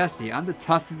 I'm Jesse. I'm the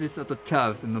toughest of the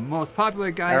toughs and the most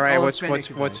popular guy. All right, what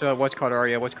color are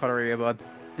you? What color are you, bud?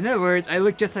 In other words, I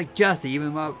look just like Jesse,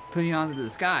 even while putting on the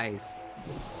disguise.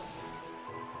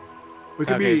 Look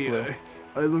at me.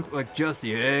 I look like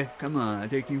Jesse, eh? Come on, I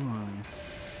take you on.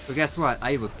 But guess what?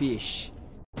 I have a fish.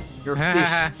 Your fish.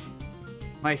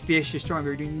 My fish is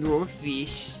stronger than your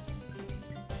fish.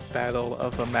 Battle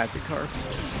of the Magikarps.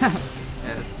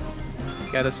 Yes.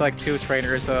 Yeah, there's like 2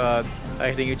 trainers. I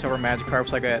think ENvtuber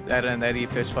Magikarps like at an Eddie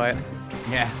fish fight.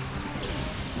 Yeah.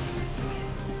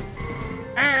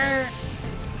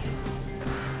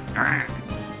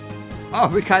 Oh,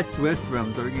 we got twist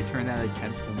rooms, so we can turn that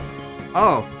against them.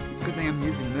 Oh, it's a good thing I'm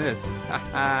using this.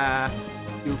 Haha.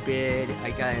 Stupid.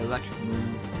 I got an electric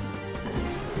move.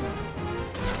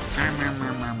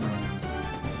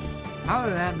 How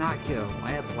did that not kill?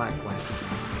 I have black glasses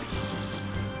on.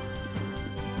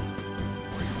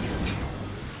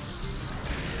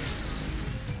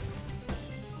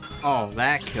 Oh,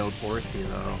 that killed Horsey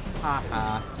though.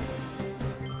 Haha.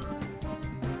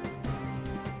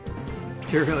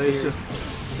 Purely it's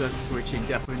just switching,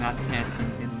 definitely not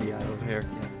enhancing in the idle there,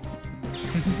 yes.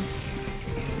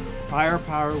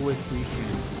 Firepower with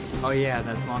weekend. Oh yeah,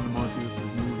 that's one of the most useless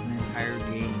moves in the entire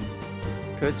game.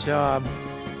 Good job.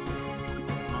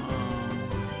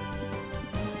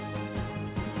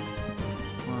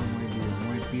 What am I doing? I'm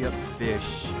gonna beat up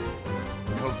fish.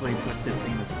 And hopefully put this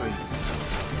thing to sleep.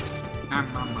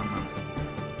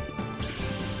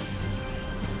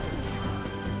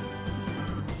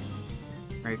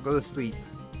 Alright, go to sleep.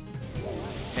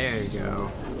 There you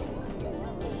go.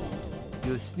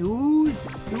 You snooze,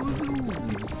 you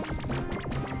lose.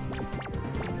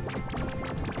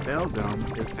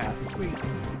 Beldum is fast asleep.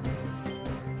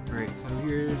 Alright, so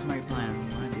here's my plan. I'm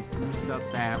going to boost up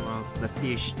that while the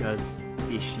fish does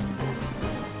fishing.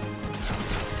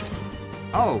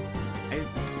 Oh!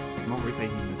 I'm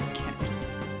overthinking this again.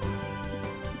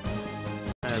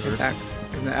 Whatever.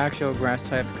 And the actual grass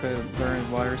type could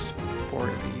learn water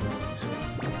sport.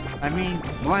 I mean,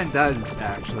 one does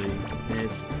actually.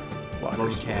 It's low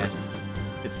tad.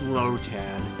 It's low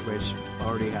tad, which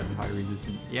already has high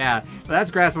resistance. Yeah, but that's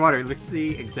grass water. Let's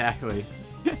see exactly.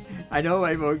 I know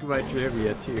my Pokemon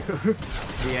trivia too.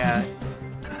 Yeah,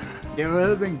 it would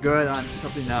have been good on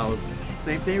something else.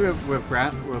 Same thing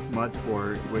with Mud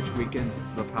Sport, which weakens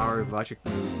the power of electric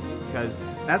moves, because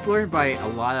that's learned by a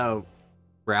lot of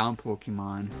ground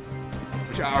Pokemon,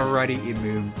 which are already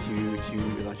immune to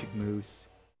electric moves.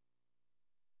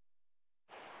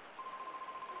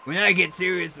 When I get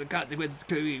serious, the consequences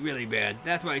could be really bad.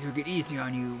 That's why I took it easy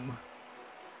on you.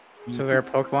 So their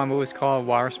Pokemon move is called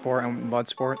Water Sport and Mud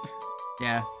Sport?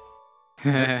 Yeah.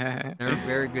 They're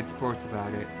very good sports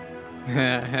about it.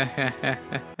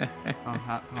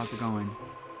 Oh, how's it going?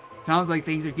 Sounds like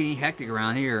things are getting hectic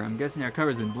around here. I'm guessing our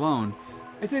cover's been blown.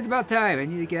 I'd say it's about time. I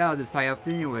need to get out of this tie-up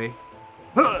anyway.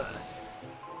 Huh!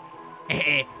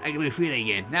 I can move freely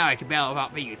again. Now I can battle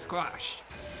without being squashed.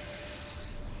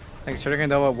 Like, sure to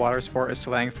know what water sport is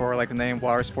slang for, like the name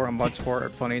water sport and mud sport are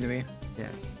funny to me.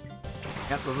 Yes.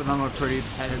 Yep, both of them are pretty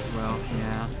pet as well.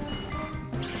 Yeah.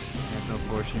 That's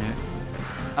unfortunate.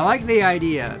 I like the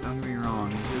idea, don't get me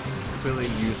wrong. It's just completely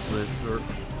useless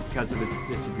because of its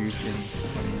distribution.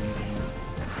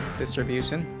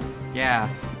 Distribution? Yeah.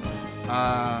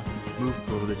 Move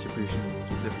pool distribution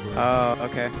specifically. Oh,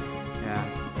 okay. Yeah.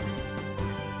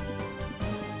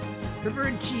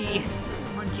 Crunchy!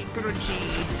 Munchy crunchy!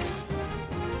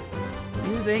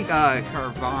 You think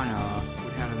Carvana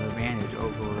would have an advantage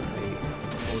over a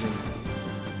holding?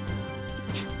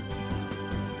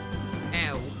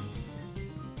 Ow!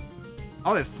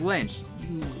 Oh, it flinched.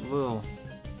 You little.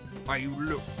 Why you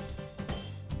look?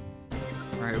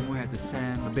 Alright, we have to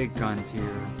send the big guns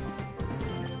here.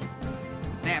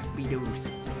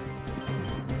 Zapdos.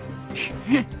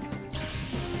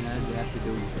 That's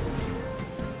Zapdos.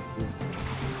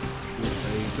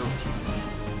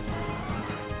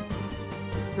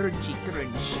 Crunchy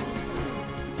crunch.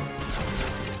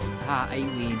 Ah, I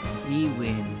win. We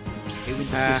win. I win the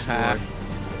fish war.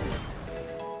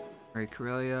 Alright,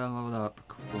 Corellia leveled up.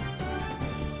 Cool.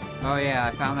 Oh yeah,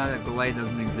 I found out that delay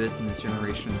doesn't exist in this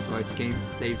generation, so I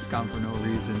saved scum for no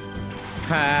reason.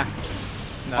 Ha!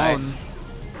 Nice.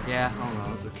 Yeah, oh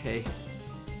well, it's okay.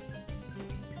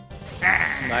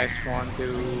 Nice one,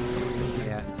 dude.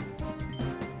 Yeah.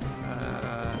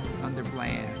 Under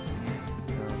blast.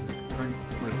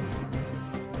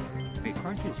 Wait,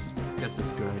 crunch is just as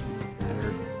good.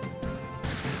 Better.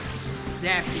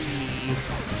 Zappy!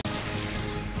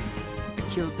 I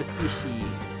killed the fishy.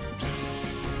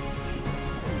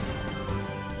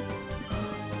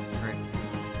 Alright.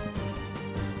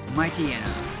 Mighty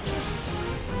Anna.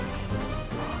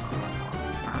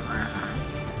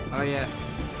 Oh yeah.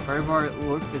 Firebar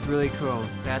look is really cool.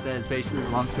 Sad that it's basically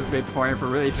lumped to a big point for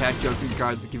really bad jokes in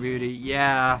regards to the community.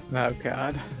 Yeah. Oh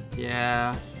god.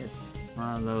 Yeah. It's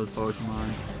one of those Pokemon.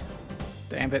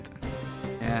 Damn it.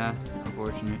 Yeah, it's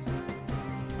unfortunate.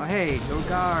 Oh hey,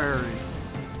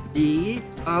 Dogars! D-O-G-A-R-S!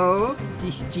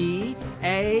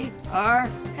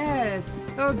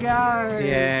 Dogars!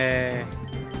 Yay.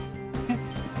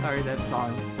 Sorry, that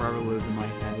song forever lives in my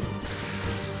head.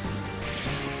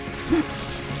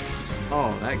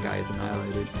 Oh, that guy is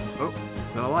annihilated. Oh,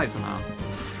 still alive somehow.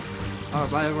 Oh,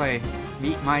 by the way,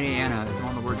 meet Mighty Anna. It's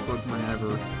one of the worst Pokemon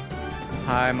ever.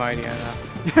 Hi, Mighty Anna.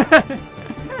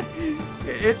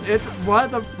 It's one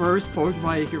of the first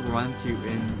Pokemon you can run to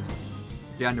in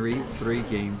Gen 3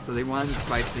 games, so they wanted to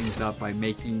spice things up by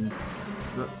making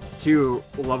the two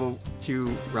level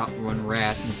 2 Route 1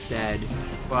 rats instead.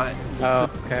 But oh,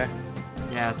 okay.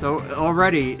 Yeah, so it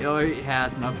already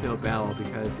has an uphill battle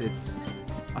because it's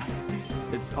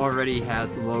already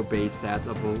has the low base stats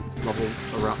of a level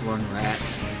Route 1 rat.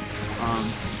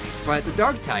 But it's a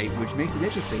dark type, which makes it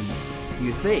interesting,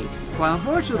 you think. But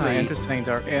unfortunately, interesting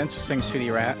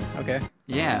shitty rat. Okay.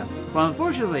 Yeah, but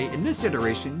unfortunately, in this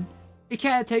generation, it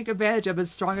can't take advantage of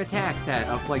its strong attack stat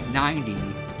of like 90.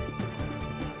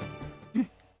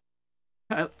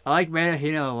 I like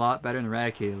Manahina a lot better than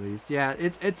Raticate at least. Yeah,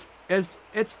 it's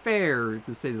fair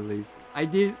to say the least. I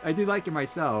do like it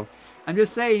myself. I'm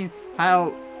just saying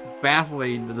how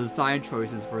baffling the design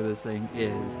choices for this thing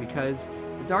is because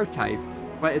the dark type,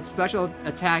 but its special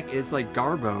attack is like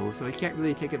Garbo, so it can't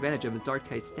really take advantage of its dark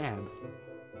type stab.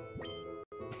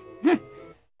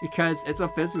 Because it's a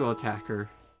physical attacker.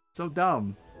 So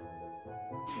dumb.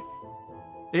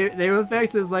 They will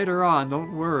fix this later on,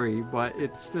 don't worry, but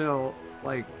it's still,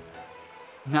 like,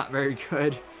 not very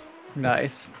good.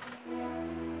 Nice.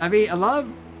 I mean, a lot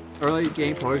of early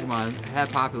game Pokemon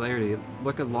had popularity.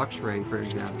 Look at Luxray, for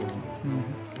example. Mm-hmm.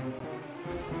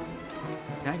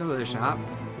 Can I go to the shop?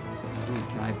 Ooh,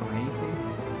 can I buy anything?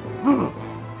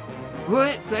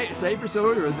 What? Save for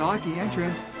soda is hockey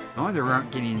entrance. No wonder we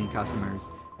aren't getting any customers.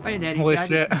 Wait, Daddy. Holy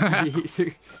shit.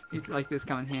 He's like this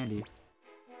come in handy.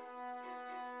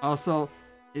 Also,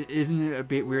 isn't it a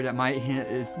bit weird that my hint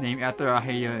is named after a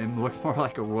hyena and looks more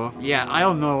like a wolf? Yeah, I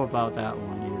don't know about that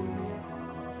one either, man.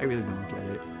 I really don't get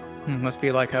it. Must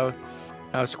be like how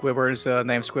Squidward's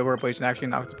named Squidward, but he's actually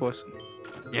an octopus.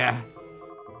 Yeah.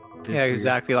 Yeah,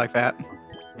 exactly like that.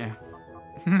 Yeah.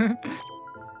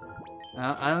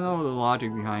 I don't know the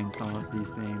logic behind some of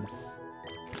these names.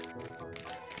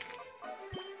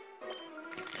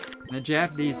 The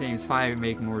Japanese names probably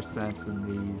make more sense than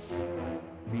these.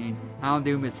 I mean,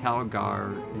 Houndoom is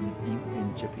Helgar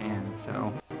in Japan,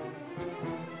 so.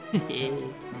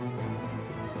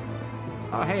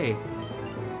 Oh, hey.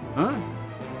 Huh?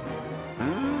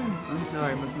 I'm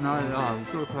sorry, I must not at all. It's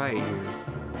so quiet here.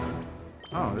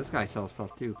 Oh, this guy sells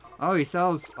stuff too. Oh, he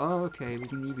sells. Oh, okay. We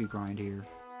can EV grind here.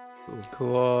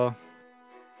 Cool.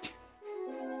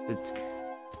 It's.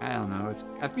 I don't know.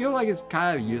 I feel like it's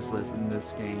kind of useless in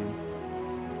this game.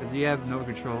 Because you have no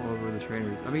control over the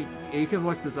trainers. I mean, you can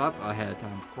look this up ahead of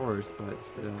time, of course, but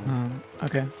still.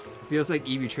 Okay. It feels like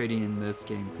EV trading in this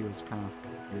game feels kind of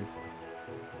weird.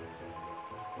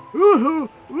 Oh,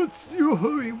 what's your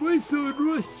hurry? Why so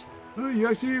rushed? Oh, you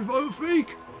actually found a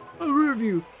fake? I'll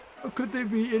review. How could there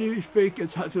be any fake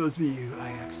as hot as be you, I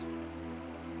ask?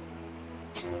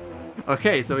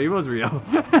 Okay, so he was real.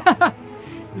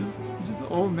 He's just an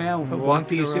old man. One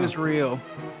Piece is real.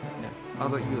 Yes. How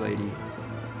about you, lady?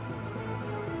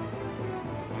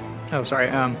 Oh, sorry.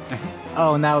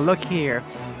 Oh, now look here.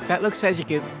 That look says you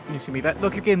give. Excuse me. That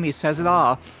look you give me says it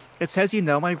all. It says you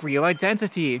know my real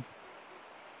identity.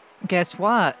 Guess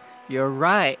what? You're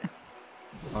right.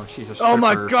 Oh, she's a stripper. Oh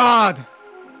my God!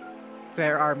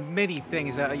 There are many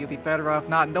things that you'll be better off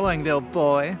not knowing, little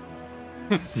boy.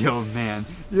 The old man.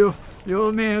 The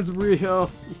old man's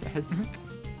real. Yes.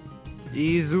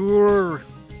 Izur.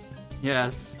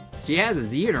 Yes. She has a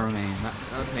Z in her name.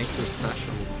 That makes her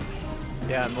special.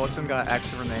 Yeah, most of them got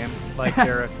X in her name. Like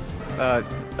they're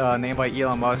named by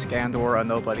Elon Musk and or a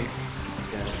nobody.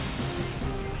 Yes.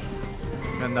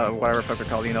 And whatever the fuck they're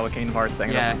called, you know, a Kingdom Hearts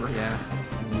thing. Yeah, yeah.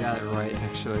 You got it right,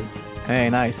 actually. Hey,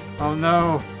 nice. Oh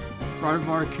no! Mark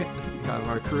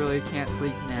really can't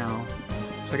sleep now.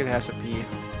 Looks like it has to pee.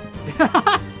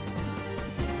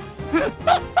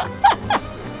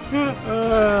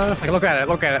 Like, look at it,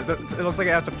 look at it. It looks like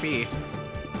it has to pee.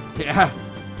 Yeah.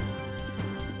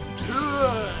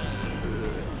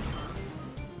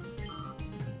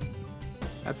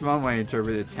 That's one way to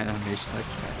interpret its animation, I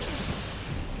guess.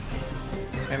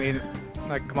 I mean,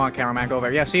 like, come on, cameraman, go over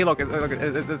there. Yeah, see, look,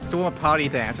 it's doing a potty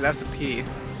dance. It has to pee.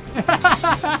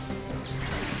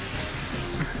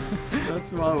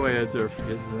 That's one way to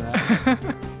interpret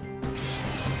that.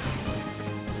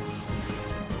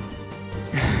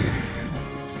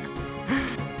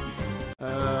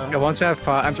 Yeah, once that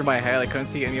thought entered my head, I couldn't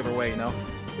see any other way, you know?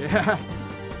 Yeah.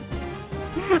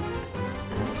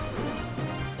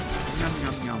 Yum,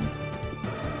 yum, yum.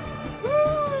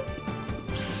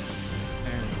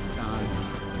 And it's gone.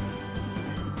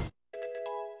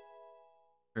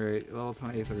 Alright, level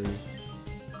 23.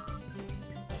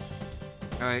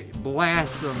 Alright,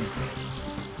 blast them!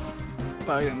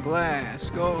 Bite and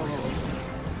blast, go!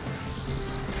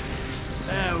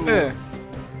 Ow.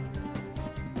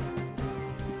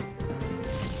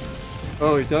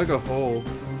 Oh, he dug a hole.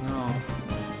 Oh no.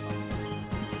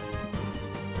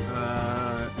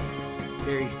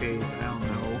 Fairy face, I don't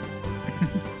know.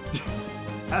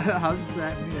 How does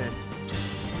that miss?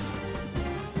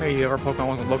 Hey, our Pokemon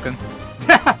wasn't looking.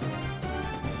 What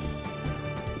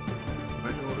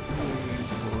are we aiming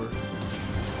for?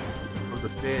 Oh, the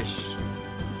fish.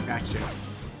 Gotcha.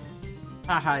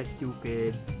 Haha,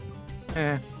 stupid.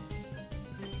 Eh.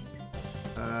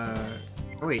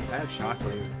 Oh wait, I have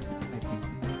shockwave. I think.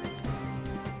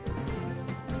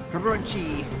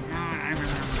 Crunchy!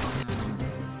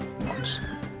 Nice.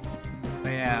 Oh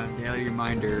yeah, daily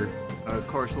reminder.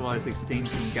 Corsola is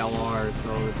extinct in Galar, so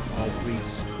it's all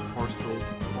bleached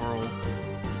coral.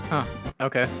 Huh,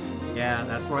 okay. Yeah,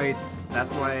 that's why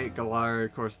Galar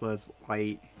Corsola is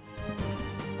white.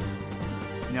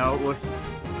 No, look,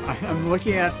 I'm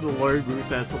looking at the Lord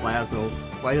moves as Salazzle.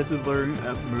 Why does it learn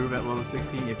a move at level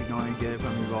 16 if you're going to get it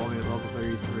from evolving at level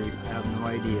 33? I have no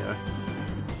idea.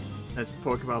 That's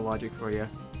Pokemon logic for you.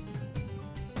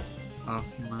 Oh,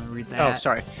 you want to read that? Oh,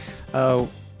 sorry.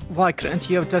 Why couldn't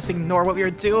you just ignore what we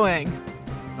were doing?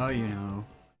 Oh, you know.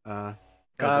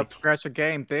 Progress your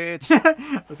game, bitch.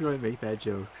 I was going to make that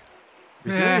joke.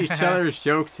 We're seeing each other's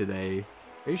jokes today.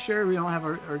 Are you sure we don't have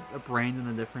our brains in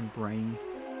a different brain?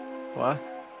 What?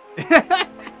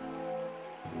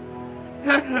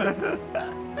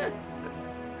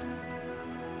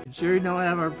 You sure we don't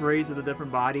have our brains in a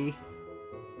different body?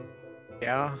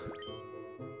 Yeah.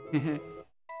 I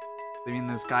mean,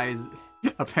 this guy's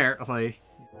apparently.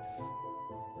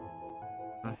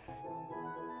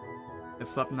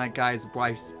 It's up in that guy's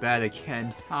wife's bed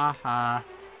again. Haha.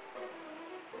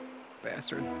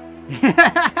 Bastard.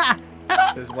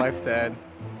 His wife dead.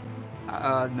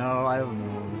 No, I don't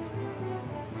know.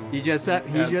 He just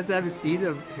haven't seen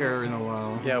her in a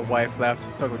while. Yeah, wife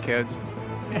left, took the kids.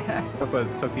 took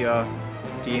the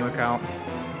Steam account.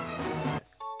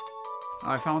 Yes.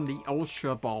 I found the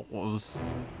Ultra Balls.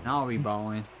 Now we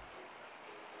balling.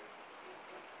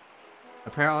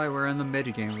 Apparently we're in the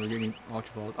mid game. We're getting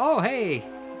Ultra Balls. Oh hey!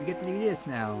 We get to do this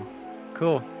now.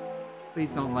 Cool.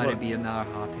 Please don't let it be another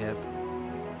hop hip.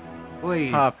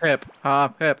 Please. Hop hip,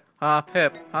 hop hip, hop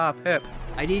hip, hop hip.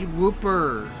 I need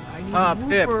Whooper. I need Hop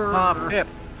hip, Whooper. hop hip,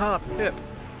 hop hip.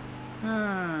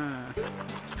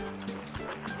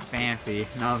 Fancy.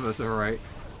 None of us are right.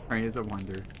 Rain is a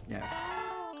wonder. Yes.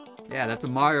 Yeah, that's a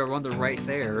Mario wonder right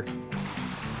there.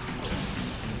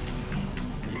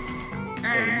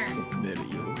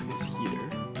 Video is here.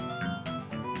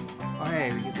 Oh,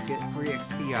 hey, we get to get free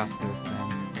XP off this then.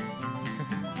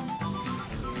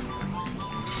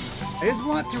 I just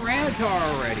want Tyranitar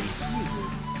already.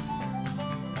 Jesus.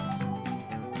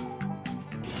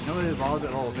 No, it evolves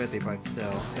at level 50, but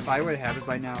still. If I would have it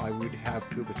by now, I would have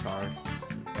Pupitar.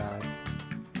 God.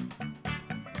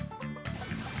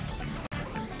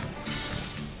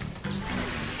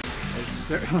 It's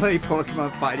certainly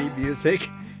Pokemon fighting music.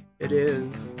 It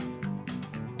is.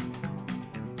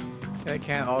 It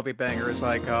can't all be bangers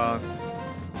like the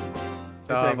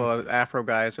Afro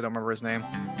guy, so I don't remember his name.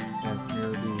 That's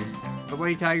Mirror B. But what are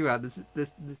you talking about? This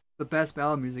is the best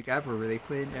battle music ever. Where they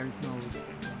play in every single.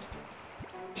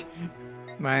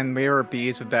 Man, Mirror B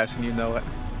is the best, and you know it.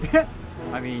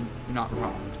 I mean, you're not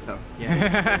wrong. So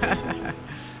yeah.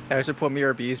 I should put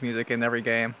Mirror B's music in every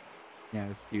game.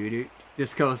 Yes, doo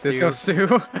Disco Stew. Disco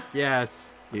Stew.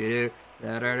 Yes. Doo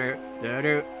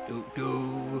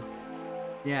doo.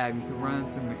 Yeah, we can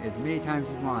run through as many times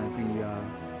as we want if we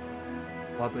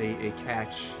love a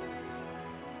catch.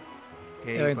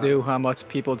 Okay, I do how much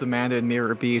people demanded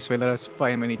Mirror B, so they let us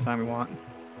fight him anytime we want.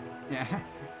 Yeah.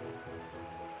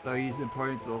 So he's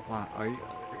important to the plot. Are you?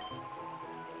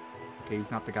 Okay, he's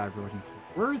not the guy we're looking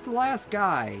for. Where's the last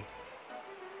guy?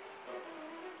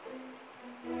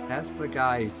 That's the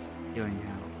guy's healing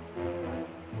out.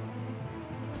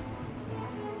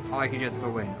 Oh, I can just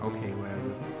go in. Okay,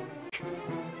 whatever.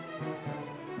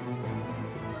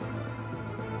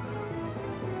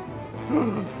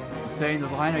 I'm saying the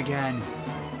line again.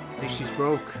 I think she's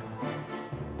broke.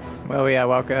 Well, yeah,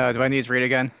 welcome. Do I need to read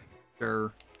again?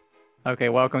 Sure. Okay,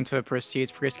 welcome to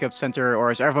Prestige Pre-Skip Center, or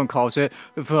as everyone calls it,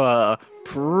 the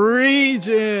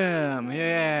Pre-Gym!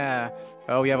 Yeah!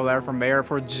 Oh, we have a letter from Mayor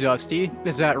for Justy.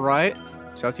 Is that right?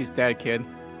 Justy's dead, kid.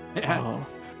 Yeah.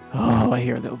 Oh, I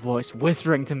hear a little voice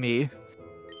whispering to me.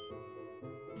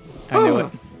 I knew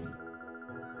it.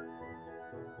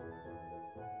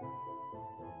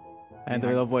 And the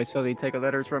little voice suddenly take a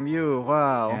letter from you.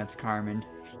 Wow. Yeah, it's Carmen.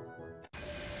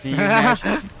 Can you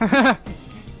imagine?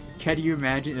 Can you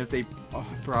imagine if they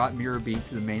brought Mirror B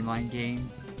to the mainline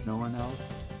games? No one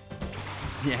else?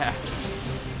 Yeah.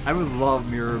 I would love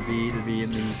Mirror B to be in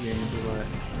these games, but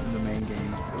in the main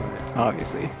game. But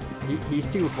obviously. He's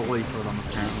too holy for them,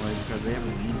 apparently, because they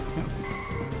haven't used him.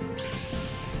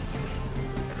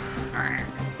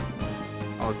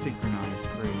 Oh, synchronized.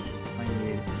 Great.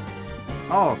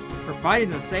 Oh, we're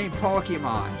fighting the same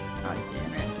Pokemon. God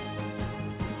damn it.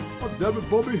 Oh, damn it,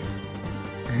 Bobby.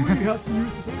 We have to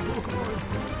use the same Pokemon.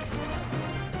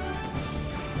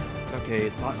 Okay,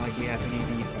 it's not like you have any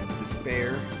defense to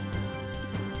spare.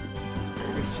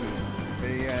 Very good shoot.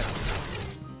 Better yet.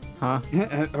 Huh?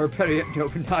 Or better yet,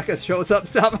 Nobunaka shows up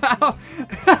somehow.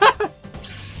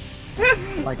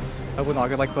 Like, I would not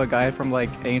get like the guy from like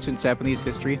ancient Japanese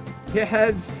history.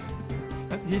 Yes.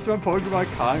 He's from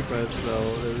Pokemon Conquest,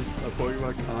 though. There's a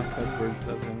Pokemon Conquest version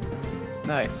of him.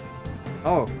 Nice.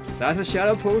 Oh, that's a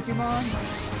Shadow Pokemon?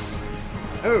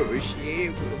 Oh,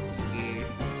 shit.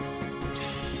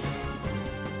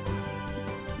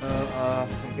 I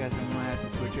guess I'm gonna have to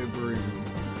switch over.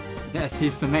 Yes,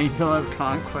 he's the main villain of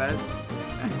Conquest.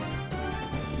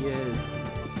 He is.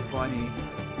 It's funny.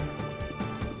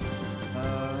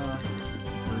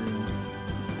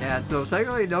 Yeah, so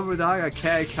technically Nobunaga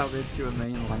can come into a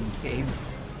mainline game.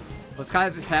 I was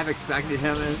kind of half expecting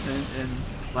him in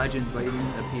Legends, but he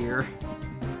didn't appear.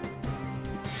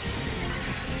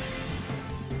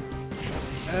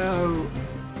 Oh.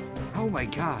 Oh my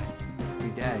god.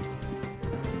 He's dead.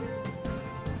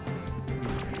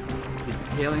 He's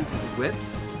tailing his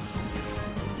whips.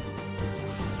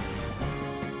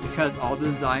 Because all the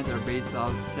designs are based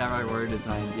off Samurai Warrior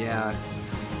designs, yeah.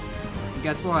 And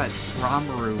guess what?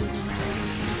 Ronmaru was in there.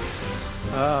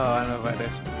 Oh, I don't know what that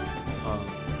is.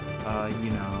 Oh, you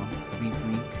know, wink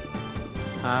wink.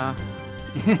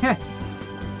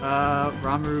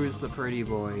 Ronmaru is the pretty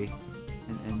boy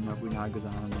in Nobunaga's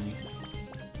army.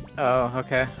 Oh,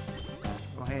 okay.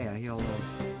 Oh hey, I healed up.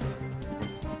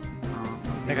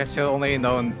 Like I still only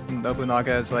know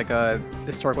Nobunaga as like a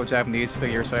historical Japanese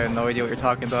figure, so I have no idea what you're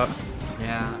talking about.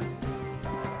 Yeah.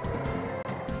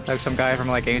 Like some guy from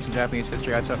like ancient Japanese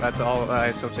history. That's all I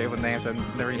associate with names. I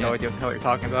have never no idea what the hell you're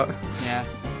talking about. Yeah.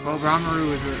 Well,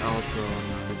 Ranmaru is also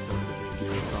another sort of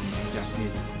figure from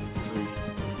Japanese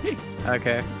history.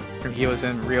 Okay. He was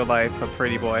in real life a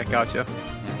pretty boy. Gotcha.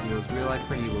 Yeah, he was real life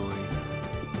pretty boy.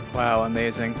 Wow,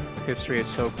 amazing. History is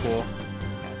so cool.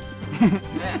 Yes.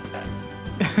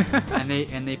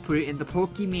 and they put it in the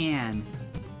Pokemon.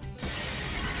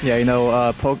 Yeah, you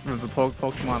know,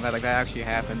 Pokemon that actually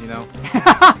happened, you know.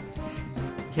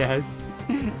 Yes,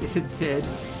 it did.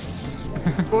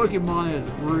 Pokemon is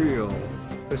real.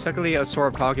 There's technically a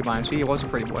sort of Pokemon. See, he was a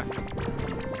pretty boy.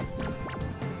 Yes.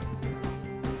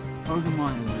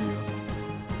 Pokemon is real.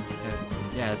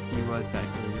 Yes, he was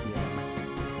technically.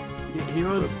 Yeah.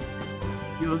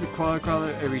 He was a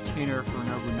quote-unquote a retainer for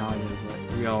Nobunaga, but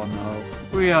we all know.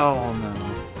 We all know.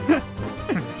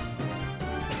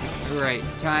 Alright,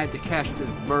 time to catch this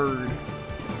bird.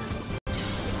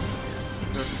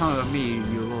 Just come with me,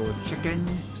 you little chicken.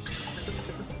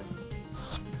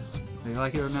 Do you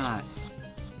like it or not?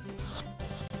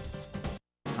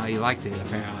 Oh, you liked it,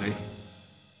 apparently.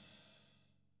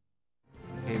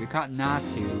 Okay, we caught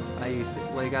Natu.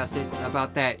 What you gotta say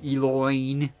about that,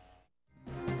 Eloine?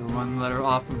 The one letter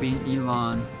off from being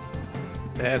Elon.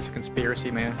 That's a conspiracy,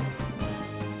 man.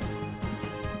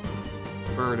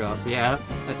 Bird up, yeah.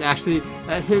 That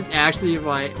is actually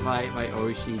my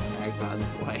Oshi tag, by the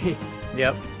way.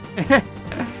 Yep.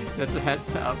 Just a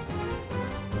heads up.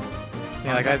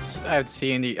 Yeah, like I've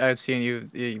seen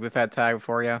you with that tag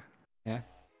before, yeah. Yeah.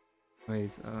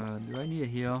 Wait, do I need a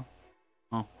heal?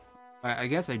 Oh, I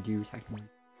guess I do technically.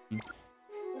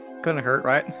 Couldn't hurt,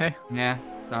 right? Hey. Yeah,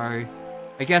 sorry.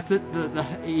 I guess the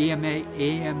EMAH,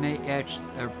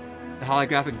 the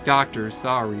holographic doctor,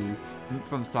 sorry,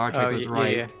 from Star Trek was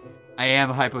right. Yeah. I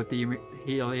am a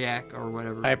hypotheliac or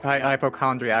whatever.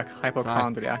 Hypochondriac.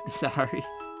 Sorry.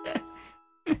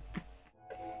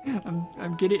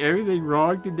 I'm getting everything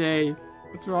wrong today.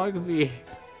 What's wrong with me?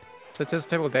 So it's just a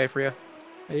typical day for you.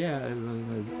 Yeah,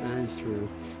 that is true.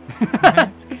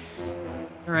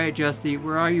 Alright, Justy.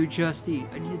 Where are you,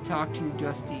 Justy? I need to talk to you,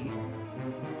 Justy.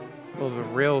 Will the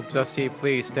real Justy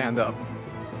please stand up?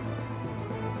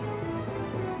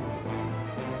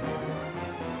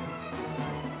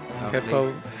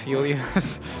 Hippophilia?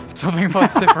 Something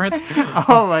else different?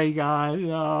 Oh my god,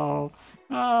 no.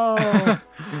 Oh.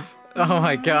 Oh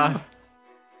my god.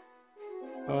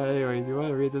 Well, anyways, you want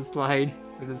to read this slide?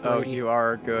 Oh, you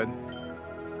are good.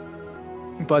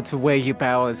 But the way you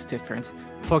battle is different.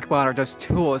 Pokemon are just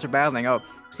tools for battling. Oh,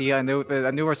 see, I knew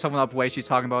there was someone up the way she's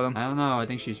talking about them. I don't know, I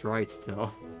think she's right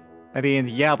still. I mean,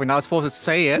 yeah, we're not supposed to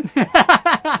say it.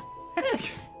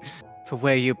 The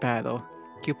way you battle.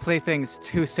 You play things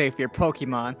too safe for your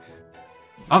Pokemon.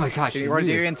 Oh my gosh, do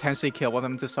you intentionally kill one of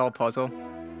them to solve a puzzle?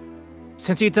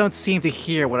 Since you don't seem to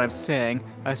hear what I'm saying,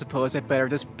 I suppose I better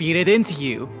just beat it into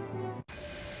you.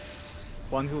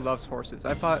 One who loves horses.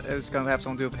 I thought it was gonna have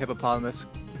something to do with hippopotamus.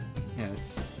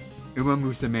 Yes. Uma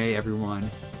Musume, everyone.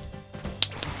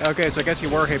 Okay, so I guess you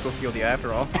were Hippophilia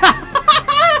after all.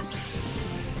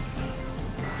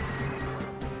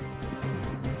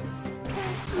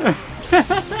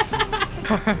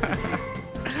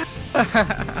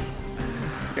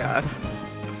 God.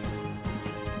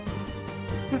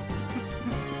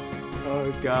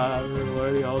 Oh god, we're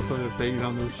learning all sorts of things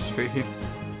on this stream.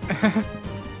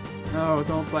 No,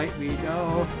 don't bite me,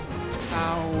 no.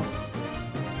 Ow.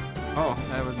 Oh,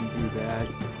 that wasn't too bad.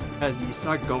 Because you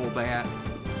suck, Golbat.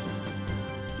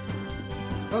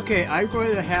 Okay, I'm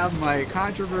going to have my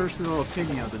controversial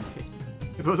opinion of the day.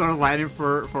 Those are Latin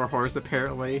for horse,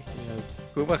 apparently. Yes.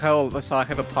 Who the hell saw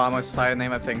hippopotamus side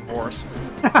name that thing horse?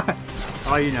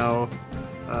 Oh, you know,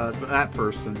 that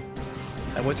person.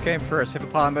 And which came first,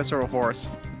 hippopotamus or a horse?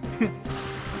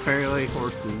 Apparently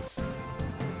horses.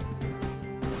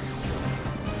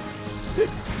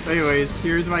 Anyways,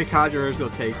 here's my controversial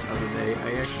take of the day.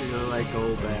 I actually really like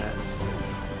Golbat.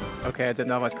 Okay, I didn't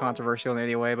know much controversial in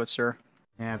any way, but sure.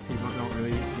 Yeah, people don't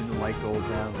really seem to like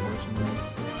Golbat, unfortunately.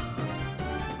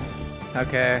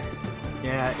 Okay.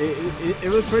 Yeah,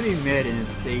 it was pretty mid in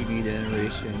its debut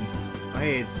generation. Oh,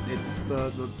 hey, it's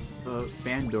the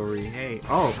Bandori. Hey,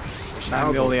 oh,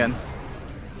 9 million.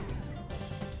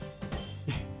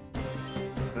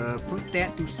 Put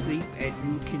that to sleep and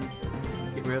you can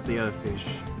get rid of the other fish.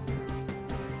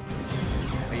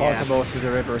 Hippopotamus is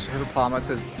a river, so hippopotamus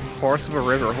is horse of a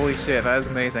river. Holy shit, that is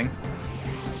amazing.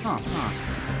 Huh.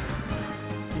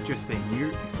 Interesting.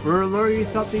 We're learning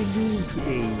something new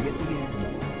today. Yet again.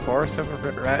 Horse of a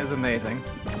river, that is amazing.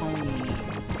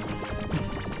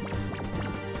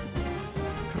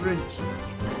 Crunch.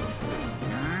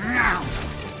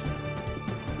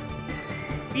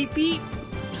 Beep beep.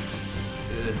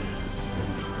 Ugh.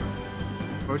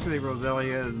 Fortunately,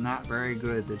 Roselia is not very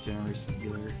good this generation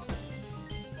either.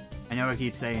 I know I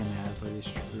keep saying that, but it's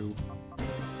true.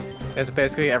 It's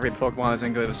basically every Pokemon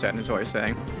isn't good as is what you're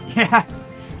saying. Yeah.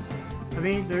 I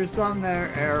mean, there's some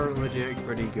that are legit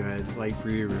pretty good, like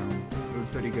Breeroom. It was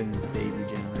pretty good in the debut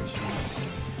generation.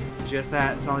 Just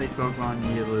that some of these Pokemon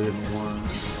need a little bit more.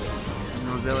 And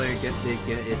Roselia did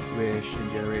get its wish in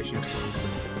Generation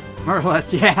 4. More or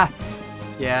less, yeah.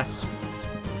 Yeah.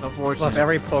 Unfortunately. Well, if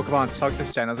every Pokemon sucks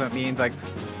this gen doesn't mean like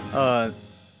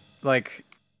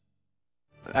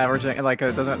averaging like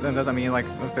it doesn't mean like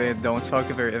if they don't suck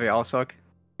if they all suck.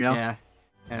 You know? Yeah.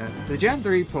 The Gen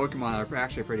 3 Pokemon are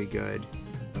actually pretty good.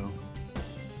 So,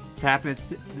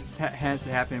 this has to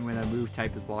happen when a move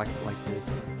type is locked like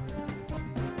this.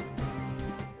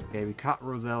 Okay, we caught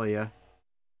Roselia.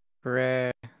 Hooray.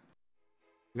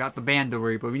 We got the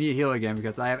Bandori, but we need to heal again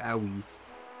because I have Owies.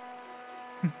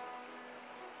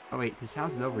 Oh wait, this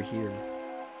house is over here.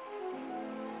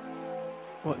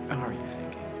 What are you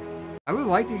thinking? I would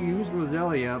like to use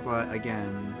Roselia, but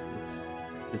again,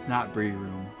 it's not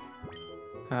Breeroom.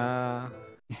 I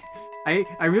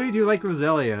really do like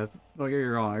Roselia. Don't get me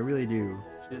wrong, I really do.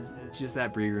 It's just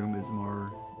that Breeroom is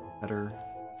more better.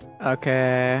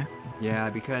 Okay. Yeah,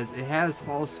 because it has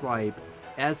False Swipe,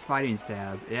 it has Fighting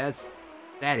Stab, it has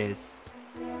Status.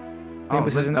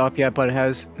 This isn't up yet, but it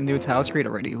has new tile screen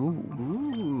already. Ooh.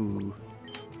 Ooh.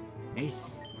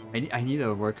 Nice. I need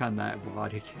to work on that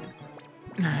VOD again.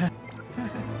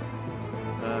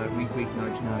 Wink wink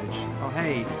nudge nudge. Oh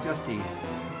hey, it's Justy.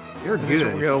 You're good. This is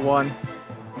a real one.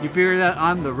 You figured that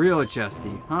I'm the real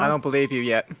Justy, huh? I don't believe you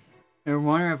yet. You're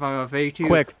wondering if I'm a fake too?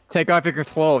 Quick, take off your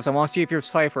clothes. I want to see if you're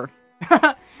Cypher.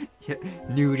 Yeah,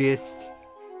 nudist.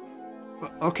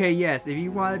 Okay, yes, if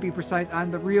you want to be precise, I'm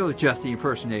the real Justy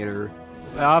impersonator.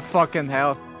 Ah, fucking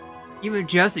hell. Even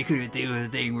Justy couldn't think of the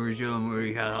thing where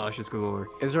he had Oshes galore.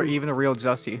 Is there even a real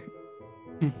Justy?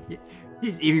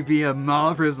 He's even be a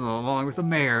model prisoner along with the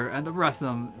mayor and the rest of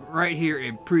them right here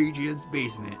in Pregia's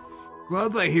basement. Well,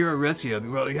 if I hear a rescue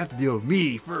him, well, you have to deal with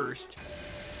me first.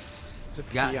 He's a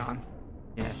peon.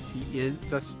 Yes, he is.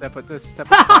 Just step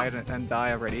aside and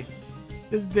die already.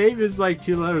 His name is like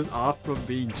 2 letters off from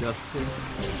being Justin.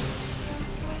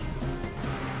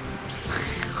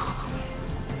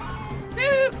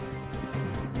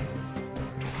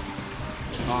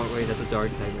 Oh wait, that's a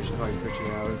dark type. I should probably switch it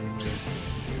out.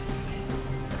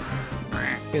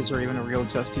 Is there even a real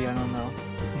Justy? I don't know.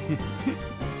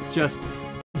 It's just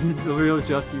the real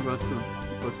Justy was the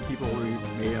people we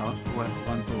made up one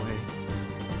away.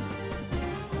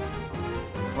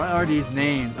 What are these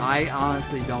names? I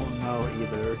honestly don't know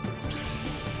either.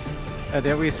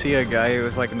 Didn't we see a guy who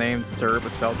was like named Dirt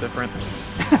but spelled different?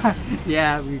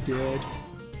 Yeah, we did.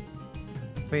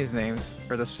 These names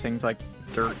are just things like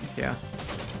Dirt, yeah.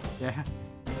 Yeah.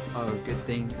 Oh, good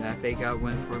thing that fake out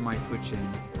went for my switching.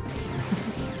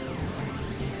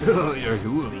 Oh, you're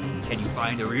Hooli. Can you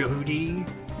find a real Houdini?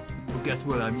 Well, guess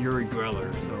what? I'm Yuri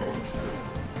Greller, so.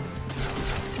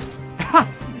 Ha!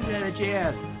 You didn't have a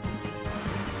chance.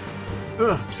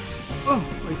 Ugh. Oh,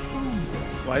 my spoon.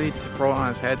 Why did he throw it on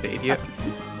his head, the idiot?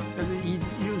 Because he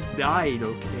just died,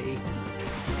 okay?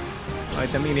 I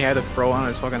didn't mean he had to throw it on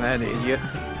his fucking head, the idiot.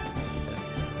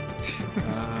 Yes.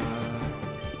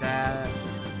 That.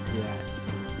 Yeah.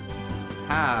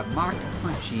 Ah, Mark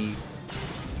Punchy.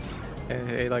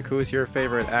 Hey, like, who's your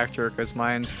favorite actor? Because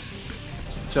mine's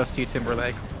Justy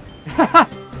Timberlake.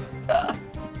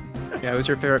 Yeah, who's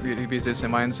your favorite musician?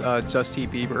 Mine's Justy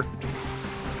Bieber.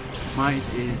 Mine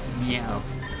is Meow.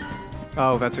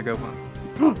 Oh, that's a good one.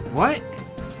 What?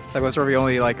 Like, those are the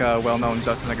only, like, well-known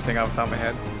Justin I can think of off the top of my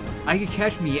head. I can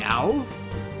catch Meowth?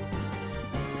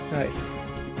 Nice.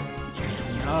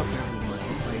 Up, everyone.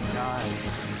 Oh my god.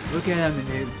 Look at him in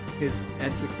his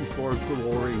N64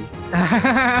 glory.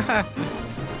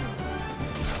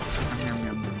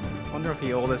 Wonder if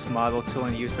the oldest model still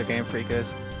in use by Game Freak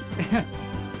is.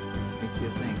 Makes you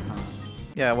think, huh?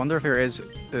 Yeah, I wonder if there is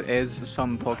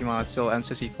some Pokemon that's still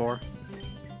N64.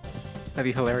 That'd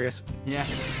be hilarious. Yeah.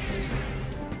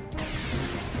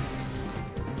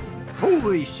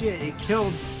 Holy shit, it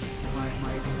killed my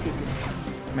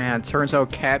Man, turns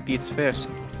out cat beats fish.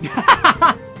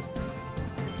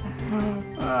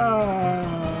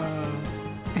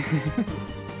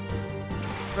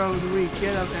 Bros weak,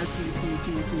 get up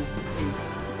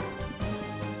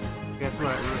SCP-228. Guess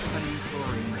what? We're sending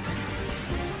scoring.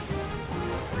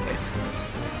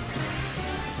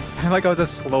 I like how it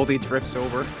just slowly drifts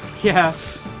over. Yeah,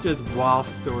 it's just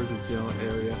wafts towards its own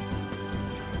area.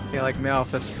 Yeah, like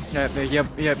Melf. That's, yeah,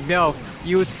 Melf.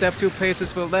 You step 2 paces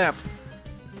to the left.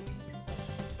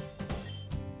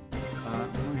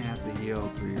 I'm gonna have to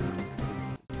heal Breer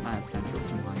because it's not essential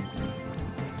to my game.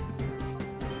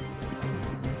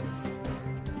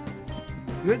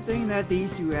 Good thing that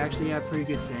these two actually have pretty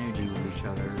good synergy with each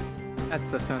other.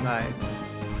 That's so nice.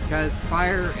 Because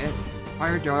fire,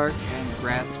 dark, and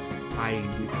grass fighting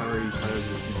do cover each other's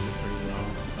weaknesses pretty well.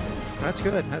 That's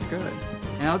good. That's good.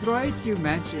 And I was going to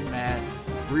mention that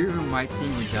Breer might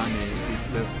seem redundant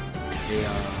with a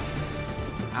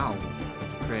ow,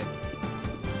 it's a crit.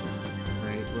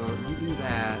 Right, well you do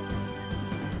that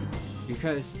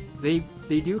because they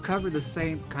do cover the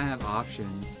same kind of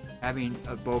options, having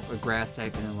both a grass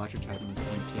type and an electric type in the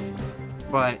same team.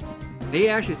 But they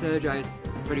actually synergize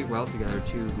pretty well together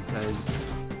too because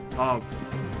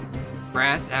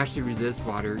grass actually resists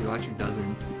water, electric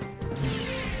doesn't.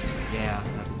 Yeah,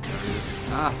 that's a story.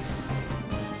 Ah.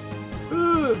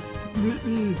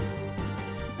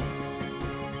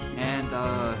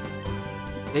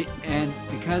 And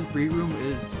because Breeroom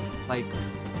is like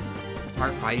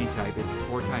part fighting type, it's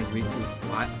 4 times weak to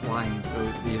flying, so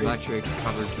the electric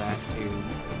covers that too.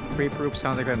 Creep Roop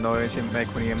sounds like a noise you make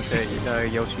when you imitate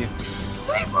Yoshi.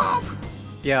 Creep Roop!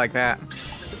 Yeah, like that.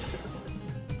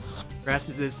 Grass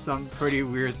resists some pretty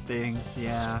weird things,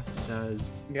 yeah, it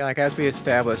does. Yeah, like as we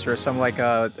established, there's some like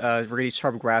really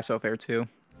sharp grass out there too.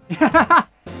 Yeah,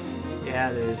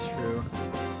 that is true.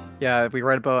 Yeah, we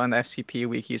read about it on the SCP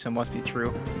wiki, so it must be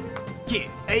true. Yeah,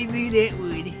 I knew that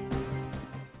would.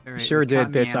 Right, sure did,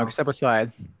 Bitsong. Step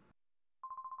aside.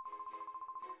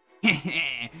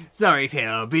 Sorry,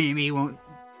 pal. Beanie won't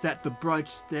set the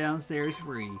brunch downstairs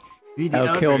free.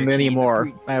 I'll kill many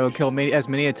more. I will kill as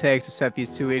many it takes to set these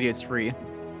 2 idiots free.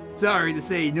 Sorry to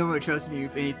say, no one trusts me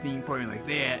with anything important like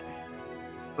that.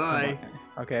 Bye.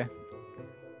 Okay.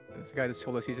 This guy just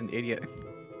told us he's an idiot.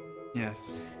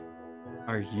 Yes.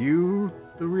 Are you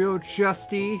the real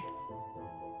Justy?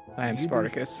 I am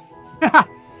Spartacus.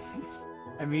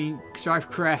 I mean, sharp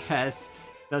grass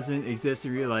doesn't exist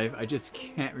in real life. I just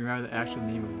can't remember the actual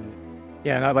name of it.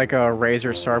 Yeah, not like a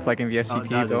razor sharp like in the SCP it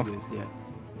does though. Exist, yeah.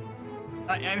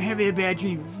 I'm having a bad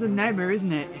dream. This is a nightmare,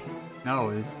 isn't it?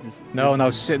 No,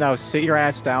 sit your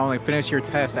ass down and finish your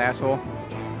test, asshole.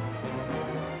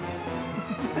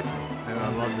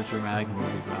 I love the dramatic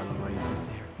movie, by the way, in this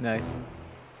area. Nice.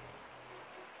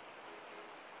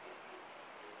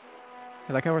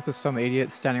 I like how it's just some idiot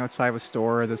standing outside of a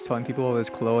store just telling people his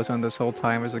clothes on this whole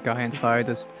time. There's a guy inside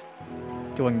just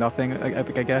doing nothing, I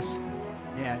guess.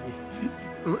 Yeah.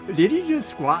 Did he just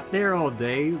squat there all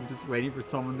day, just waiting for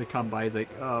someone to come by? He's like,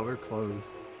 oh, we're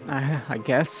closed. I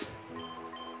guess.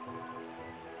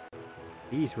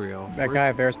 He's real. That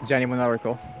guy bears a genuine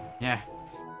article. Yeah.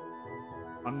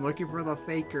 I'm looking for the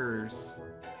fakers.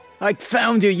 I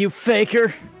found you, you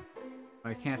faker!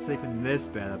 I can't sleep in this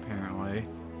bed, apparently.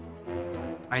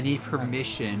 I need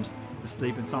permission to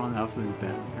sleep in someone else's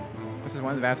bed. This is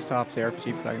one of the bad stops the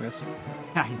RPG protagonists.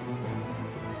 I know.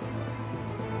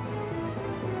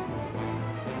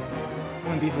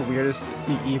 Wouldn't be the weirdest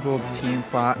evil team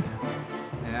plot.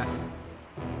 Yeah.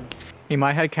 In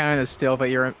my head canon is still that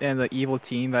you're in the evil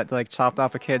team that like chopped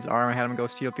off a kid's arm and had him go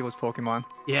steal people's Pokemon.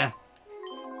 Yeah.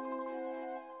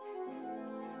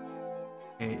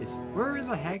 Okay, where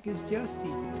the heck is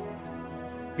Justy?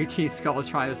 UT Skull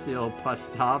trying to steal a bus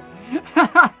stop.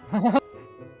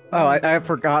 Oh, I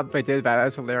forgot they did that.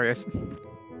 That's hilarious.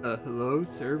 Hello,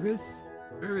 service?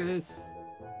 Service.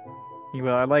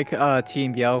 Well, I like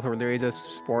Team Yell, who are literally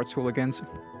just sports hooligans.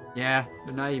 Yeah,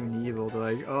 they're not even evil.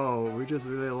 They're like, oh, we just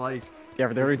really like. Yeah,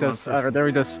 but they're just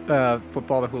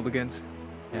football hooligans.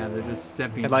 Yeah, they're just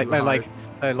simping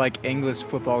I like English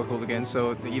football hooligans,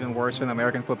 so even worse than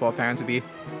American football fans would be.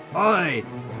 Oi!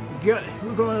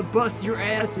 We're gonna bust your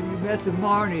ass if you mess with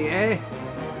Marnie, eh?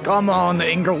 Come on,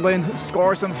 England,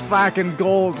 score some fucking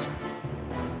goals.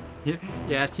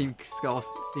 Yeah, Team Skull,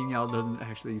 Team Yell doesn't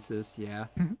actually exist, yeah.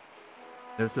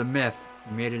 It's a myth.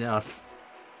 We made it up.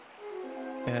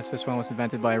 Yes, this one was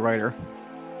invented by a writer.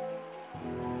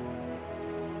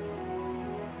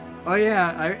 Oh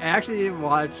yeah, I actually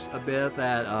watched a bit of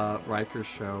that Riker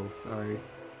show. Sorry.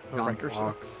 Riker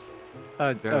show?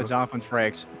 Jonathan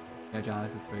Frakes. Yeah,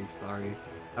 Jonathan Frakes, sorry.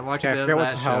 I watched a I bit forget of what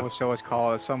that the hell show. the show was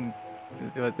called.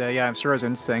 Yeah, I'm sure it was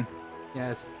interesting.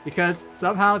 Yes, because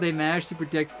somehow they managed to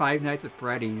predict Five Nights at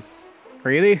Freddy's.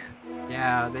 Really?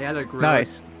 Yeah, they had a great...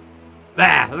 Nice.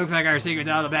 Bah! It looks like our secret's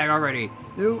out of the bag already.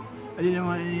 No, I didn't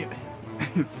want any...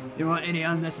 didn't want any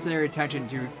unnecessary attention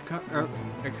to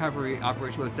recovery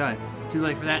operation was done. It's too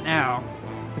late for that now.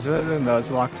 Is it the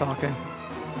Nuzlocke talking?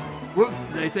 Whoops,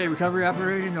 did I say recovery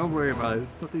operation? Don't worry about it.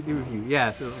 Nothing to do with you.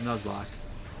 Yeah, so Nuzlocke.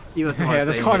 He was Yeah,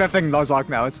 let's call that thing Nuzlocke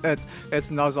now. It's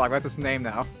Nuzlocke. That's its name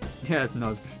now. Yeah, it's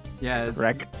Nuz. Yeah, it's...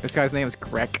 Greg. This guy's name is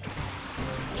Greg.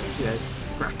 Yeah,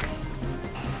 it's Greg.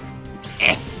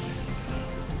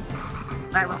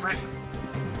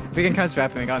 We can catch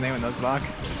that, we got a name in Nuzlocke.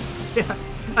 Yeah,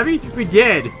 I mean, we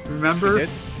did, remember? We did?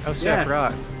 Oh shit, yeah. I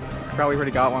forgot. I forgot we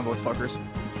already got one of those fuckers.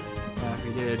 Yeah,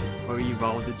 we did. But we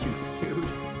evolved it too soon.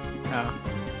 Oh.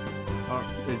 Oh,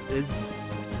 this is...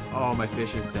 Oh, my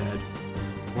fish is dead.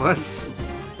 Whoops.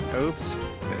 Oops.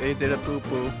 It did a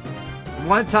poo-poo.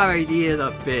 One time I needed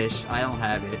a fish. I don't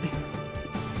have it.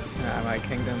 My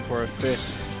kingdom for a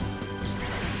fish.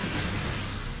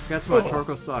 Guess what?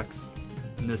 Torkoal sucks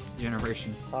in this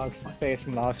generation. Dog's face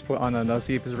from last put on a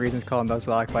Nuzleaf's reasons called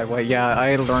Nuzlocke, by the way. Yeah,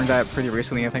 I learned that pretty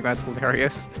recently. I think that's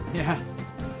hilarious. Yeah.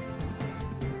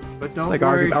 But don't like,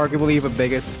 worry. arguably the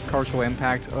biggest cultural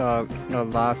impact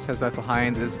Lost has left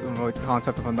behind is the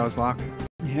concept of a Nuzlocke.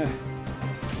 Yeah.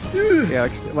 Yeah,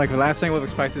 like the last thing I would have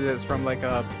expected is from like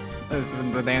the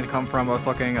name to come from a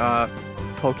fucking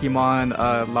Pokemon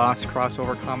Lost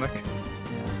crossover comic.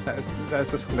 Yeah.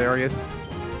 That's just hilarious.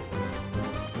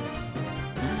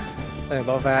 I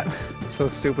love that. It's so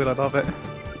stupid, I love it.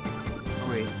 Oh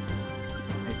wait.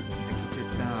 I could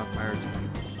just send out a fire type.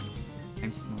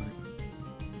 I'm smart.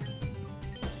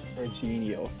 They're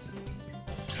genius.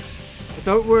 But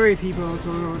don't worry, people.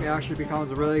 Torkoal actually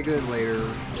becomes really good later.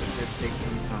 It just takes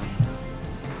some time.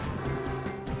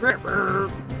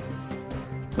 Return!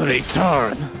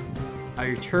 I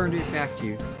returned it back to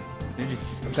you. And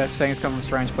just... That's things come from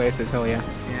strange places, hell yeah.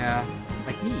 Yeah.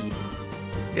 Like me.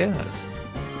 Yes.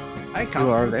 I come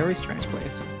You are a from... very strange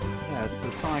place. Yeah, it's the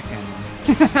Sonic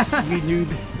Canyon. You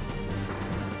noob.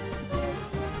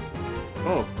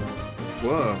 Oh.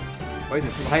 Whoa. Why is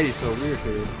this light so weird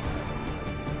here?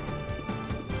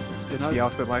 It's the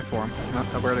ultimate life form.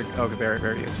 Where to... Oh,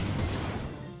 there he is.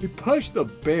 You punched the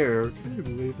bear. Can you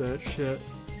believe that shit?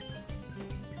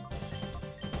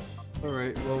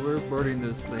 Alright, well, we're boarding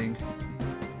this thing.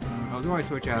 I was going to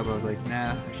switch out, but I was like,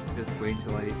 nah, I should just wait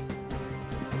until I eat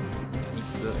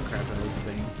the crap out of this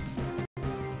thing.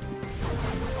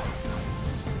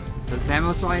 Does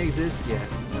Famoswine exist yet?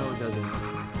 No, it doesn't.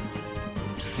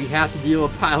 We have to deal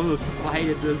with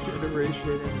Piloswine in this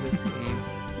generation in this game.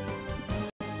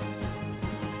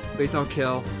 Please don't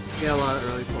kill. Get a lot of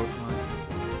early Pokemon.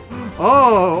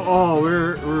 Oh,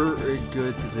 we're in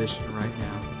good position right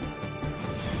now.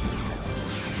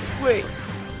 Wait!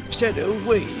 Shadow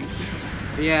Wave!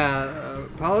 Yeah,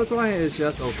 Piloswine is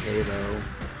just okay though.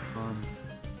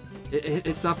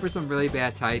 It suffers some really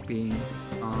bad typing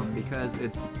because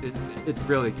it's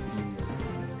really confused.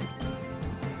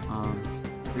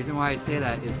 The reason why I say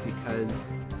that is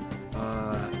because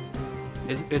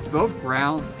it's both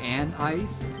ground and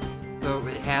ice, so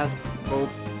it has both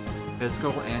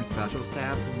physical and special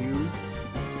stab to use,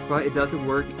 but it doesn't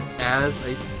work as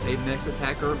a mixed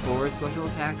attacker or a special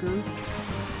attacker.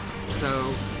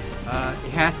 So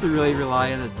it has to really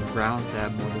rely on its ground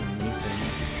stab more than anything.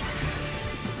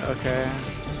 Okay.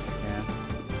 Yeah.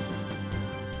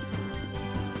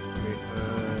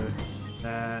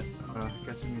 Okay, I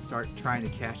guess we can start trying to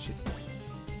catch it.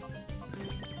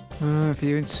 If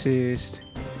you insist.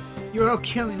 You're all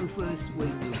killing me for this way.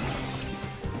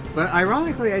 But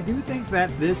ironically, I do think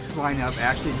that this lineup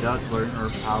actually does learn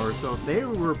Earth Power, so they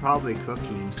were probably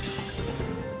cooking.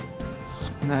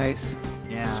 Nice.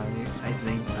 Yeah, I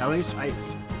think, at least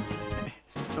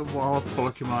the wall of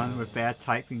Pokemon with bad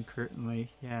typing currently,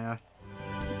 yeah.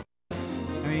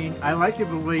 I mean, I like to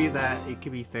believe that it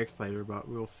could be fixed later, but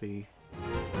we'll see.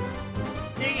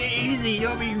 Take it easy,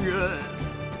 you'll be rough.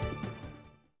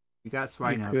 You got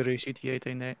Swine Good GTA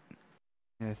ain't.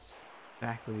 Yes,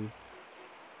 exactly.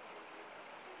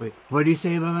 Wait, what do you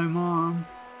say about my mom?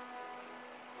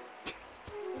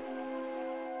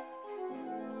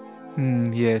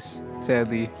 Yes.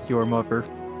 Sadly, your mother.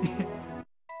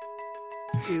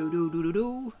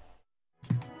 Do.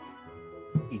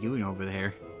 What are you doing over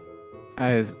there?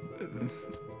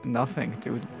 Nothing,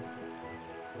 dude.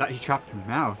 Thought you dropped your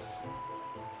mouse.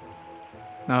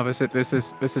 No, this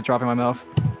is dropping my mouth.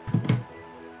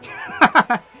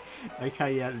 I like how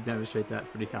you had to demonstrate that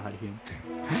for the audience.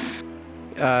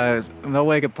 No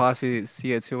way I could possibly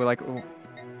see it too. But like, when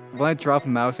I drop a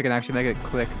mouse, I can actually make it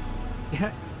click.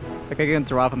 Yeah. Like I can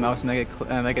drop a mouse and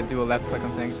make it do a left click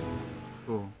on things.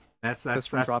 Cool. That's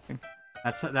dropping.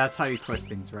 That's how you click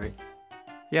things, right?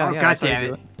 Yeah. Oh, yeah, god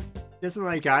damn it! This is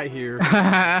what I got here.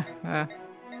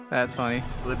 That's funny.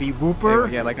 Will it be Whooper?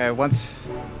 Yeah, like I once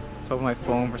told my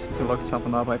phone to look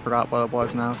something up. I forgot what it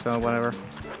was now, so whatever.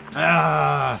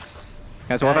 Ah.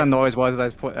 Yeah, so what that noise was, I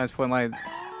was putting my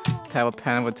tablet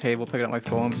pen on the table, picking up my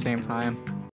phone at the same time.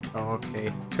 Oh,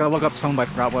 okay. Just gotta look up something, but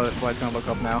I forgot what I was gonna look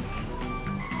up now.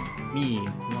 Me. You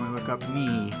want to look up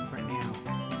me right now?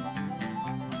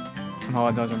 Somehow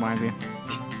it does remind me.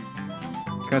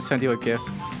 It's gonna send you a GIF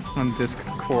on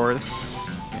Discord.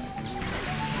 Yes.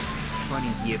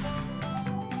 Funny GIF.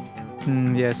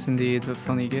 Yes, indeed, a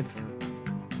funny GIF.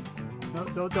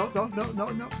 No!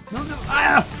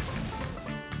 Ah!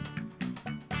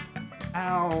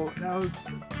 Ow! That was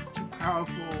too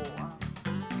powerful.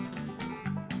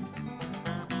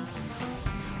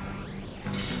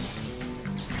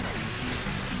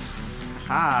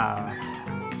 Ah.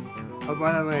 Oh,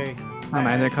 by the way. Oh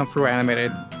man, they come through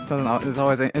animated. It's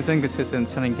always it's inconsistent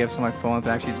sending GIFs on my phone if it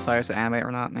actually decides to animate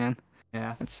or not, man.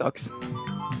 Yeah. It sucks.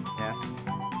 Yeah.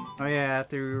 Oh yeah, I have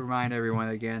to remind everyone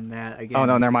again that Oh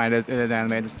no, never mind. It is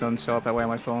animated. It just doesn't show up that way on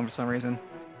my phone for some reason.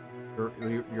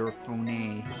 Your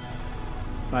phone.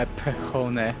 My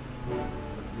pehone.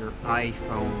 Your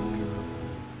iPhone.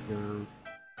 Your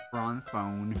front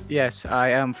phone. Yes,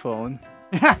 I am phone.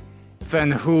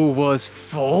 Then who was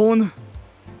phone?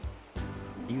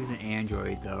 I use an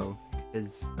Android though.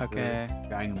 Is okay.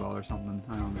 Dragon Ball or something.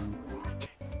 I don't know.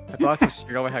 I bought some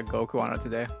cereal that had Goku on it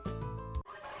today.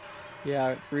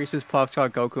 Yeah, Reese's Puffs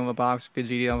got Goku in the box,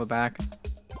 Vegeta on the back.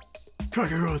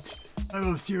 Kakarot! I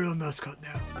love cereal mascot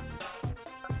now.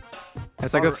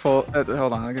 It's like a full.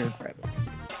 Hold on, I'm gonna grab it.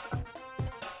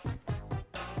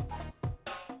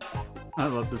 I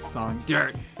love this song.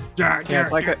 Yeah,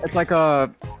 it's like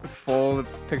a full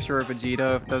picture of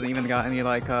Vegeta. It doesn't even got any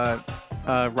like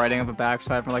writing on the back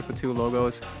side from like the two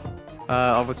logos.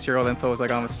 All the serial info is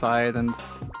like on the side and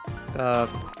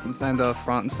the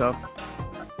front and stuff.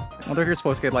 I wonder if you're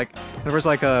supposed to get like there was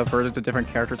like versions of different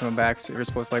characters on the back, so you're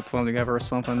supposed to like put them together or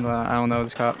something. But I don't know.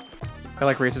 This got I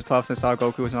like Reese's Puffs and saw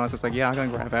Goku was on, so it's like yeah, I'm gonna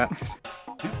grab that.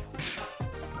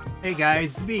 Hey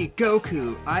guys, it's me,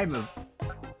 Goku. I'm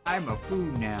a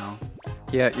food now.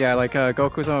 Yeah, like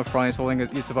Goku's on the front,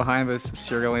 he's behind this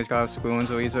cereal and he's got a spoon,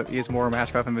 so he's more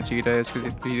mascot than Vegeta is, because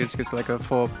Vegeta's just like a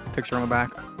full picture on the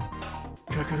back.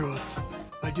 Kakarot,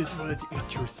 I just wanted to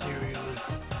eat your cereal.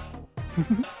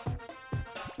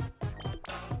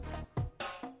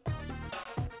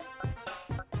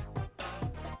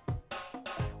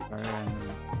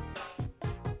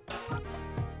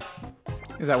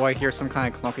 Is that why you hear some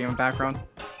kind of clunking in the background?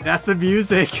 That's the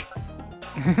music!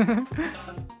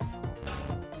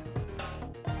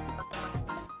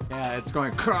 Yeah, it's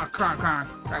going crock, crock, crock,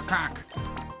 crock, crock,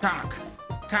 crock,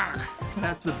 crock.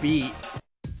 That's the beat.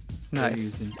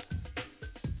 Nice.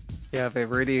 Yeah, they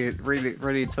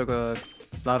really took a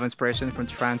lot of inspiration from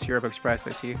Trans Europe Express,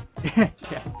 I see. Yes.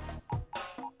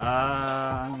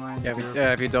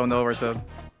 If you don't know, there's a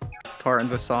part in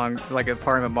the song, like a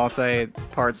part of a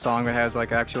multi-part song that has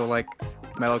like actual like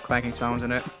metal clanking sounds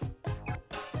in it.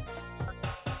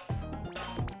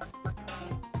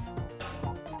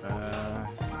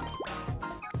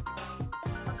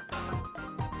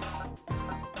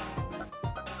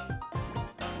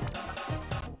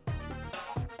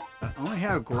 I only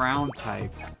have ground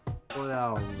types. What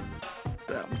else?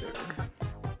 Grounder.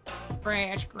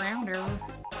 Crash Grounder.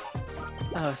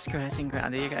 Oh, scratching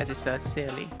Grounder, you guys are so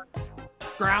silly.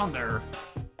 Grounder.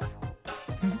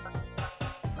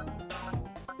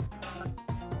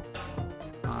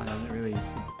 Oh, doesn't really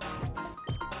seem...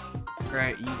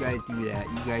 Alright, you guys do that.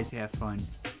 You guys have fun.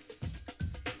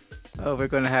 Oh, we're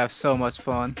gonna have so much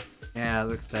fun. Yeah,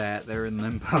 look at that. They're in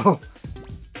limbo.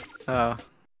 Oh.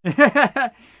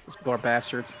 Those poor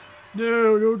bastards.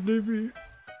 No, don't leave me.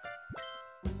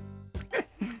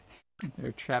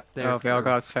 They're trapped there. Oh, they all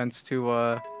got sent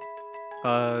to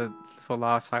the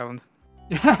Lost Island.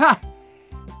 Oh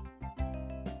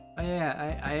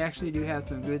yeah, I actually do have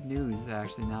some good news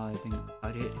actually now that I think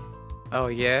about it. Oh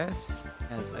yes?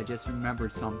 Yes, I just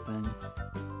remembered something.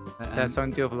 Does that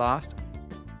something to do with Lost?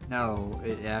 No,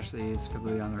 it actually is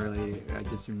completely unrelated. I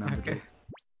just remembered it.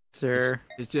 Sure.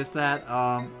 It's just that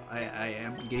I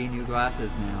am getting new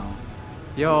glasses now.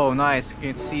 Yo, nice. You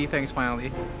can see things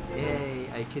finally. Yay!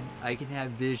 I can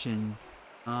have vision.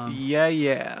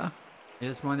 Yeah. I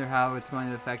just wonder how it's going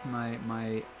to affect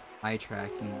my eye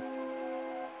tracking.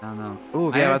 I don't know.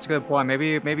 Ooh, yeah, that's a good point.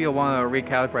 Maybe you'll want to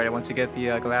recalibrate it once you get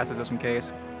the glasses, just in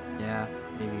case. Yeah,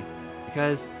 maybe.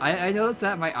 Because I noticed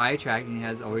that my eye tracking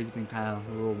has always been kind of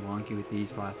a little wonky with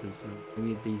these glasses. So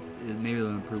maybe they'll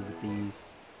improve with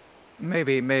these.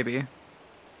 Maybe.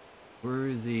 Where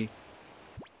is he?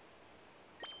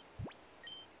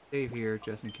 Save here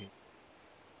just in case.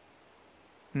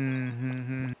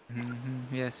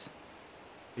 Yes.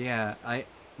 Yeah,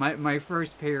 my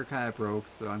first pair kind of broke,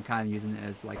 so I'm kind of using it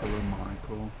as like a little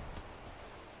monocle.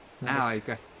 Nice.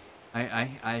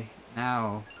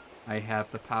 Now I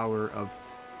have the power of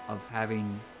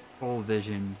having full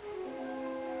vision.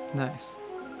 Nice.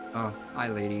 Oh, hi,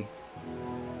 lady.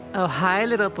 Oh, hi,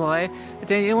 little boy.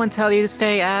 Did anyone tell you to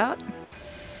stay out?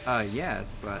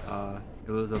 Yes, but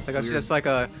it was a Like, weird... just like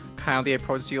a kindly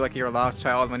approach you like you're a lost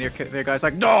child when the guy's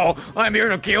like, no, I'm here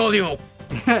to kill you.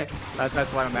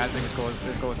 That's what I'm imagining it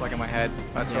goes like in my head.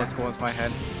 That's what it goes in my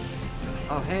head.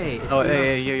 Oh, hey. Oh,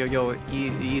 hey, yo,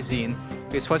 easy.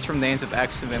 We switched from names of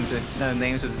X in them to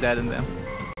names of Z in them.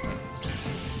 Yes.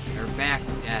 They're back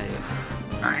at it.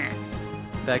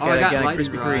 That Oh, I got again, lightning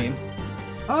crispy rod. green.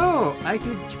 Oh, I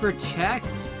could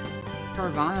protect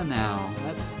Carvana now.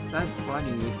 That's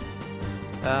funny.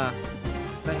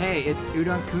 But hey, it's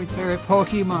Udon Kun's favorite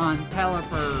Pokemon,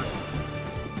 Pelipper.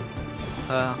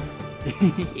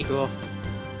 Cool.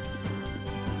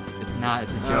 It's not,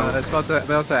 it's a joke. I was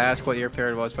about to ask what your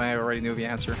favorite was, but I already knew the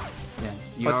answer.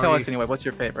 Yes, But tell us anyway, what's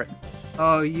your favorite?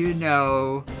 Oh, you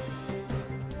know.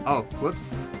 Oh,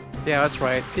 whoops. Yeah, that's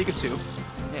right, Pikachu.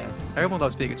 Yes. Everyone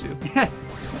loves Pikachu. That's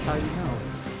how you know.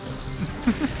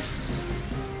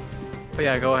 But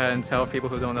yeah, go ahead and tell people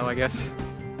who don't know, I guess.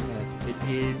 Yes, it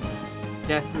is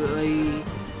definitely,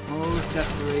 most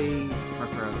definitely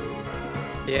Murkrow.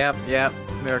 Yep,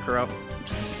 Murkrow.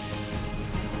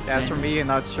 As for me, I'm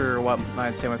not sure what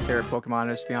I'd say my favorite Pokemon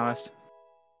is, to be honest.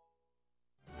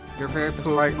 Your favorite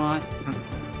Pokemon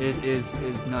is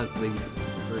Nuzleaf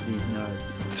for these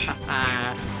nuts.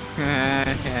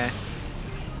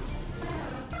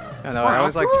 I know, I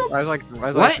was like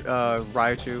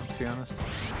Raichu, to be honest.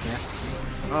 Yeah.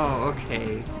 Oh,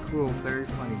 okay. Cool. Very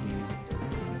funny game.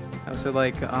 I also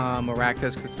like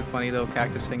Maractus because it's a funny little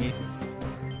cactus thingy.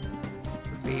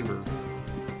 Favor.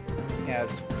 Yeah,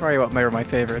 it's probably one of my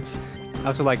favorites. I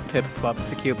also like Piplup.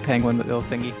 It's a cute penguin little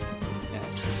thingy.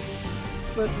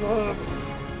 Yes. But love.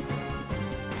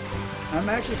 I'm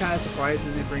actually kind of surprised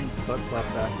when they bring Piplup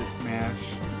back to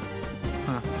Smash.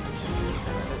 Huh.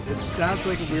 It sounds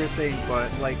like a weird thing,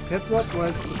 but like Piplup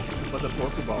was a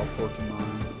Pokeball Pokemon.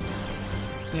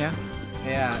 Yeah.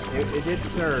 Yeah, it did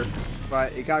serve,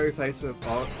 but it got replaced with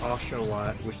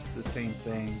Oshawott, which is the same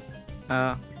thing.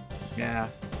 Yeah.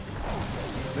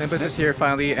 Nimbus is here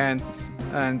finally, and you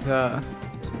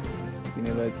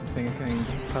know the thing is getting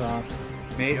cut off.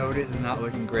 Mate Otis is not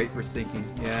looking great for sinking.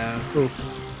 Yeah. Oof.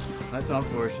 That's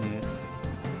unfortunate.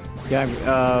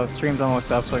 Yeah, stream's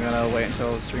almost up, so I'm gonna wait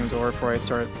until the stream's over before I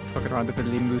start fucking around with the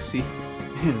Moosey.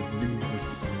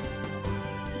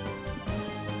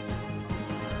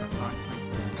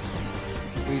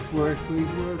 Please work, please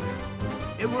work.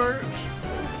 It worked!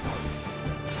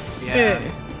 Yeah.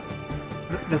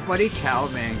 The funny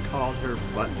cowman called her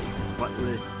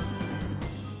buttless.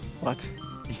 What?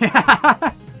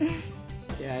 Yeah.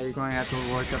 Yeah, you're going to have to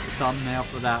work up the thumbnail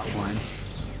for that one.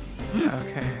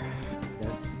 Okay.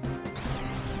 Yes.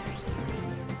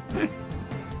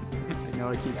 I know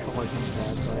I keep calling him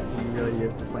that, but he really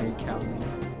is the funny cowman.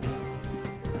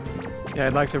 Yeah,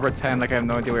 I'd like to pretend like I have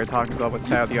no idea what you're talking about, but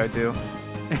sadly I do.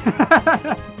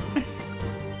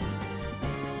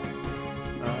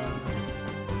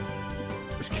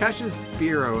 Which catches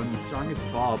Spearow in the strongest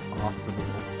ball possible.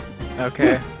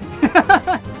 Okay.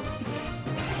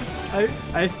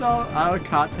 I saw out of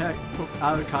context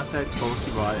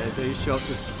Pokemon and they showed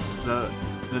the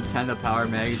Nintendo Power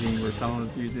magazine where someone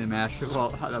was using a Master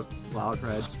Ball out of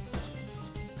Loudred.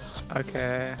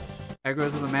 Okay. There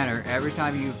goes in the manner. Every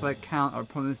time you inflict count or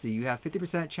potency, you have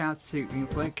 50% chance to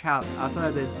inflict count. Outside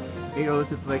of this,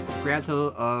 Ados inflicts a grand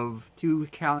total of 2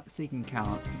 count seeking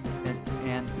count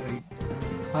and a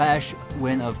clash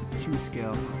win of 2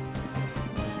 skill.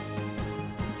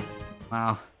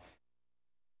 Wow.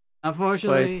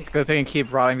 Unfortunately, But it's a good thing you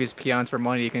keep robbing these peons for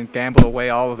money. You can gamble away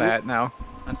all of that now.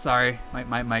 I'm sorry,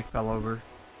 my mic fell over.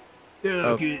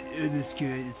 Oh. This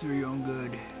kid, it's for your own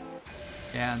good.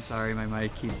 Yeah, I'm sorry, my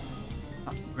mic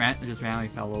just randomly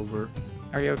fell over.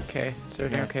 Are you okay? Is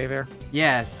everything okay there?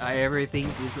 Yes, everything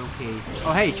is okay.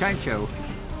 Oh hey, Chimecho.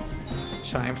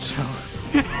 Chimecho.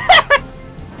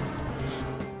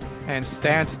 And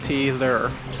Stan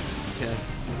Lure.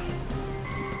 Yes.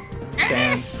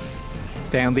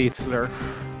 Stan Lure.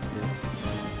 Yes.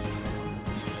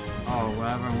 Oh,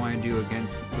 whatever I want to do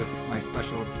with my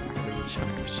special attack with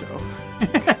Chimecho.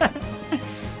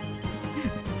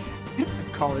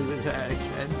 I'm calling it that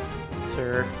again.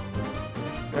 Sure.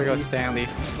 There goes Stanley.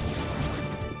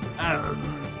 I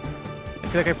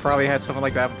feel like I probably had something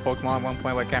like that with Pokemon at one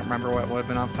point, but I can't remember what would have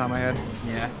been off the top of my head.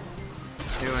 Yeah.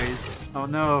 Anyways, oh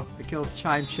no, I killed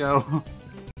Chimecho.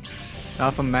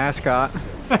 Alpha mascot.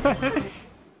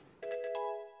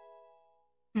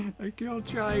 I killed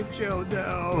Tribe Joe,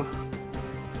 no.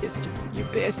 Bastard, you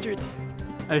bastard.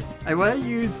 I want to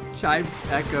use Chive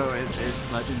Echo in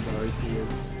Legends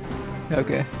Arceus.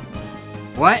 Okay.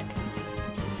 What?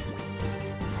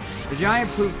 The giant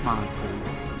poop monster.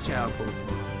 It's a shadow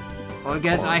Pokemon. Well, I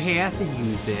guess I have to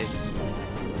use it.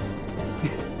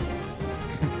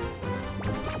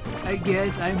 I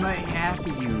guess I might have to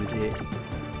use it.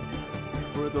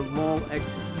 For the lol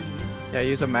XPs. Yeah,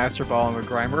 use a Master Ball and a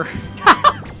Grimer.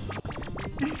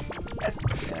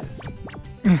 Yes.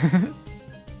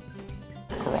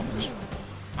 Crunch.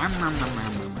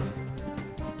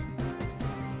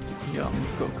 Yum,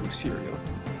 Goku cereal.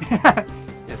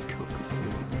 Yes, Goku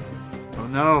cereal. Oh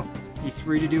no, he's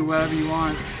free to do whatever he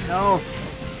wants. No.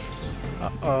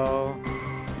 Uh-oh.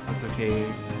 That's okay.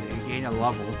 You gain a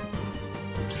level.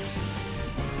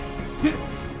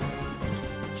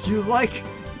 Do you like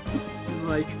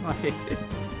my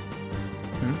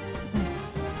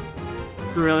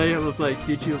Really? It was like,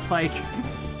 did you like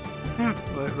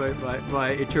my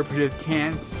interpretive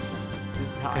stance?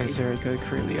 That's very good,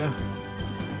 Corellia.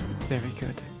 Very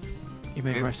good. You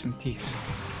may rest in peace.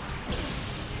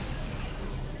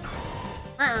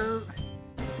 But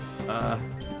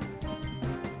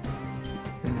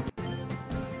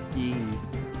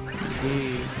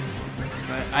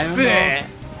I don't know.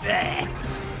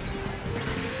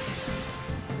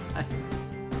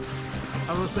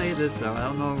 I will say this though, I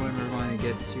don't know when we're going to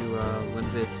get to when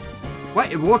this.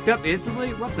 What? It woke up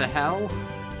instantly? What the hell?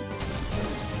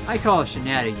 I call it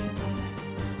shenanigans.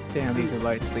 Damn, he's a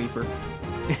light sleeper.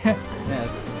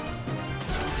 Yes.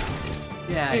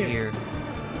 Get out of here.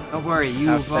 Don't worry, you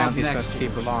House evolve Bounty's gonna next.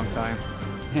 sleep a long time.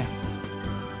 Yeah.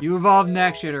 You evolve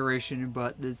next generation,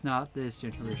 but it's not this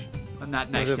generation. Not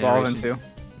next What does it evolve generation. into?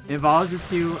 It evolves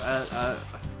into oh,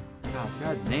 I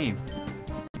forgot his name.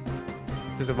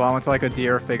 Does it evolve into like a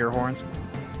deer with bigger horns?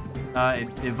 It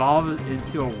evolves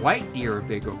into a white deer with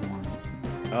bigger horns.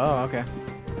 Oh, okay.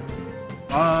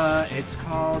 It's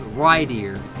called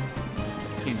Rhydeer.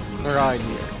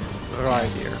 Rhydeer.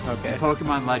 Rhydeer, okay.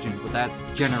 Pokemon Legends, but that's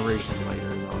generations later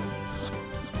though.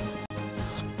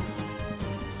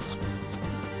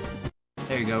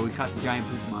 There you go, we caught the giant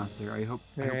poop monster. I hope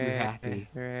you're happy.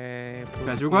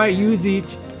 Because we're going to use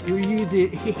it. We'll use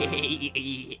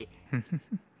it.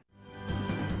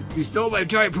 You stole my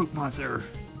giant poop monster.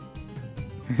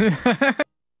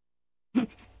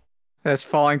 That's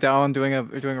falling down, doing a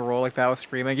roll like that with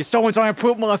screaming. You stole my giant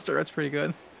poop monster. That's pretty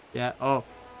good. Yeah. Oh,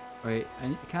 wait.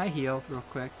 Can I heal real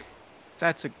quick?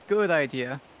 That's a good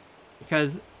idea.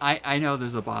 Because I know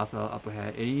there's a boss up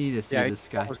ahead, and you need to see this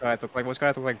guy. What's guy look like? What's guy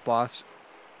look like? Boss.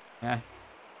 Yeah.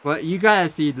 But you gotta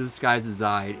see this guy's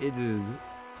design. It is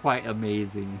quite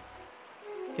amazing.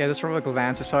 Yeah, just from a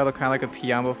glance, I saw it look kind of like a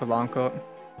Piamo with a long coat.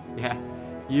 Yeah.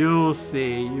 You'll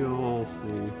see. You'll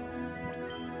see.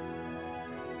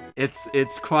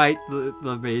 It's quite the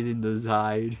amazing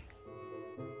design.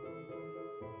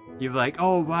 You're like,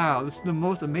 oh wow, this is the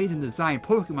most amazing design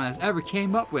Pokemon has ever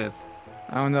came up with.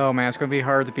 I don't know, man. It's gonna be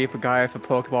hard to beat a guy with a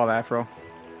Pokeball afro.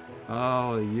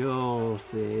 Oh, you'll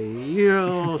see.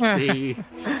 You'll see.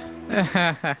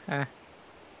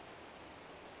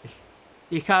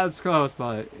 He comes close,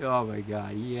 but oh my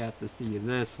god, you have to see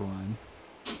this one.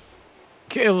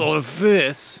 Get a load of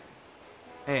this.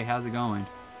 Hey, how's it going?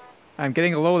 I'm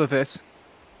getting a load of this.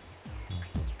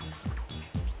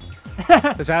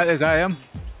 Is that him?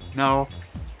 No.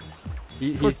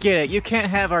 Forget it. You can't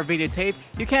have our video tape.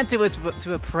 You can't do this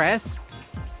to a press.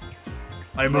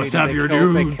 I must have your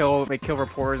news. They kill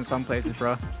reporters in some places,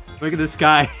 bro. Look at this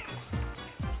guy.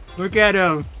 Look at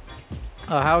him.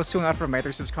 How soon after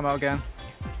Matrix come out again?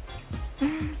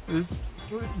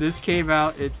 This came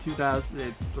out in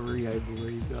 2003, I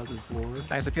believe, 2004.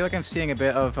 Nice. I feel like I'm seeing a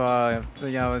bit of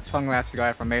the sunglasses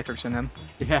guy from Matrix in him.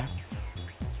 Yeah.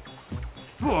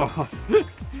 Whoa.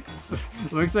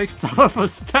 Looks like some of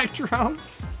us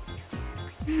Spectrums.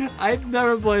 I've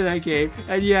never played that game,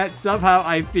 and yet somehow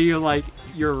I feel like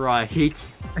you're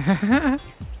right.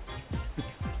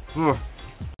 Of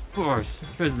course,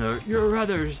 prisoner, you're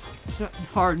rather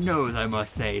hard-nosed, I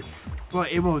must say.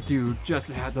 But it won't do just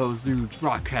to have those news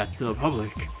broadcast to the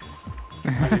public.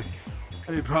 I've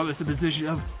been promised the position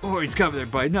of Always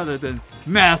Covered by none other than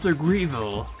Master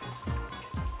Grievil.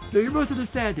 So you must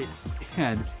understand it.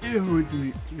 And it would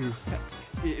do you.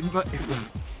 It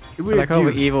would Like how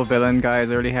the evil villain guy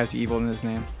already has evil in his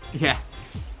name. Yeah.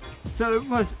 So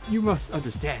you must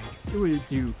understand. It would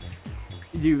do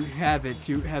have it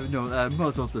to have no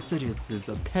muzzle the citizens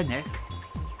of Panic.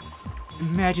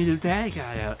 Imagine if that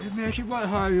got out. Imagine what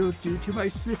harm it will do to my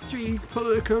Swiss Street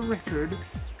political record.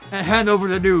 And hand over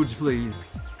the nudes,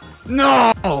 please.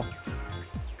 No!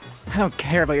 I don't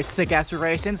care about your sick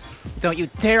aspirations. Don't you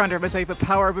dare underestimate the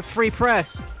power of a free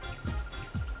press.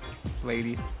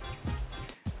 Lady.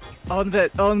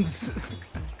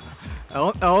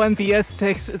 ONBS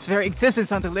takes its very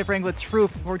existence on delivering the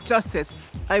truth for justice.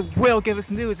 I will give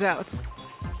this news out.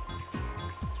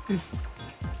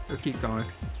 Or keep going.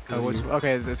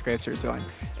 Okay, it's great, Sir Selling.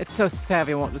 It's so sad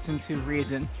we won't listen to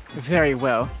reason. Very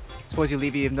well. Suppose you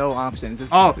leave me no options. This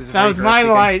that was my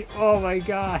speaking. line. Oh my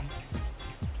god.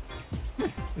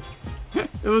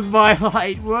 It was my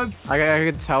line. Whoops. I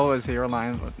could tell it was your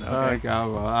line. But okay. Oh my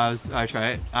god. Well, I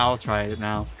try it. I'll try it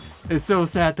now. It's so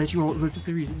sad that you won't listen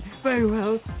to reason. Very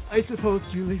well. I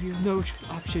suppose you leave you no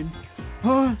option.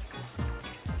 Huh?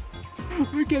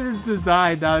 Look at his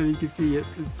design now that you can see it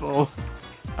in full.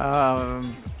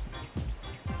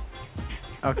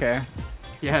 Okay.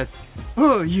 Yes.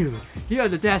 Oh, you are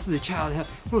the dastardly child that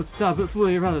won't stop it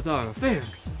fooling around with our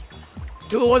affairs.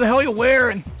 Dude, what the hell are you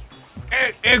wearing?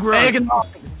 Egg. What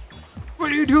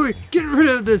are you doing? Get rid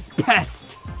of this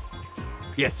pest.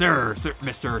 Yes, sir,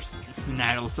 Mr.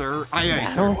 Snaddle, sir.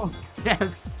 Snaddle?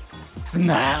 Yes.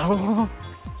 Snaddle?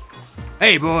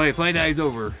 Hey, boy, playtime's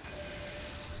over.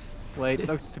 Wait,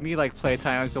 looks to me like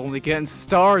playtime is only getting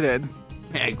started.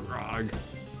 Egg Rog.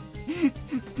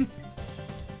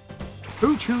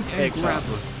 Who chewed egg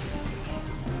wrapper?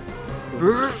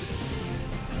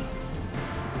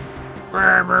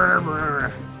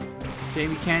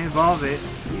 Shame you can't evolve it.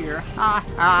 Here. Ha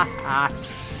ha ha.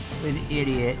 An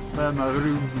idiot. Oh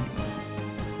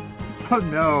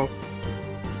no.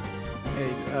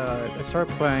 Hey, I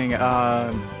started playing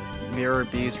Mirror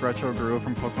Beast Retro Groove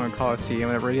from Pokemon Coliseum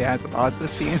and it already adds a lot to the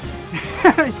scene.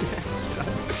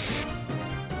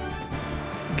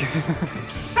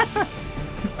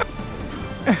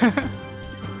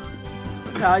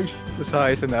 Nice. That's how I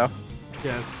used to know.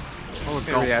 Yes. Oh, it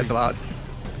really adds a lot to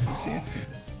the scene.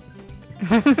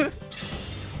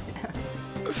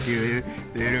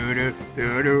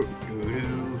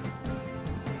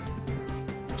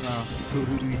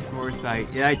 Who's foresight?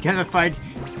 It identified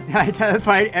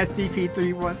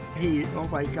SCP-318. Oh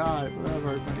my god,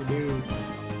 whatever I'm gonna do.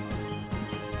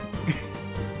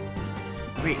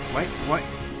 Wait,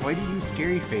 why do you use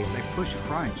scary face? I pushed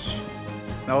crunch.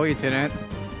 No, you didn't.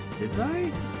 Did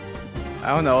I? I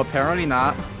don't know, apparently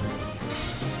not.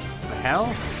 The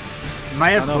hell? I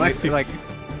might have clicked too, I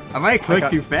might have clicked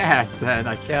too fast then,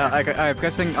 I guess. Yeah, I'm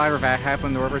guessing either that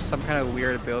happened or there's some kind of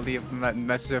weird ability that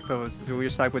messes up with your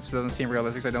side, which doesn't seem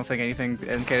realistic, so I don't think anything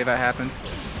indicated that happened.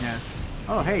 Yes.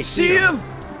 Oh, hey, Seal!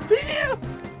 Seal!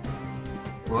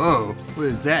 Whoa, what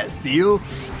is that, seal?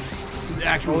 The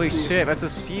actual Holy seal. shit, that's a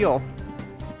seal.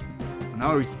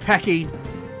 No, he's pecking.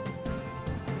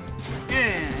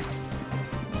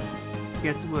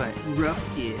 Guess what? Rough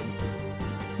skin.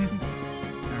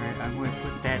 Alright, I'm going to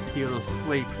put that seal to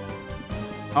sleep.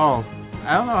 Oh,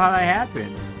 I don't know how that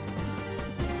happened.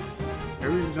 I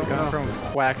really don't know. From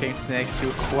quacking snakes to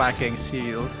quacking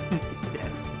seals.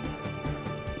 Yes.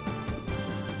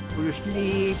 Go to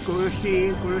sleep, little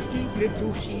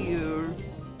seal.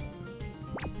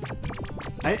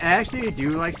 I actually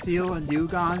do like Seal and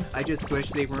Dewgong. I just wish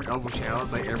they weren't overshadowed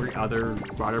by every other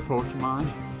water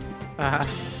Pokemon.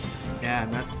 Yeah,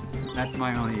 and that's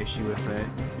my only issue with it.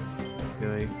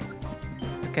 Really.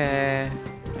 Okay.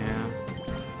 Yeah.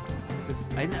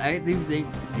 I do think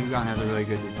Dewgong has a really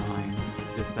good design.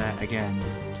 Just that, again,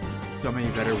 so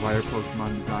many better water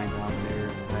Pokemon designs out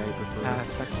there that I prefer.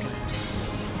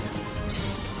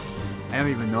 I don't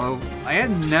even know. I had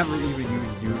never even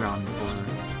used Dewgong before.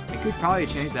 I could probably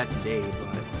change that today,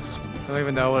 but... I don't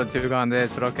even know what a Dewgong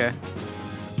is, but okay.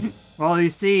 Well, you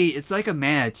see, it's like a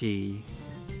manatee.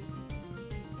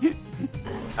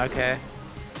 Okay.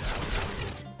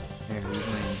 There, we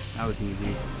win. That was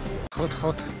easy.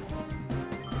 Hot.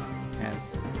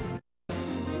 Yes.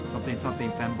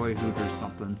 Something fanboy hoot or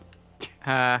something.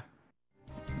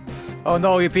 Oh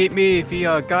no, you beat me,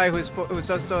 the guy who's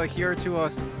just here to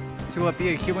be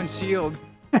a human shield.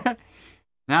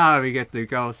 Now we get to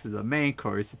go to the main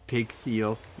course, Pig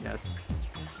Seal. Yes.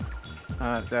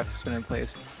 That's been in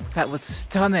place. That was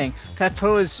stunning. That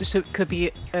pose could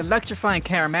be electrifying,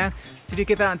 cameraman. Did you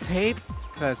get that on tape?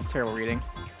 That's terrible reading.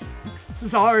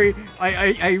 Sorry,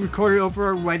 I recorded over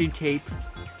our wedding tape.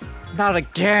 Not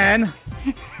again!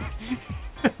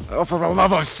 Oh, for the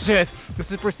love of shit!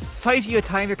 This is precisely the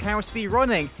time your camera's to be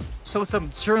running. Show some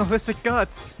journalistic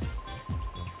guts.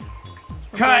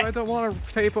 Cut! I don't want to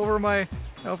tape over my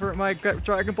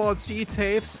Dragon Ball Z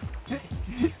tapes.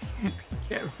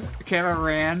 Camera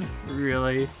ran,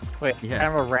 really? Wait, yes.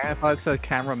 camera ran? I thought it said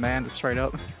cameraman just straight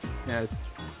up. Yes.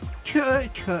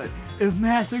 Cut. If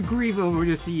Master Grievo were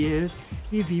to see this,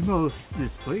 he'd be most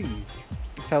displeased.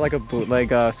 Sound like a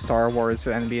bootleg Star Wars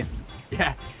enemy.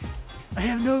 Yeah. I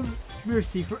have no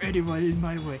mercy for anyone in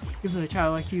my way. Even a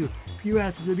child like you. You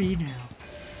answer to me now.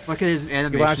 Look at his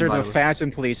animation. You answer the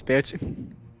Phantom Police, bitch.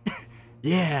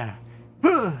 Yeah.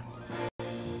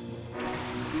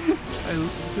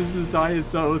 This design is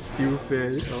so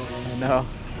stupid. Oh, I know.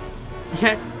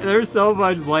 Yeah, there's so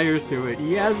much layers to it.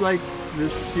 He has like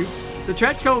this stupid. The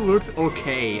trench coat looks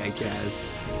okay, I guess,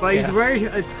 but he's wearing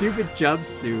a stupid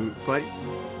jumpsuit. But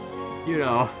you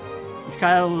know, he's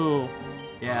kind of a little,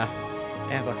 yeah.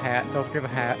 And a hat. Don't forget the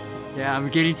hat. Yeah, I'm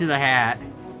getting to the hat.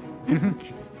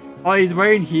 Oh, he's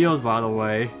wearing heels, by the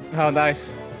way. Oh, nice.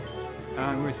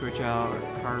 I'm gonna switch out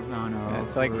Carvana. Yeah,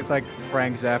 it's like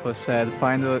Frank Zappa said.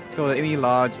 Go to any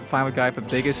lodge, find the guy with the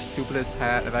biggest, stupidest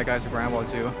hat, and that guy's a grandma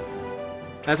too.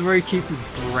 That's where he keeps his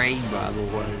brain, by the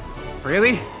way.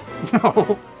 Really?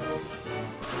 No.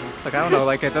 Like, I don't know,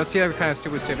 like, I don't see that kind of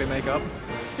stupid shit they make up.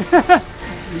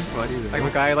 Funny, like,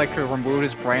 the guy, like, removed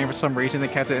his brain for some reason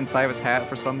and kept it inside of his hat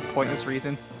for some pointless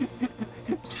reason.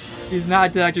 He's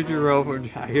not Dr. Jerome from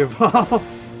Dragon Ball.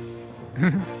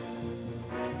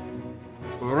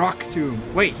 Rock Tomb.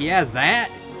 Wait, he has that?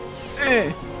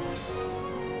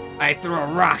 I throw a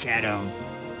rock at him.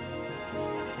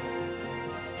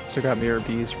 So got mirror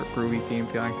bees for groovy theme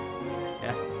feeling.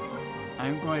 Yeah.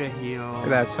 I'm going to heal.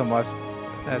 That's so much.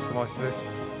 That's so much to this.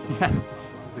 Yeah.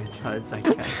 It does, I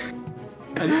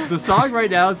guess. The song right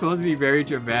now is supposed to be very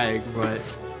dramatic, but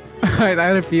I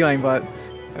had a feeling, but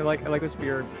I like this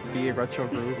weird bee retro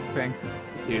groove thing.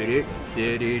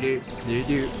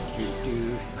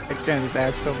 Again, this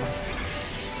adds so much.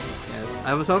 Yes,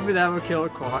 I was hoping that would kill a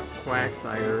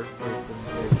Quagsire first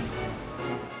thing.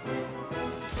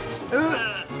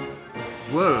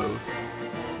 Whoa!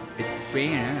 I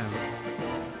span out.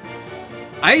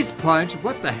 Ice Punch?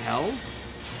 What the hell?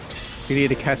 You need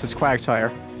to catch this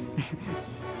Quagsire.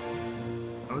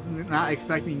 I was not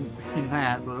expecting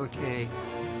that, but okay.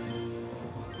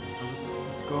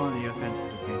 Let's go on the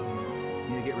offensive again here.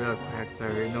 Need to get rid of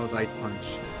Quagsire. It knows Ice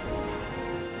Punch.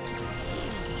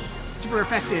 Super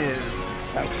effective!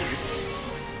 Ouch.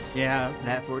 Yeah,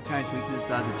 that 4 times weakness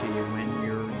does it to you when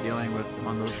you're dealing with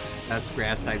one of the best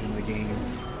grass types in the game.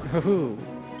 Ooh.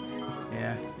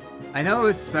 Yeah. I know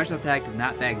its special attack is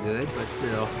not that good, but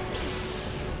still.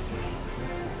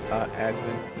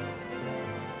 Admin.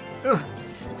 Ugh,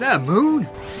 is that a moon?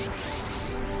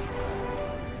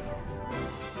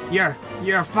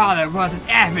 Your father was an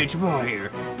average warrior,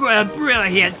 but a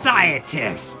brilliant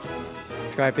scientist.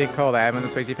 This guy being called admin,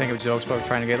 this makes you think of jokes about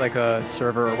trying to get like a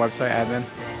server or website admin.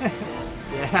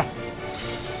 Yeah.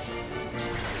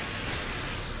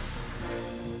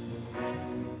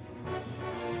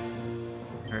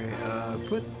 Alright,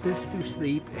 put this to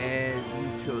sleep and you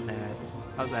kill that.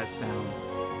 How's that sound?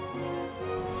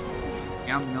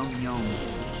 Yum yum yum.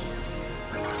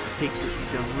 Take the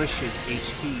delicious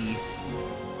HP.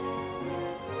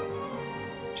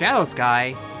 Shadow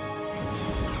Sky?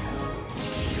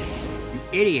 You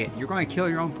idiot, you're going to kill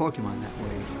your own Pokemon that way.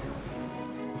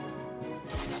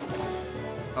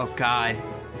 Oh god.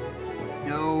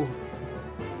 No.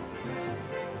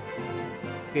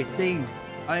 Okay, sing.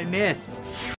 I missed.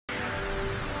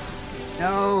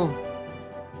 No.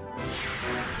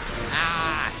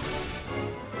 Ah.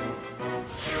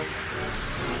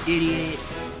 Idiot.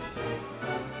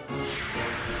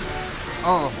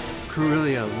 Oh,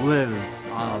 Corellia lives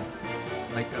on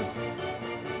like a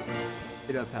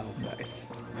bit of health. Nice.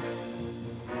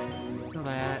 Kill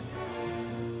that.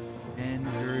 And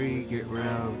hurry, get rid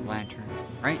of Lantern.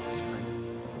 Right?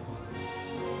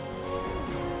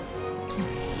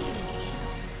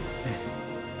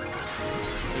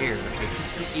 Here, I took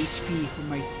the HP for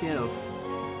myself.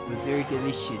 It was very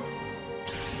delicious.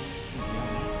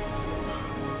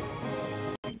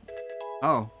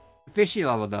 Oh, fishy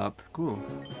leveled up. Cool.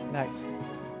 Nice.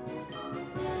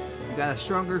 You got a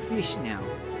stronger fish now.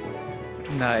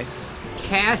 Nice.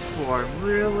 Cast form,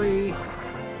 really?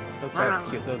 Look at that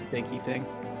cute little dinky thing.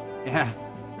 Yeah.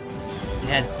 It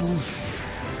has boost.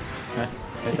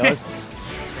 It does?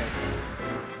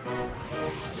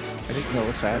 I didn't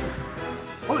notice that.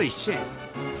 Holy shit.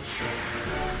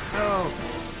 Oh.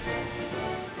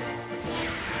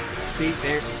 See,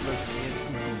 there. Look,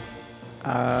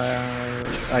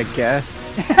 I guess.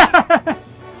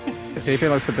 If anything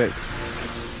looks a bit...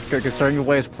 Concerning the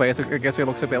way it's placed, I guess it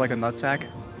looks a bit like a nutsack.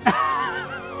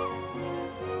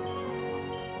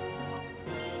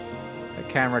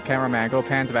 Cameraman, go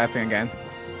pan to that thing again.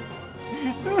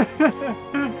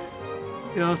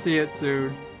 You'll see it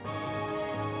soon.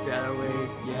 Shadow Wave,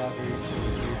 yeah, very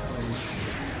soon.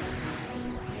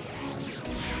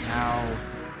 Ow.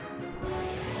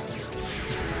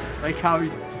 Like how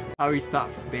he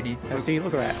stopped spinning. Yeah, see,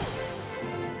 look at that.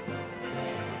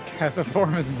 Has a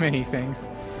form as many things.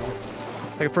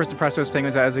 Like at first impression, I was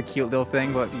thinking that as a cute little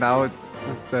thing, but now it's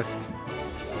just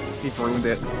we've ruined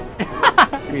it.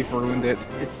 We've ruined it.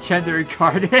 It's gender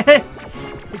incarnate. I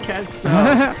guess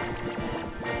so.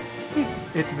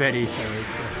 It's Betty.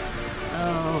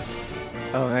 Oh.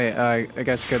 Oh, hey, I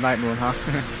guess good night, Moon, huh?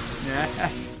 Yeah.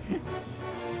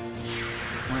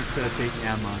 I'm gonna put a big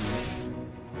M on it.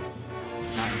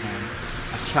 Not M.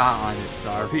 A cha on it,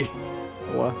 sorry.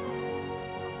 What?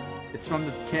 It's from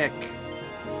the Tick.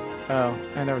 Oh,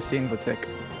 I've never seen the Tick.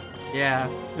 Yeah,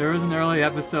 there was an early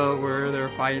episode where they were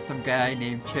fighting some guy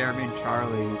named Chairman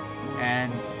Charlie,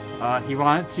 and he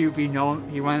wanted to be known.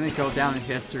 He wanted to go down in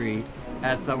history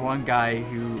as the one guy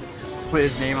who put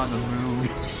his name on the moon.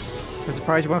 I'm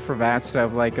surprised you went for that instead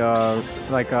of like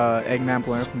Eggman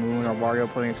blowing up the moon or Wario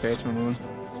putting his face on the moon.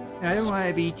 I don't want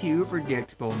to be too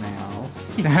predictable now.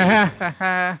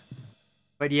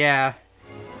 But yeah,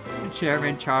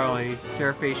 Chairman Charlie,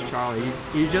 Chairface Charlie,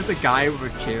 he's just a guy with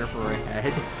a chair for a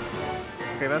head.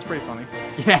 Okay, that's pretty funny.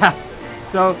 Yeah,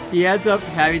 so he ends up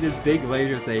having this big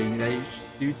laser thing that he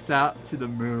shoots out to the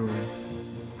moon.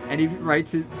 And he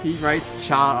writes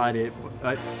cha on it,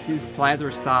 but his plans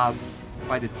were stopped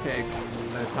by the Tick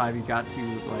by the time he got to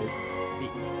like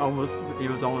he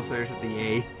was almost finished with the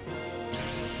A.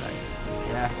 Nice.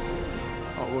 Yeah.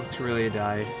 Oh, whoops, really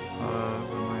died.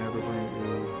 What am I ever going to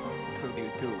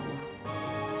do?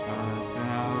 So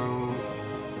now,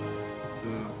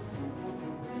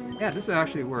 yeah, this will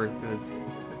actually work because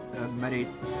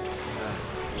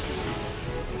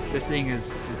this thing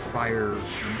is fire and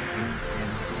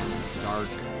dark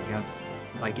against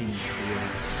lightning and steel.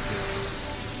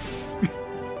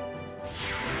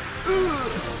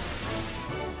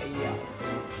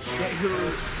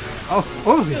 Oh,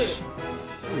 holy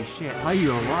shit, how are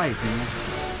you alive, man?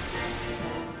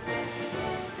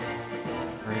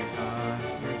 Alright,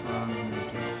 here's what I'm gonna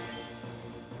do.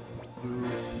 To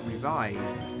revive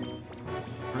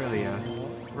Aurelia.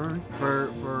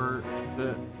 For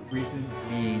the reason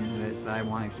being that I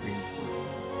want experience for.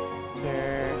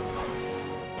 Sure.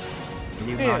 I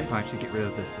need Rock Punch to get rid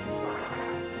of this thing.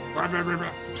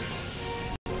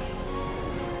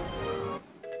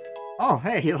 Oh,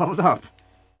 hey, he leveled up.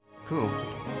 Cool.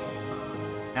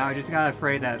 Now I just gotta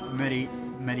pray that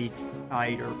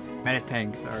Meditite or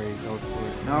Meditang, sorry, goes for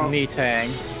it. No. Metang.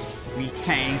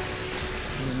 Metang.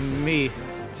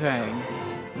 Metang.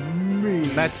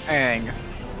 Metang.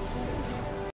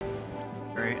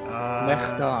 Alright,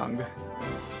 Lechtang.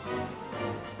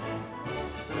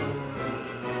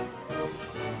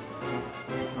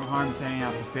 No harm sending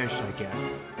out the fish, I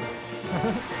guess.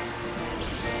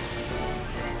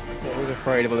 I was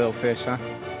afraid of a little fish, huh?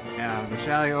 Yeah, the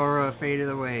Shally Aura faded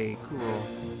away. Cool.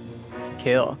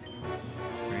 Kill.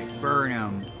 Alright, burn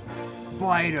him.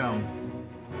 Blight him.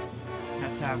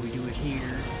 That's how we do it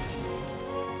here.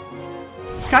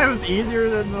 This guy was easier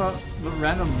than the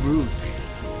random mook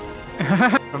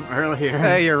from earlier.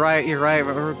 Hey, you're right.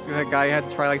 Remember that guy you had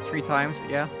to try like 3 times?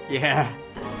 Yeah? Yeah.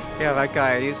 Yeah, that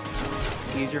guy, he's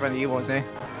easier than he was, eh?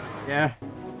 Yeah.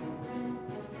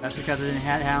 That's because I didn't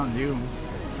have Houndoom at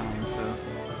the time, so.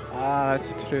 Ah,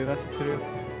 that's true.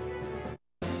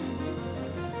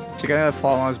 So you're gonna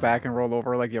fall on his back and roll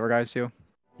over like the other guys do?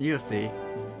 You'll see.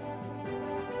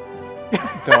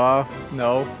 Duh.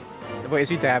 No. Wait, is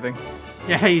he dabbing?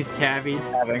 Yeah, he's tabbing.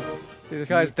 Dabbing. This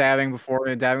guy's dabbing before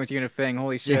and dabbing with you in a thing.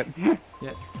 Holy shit.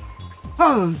 Yeah.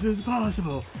 How is this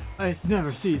possible? I've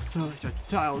never seen such a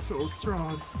tile so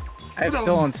strong. I've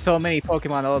stolen so many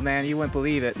Pokemon, old man, you wouldn't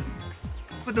believe it.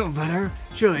 But don't matter.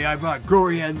 Surely I brought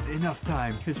Glory in enough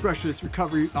time. His precious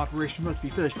recovery operation must be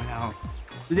finished by now.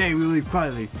 Today we leave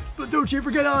quietly, but don't you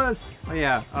forget us! Oh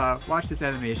yeah, watch this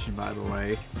animation, by the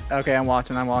way. Okay, I'm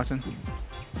watching.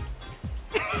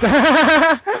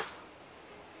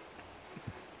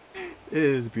 It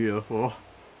is beautiful.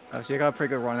 Oh, so you got a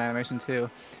pretty good run animation too.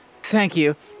 Thank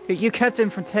you. You kept him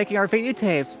from taking our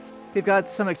videotapes. We've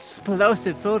got some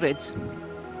explosive footage.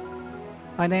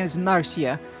 My name is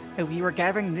Marcia, and we were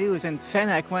gathering news in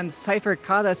Fennec when Cypher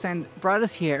caught us and brought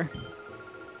us here.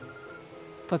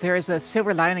 But there is a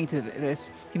silver lining to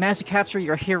this. You managed to capture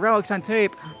your heroics on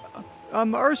tape.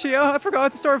 Marcia, I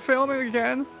forgot to start filming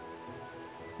again.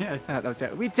 Yes. That was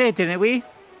it. We did, didn't we?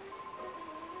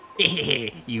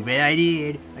 You bet I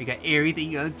did. I got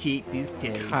everything on tape this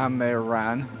time.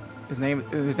 Cameron. His name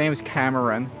is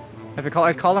Cameron. I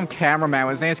call him Cameraman,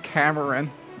 but his name is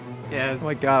Cameron. Yes. Oh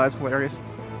my god, that's hilarious.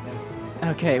 Yes.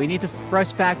 Okay, we need to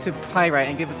rush back to Pyrite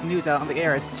and get this news out on the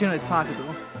air as soon as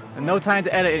possible. And no time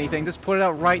to edit anything. Just put it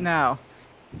out right now.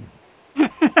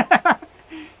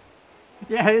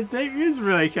 Yeah, his name is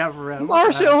really Cameraman.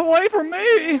 Marshall, away from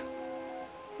me!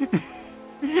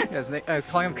 Yeah, I was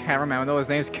calling him Cameraman. No, his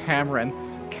name's Cameron.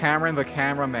 Cameron the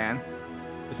Cameraman.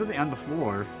 There's something on the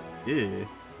floor. Ew.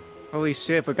 Holy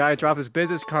shit! A guy dropped his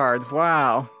business card.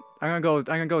 Wow. I'm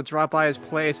gonna go drop by his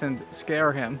place and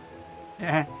scare him.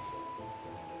 Yeah.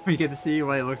 We get to see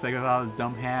what he looks like without his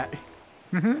dumb hat.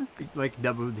 Like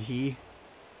double D.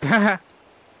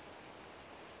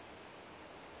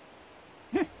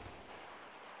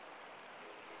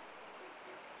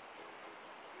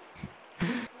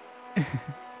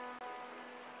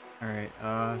 Alright,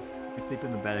 we sleep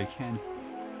in the bed again.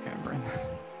 Cameron.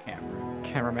 Cameron.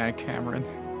 Cameraman Cameron.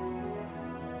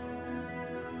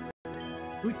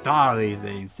 Who thought of these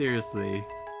things? Seriously.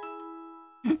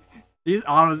 These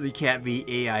honestly can't be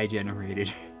AI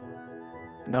generated.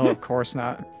 No, of course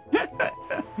not.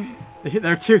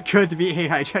 They're too good to be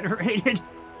AI generated.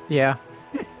 Yeah.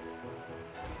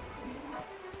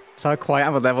 It's not quite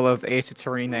on the level of Ace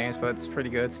Attorney names, but it's pretty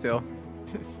good still.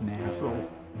 Snazzle.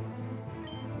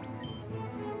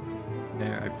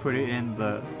 There, I put it in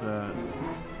the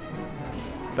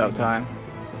About time.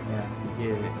 Yeah, we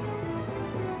did it.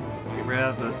 Get rid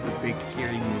of the big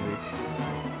scary music.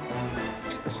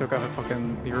 I still got the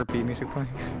fucking European music playing.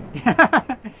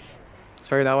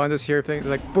 Sorry, now I just hear things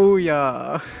like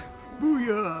booyah!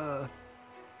 Booyah!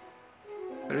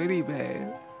 Really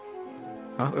bad.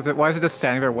 Huh? Why is it just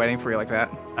standing there waiting for you like that?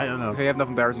 I don't know. They have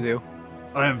nothing better to do.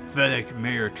 I am Fennec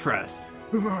Mayor Tress.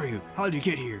 Who are you? How did you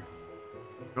get here?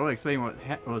 Go explain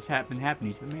what's happening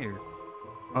to the mayor.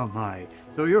 Oh my,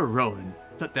 so you're Roland.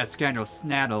 Set that scandal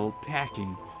snaddle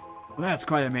packing. Well, that's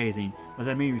quite amazing. Does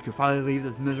that mean we can finally leave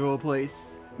this miserable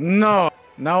place? No!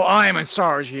 Now I'm in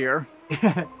charge here.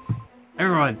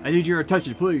 Everyone, I need your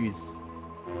attention, please.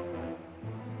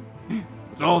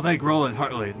 Let's all thank Roland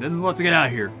heartily, then let's get out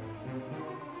of here.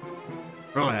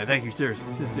 Roland, I thank you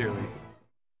sincerely.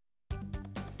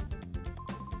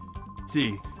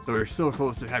 See, so we're so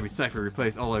close to having Cypher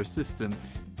replace all our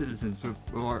citizens with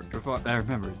our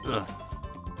members. Ugh.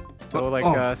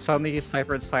 So, suddenly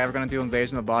Cypher and Cypher are gonna do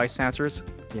invasion of body snatchers?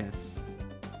 Yes.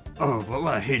 Oh, but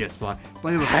what a heinous plot.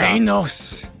 But it was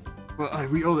heinous! Well,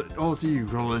 we owe it all to you,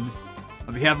 Roland.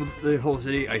 On behalf of the whole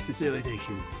city, I sincerely thank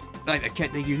you. In fact, I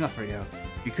can't thank you enough right now.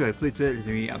 If you could, please visit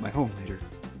me at my home later.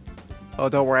 Oh,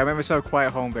 don't worry, I made myself quite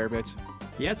at home, Bear Bitch.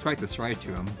 He has quite the stride to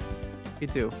him. You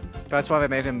do. That's why they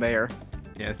made him mayor.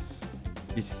 Yes.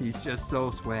 He's just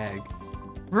so swag.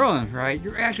 Roland, right?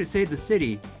 You actually saved the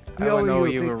city. I know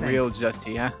you were real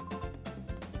justy, huh?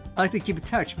 I'd like to keep in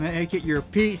touch. May I get your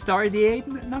P***A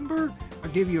number? I'll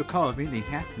give you a call if anything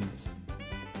happens.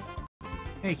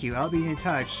 Thank you. I'll be in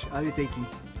touch. I'll be thinking.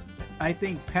 I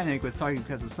think Panic was talking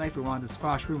because the Cypher wanted to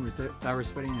squash rumors that were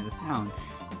spreading in the town.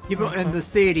 People in the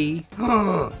city.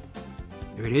 There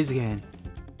it is again.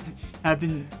 I've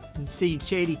been seeing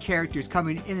shady characters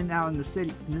coming in and out in the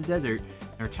city, in the desert.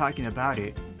 They're talking about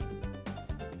it.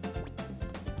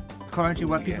 According to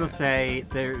what people say,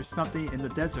 there's something in the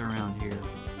desert around here.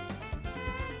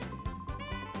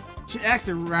 Should ask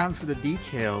around for the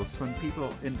details from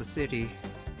people in the city.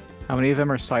 How many of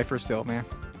them are Cypher still, man?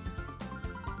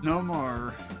 No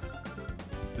more.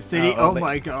 The city, oh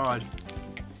my god.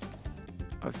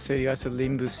 Oh, city, that's a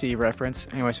Limbu C reference.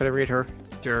 Anyway, should I read her?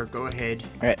 Sure, go ahead.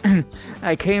 Alright.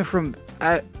 I came from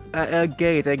a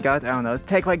gate. I don't know, to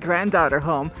take my granddaughter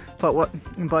home.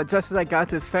 But just as I got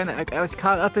to Fennec, I was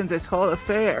caught up in this whole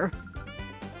affair.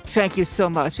 Thank you so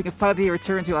much. We can finally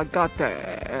return to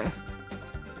Agate.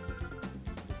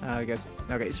 I guess.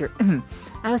 Okay, sure.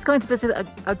 I was going to visit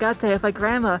Agate with my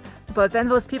grandma, but then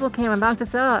those people came and locked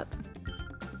us up.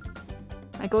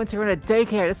 I'm going to run a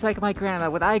daycare just like my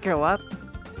grandma when I grow up.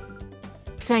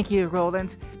 Thank you,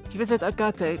 Roland. If you visit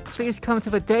Agate, please come to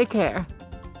the daycare.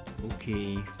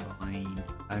 Okay, fine.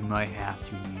 I might have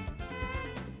to.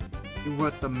 Do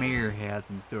what the mayor has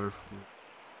in store for you.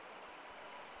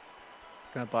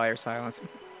 Gonna buy your silence.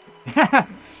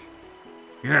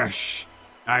 Yes,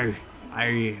 I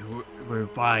will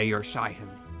buy your silence.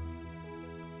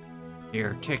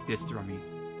 Here, take this from me.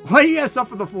 Why do you have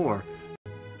stuff on the floor?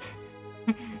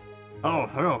 Oh,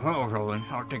 hello, Roland.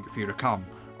 I'll take it for you to come.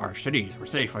 Our cities were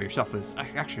safe by yourself. This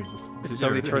actually is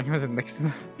somebody trying with him next to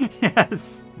them.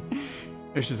 Yes.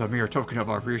 This is a mere token of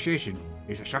our appreciation.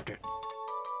 Please accept it.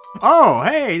 Oh,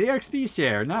 hey, the XP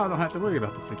share. Now I don't have to worry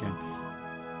about this again.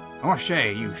 I must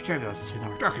say, you saved us in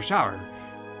our darkest hour.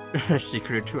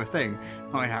 Secret to a thing.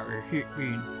 Might not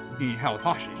being held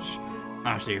hostage.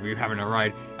 Honestly, if you haven't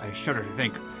arrived, I shudder to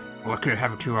think what could have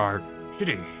happened to our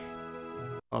city.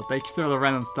 Oh, thanks for the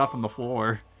random stuff on the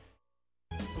floor.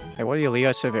 Hey, what do you leave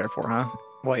us there for, huh?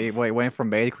 Wait, waiting for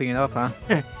May to clean it up, huh?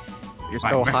 You're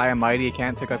so high and mighty you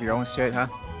can't pick up your own shit, huh?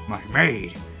 My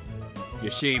maid. You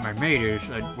see, my maid is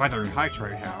at Wuthering Heights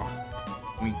right now.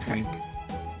 Wink, wink.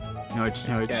 Nudge,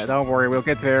 nudge. Yeah, don't worry, we'll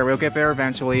get there. We'll get there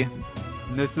eventually.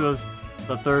 And this was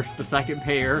the second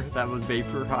pair that was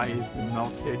vaporized and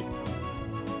melted.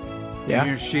 Yeah.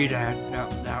 You see that?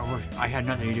 I had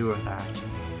nothing to do with that.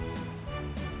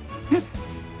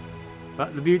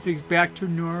 But the music's back to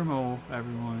normal,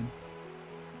 everyone.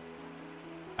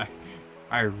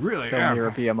 I really am.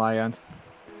 Therapy on my end.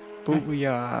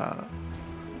 Booyah.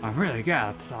 I'm really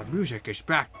glad the music is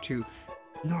back to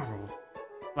normal,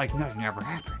 like nothing ever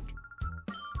happened.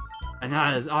 And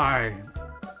as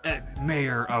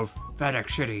Mayor of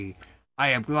FedEx City,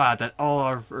 I am glad that all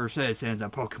of our citizens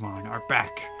and Pokemon are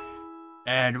back.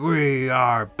 And we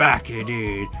are back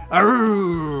indeed.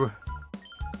 Aroo!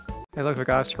 Hey, look, we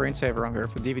got a screensaver on here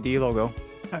for the DVD logo.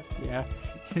 Yeah,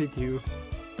 they do.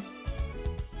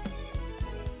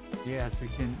 Yes, we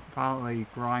can probably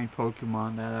grind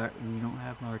Pokemon that we don't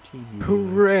have in our team.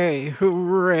 Hooray!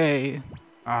 Hooray!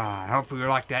 I hope you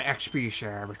like that XP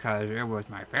share because it was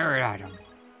my favorite item.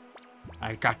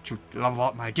 I got to level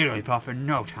up my Jigglypuff in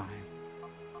no time.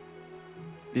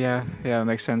 Yeah, it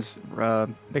makes sense.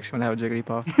 Makes me have a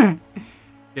Jigglypuff.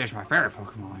 It's my favorite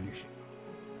Pokemon.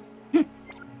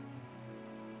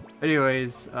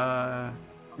 Anyways, I'm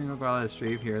gonna go out of the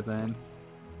stream here then.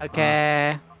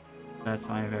 Okay. That's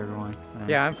fine with everyone.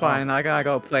 Yeah, I'm fine. I gotta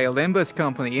go play Olympus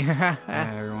Company. Yeah,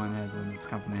 everyone has this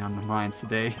company on the minds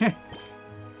today.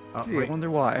 Oh, Gee, I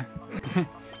wonder why.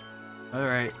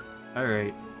 Alright.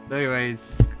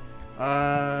 Anyways,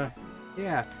 yeah,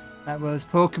 that was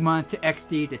Pokemon to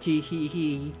XD to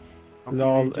T-hee-hee.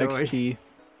 Lol, XD.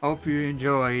 Hope you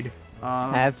enjoyed.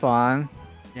 Had fun.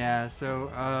 Yeah, so,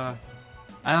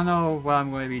 I don't know what I'm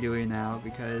going to be doing now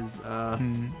because,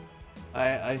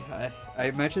 I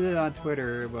mentioned it on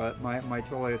Twitter, but my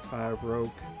toilet's kind of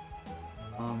broke.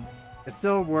 It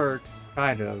still works,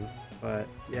 kind of, but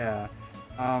yeah.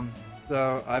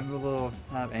 So I'm a little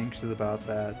not anxious about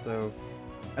that, so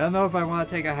I don't know if I want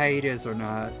to take a hiatus or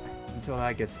not until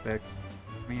that gets fixed.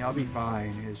 I mean, I'll be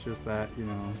fine, it's just that, you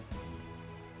know,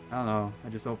 I don't know, I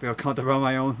just don't feel comfortable in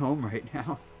my own home right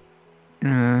now.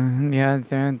 Yeah,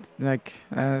 like,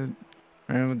 I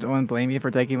don't want to blame you for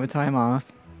taking the time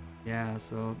off. Yeah,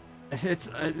 so it's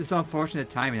unfortunate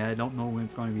timing. I don't know when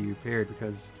it's going to be repaired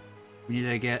because we need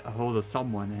to get a hold of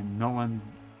someone, and no one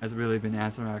has really been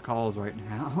answering our calls right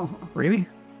now. Really?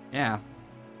 Yeah.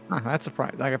 Huh, that's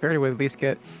surprising. Like, I figured we'd at least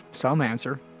get some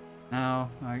answer. No,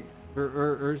 like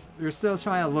we're still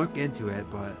trying to look into it,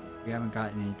 but we haven't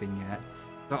gotten anything yet.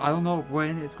 So I don't know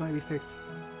when it's going to be fixed.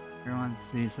 Everyone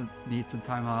needs some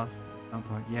time off.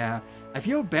 Yeah, I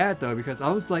feel bad though because I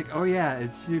was like, oh yeah,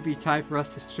 it should be time for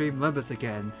us to stream Olympus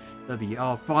again. It'll be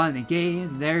all fun and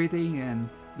games and everything, and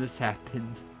this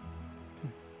happened.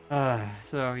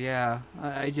 So yeah,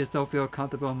 I just don't feel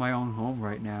comfortable in my own home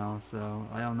right now, so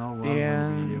I don't know what I'm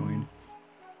going to be doing.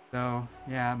 So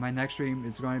yeah, my next stream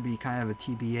is going to be kind of a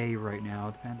TBA right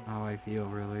now. Depends on how I feel,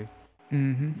 really.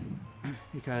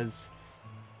 Because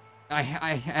I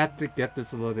have to get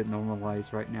this a little bit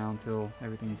normalized right now until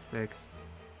everything's fixed.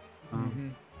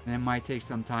 And it might take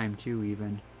some time too,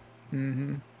 even.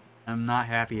 I'm not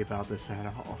happy about this at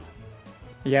all.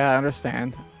 Yeah, I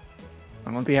understand.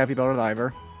 I won't be happy about it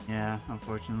either. Yeah,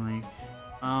 unfortunately.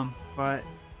 But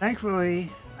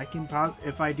thankfully, I can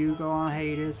if I do go on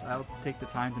hiatus, I'll take the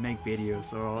time to make videos,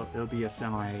 so it'll be a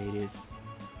semi-hiatus.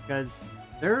 Because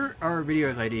there are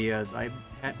videos ideas I've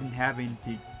been having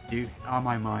to do on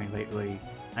my mind lately.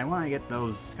 I want to get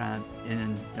those kind of in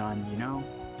and done, you know?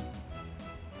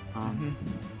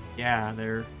 Yeah,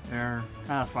 they're kind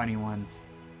of funny ones.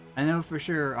 I know for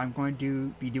sure I'm going to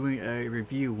be doing a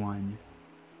review one.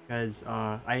 Because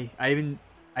I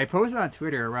posted on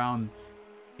Twitter around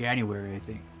January, I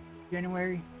think.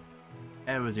 January?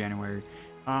 Yeah, it was January.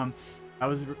 I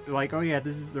was like, oh yeah,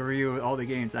 this is the review of all the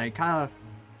games. I kind of,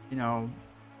 you know,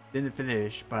 didn't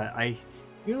finish, but I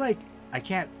feel like I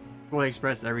can't fully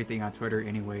express everything on Twitter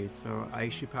anyways, so I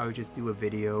should probably just do a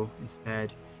video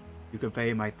instead to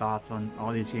convey my thoughts on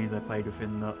all these games I played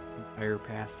within the entire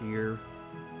past year.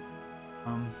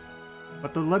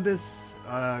 But the Olympus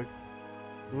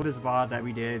VOD that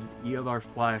we did, Yield Our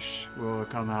Flesh, will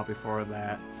come out before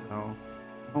that, so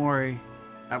don't worry,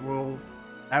 that will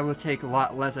take a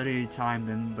lot less editing time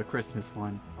than the Christmas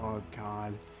one. Oh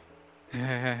god.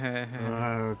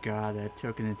 Oh god, that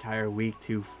took an entire week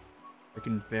to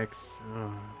freaking fix.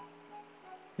 Ugh.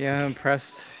 Yeah, I'm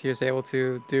impressed he was able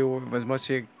to do as much as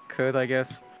he could, I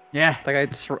guess. Yeah. Like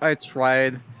I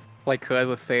tried, like could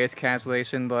with phase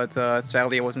cancellation, but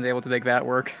sadly I wasn't able to make that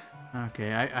work.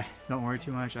 Okay, I don't worry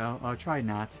too much. I'll try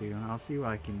not to. I'll see what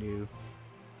I can do.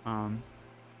 Um,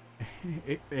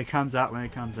 it comes out when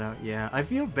it comes out. Yeah, I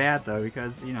feel bad though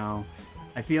because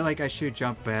I feel like I should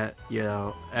jump at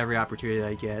every opportunity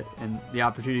I get, and the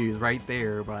opportunity is right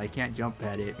there, but I can't jump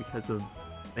at it because of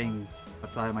things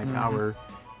outside of my power.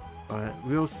 But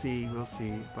we'll see.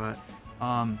 But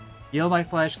Heal My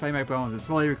Flesh, Claim My Bones. It's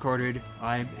fully recorded.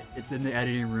 It's in the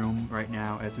editing room right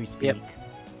now as we speak.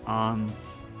 Yep.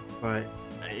 But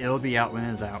it'll be out when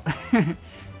it's out.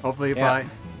 Hopefully by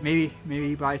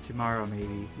maybe by tomorrow.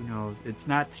 Maybe, who knows? It's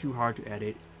not too hard to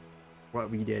edit what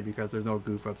we did because there's no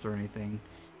goof ups or anything.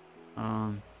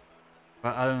 But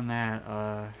other than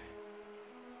that,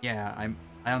 yeah,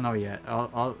 I don't know yet.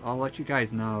 I'll let you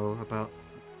guys know about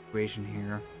the situation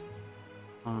here.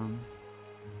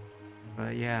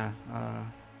 But yeah,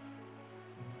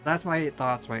 that's my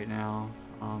thoughts right now.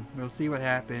 We'll see what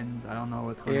happens. I don't know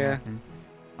what's going to happen.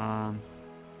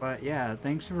 But yeah,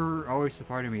 thanks for always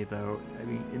supporting me though. I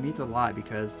mean, it means a lot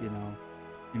because,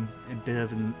 I'm in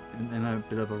a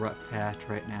bit of a rough patch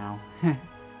right now.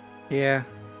 Yeah.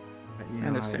 But, I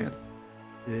understand.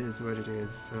 It is what it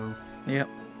is, so. Yep.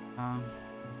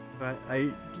 But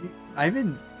I've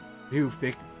been too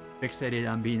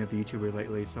fixated on being a VTuber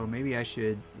lately, so maybe I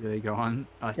should really go on.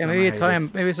 Yeah,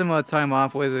 maybe some time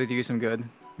off would do some good.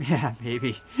 Yeah,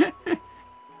 maybe.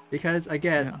 Because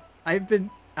again,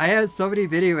 I have so many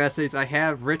video essays I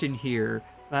have written here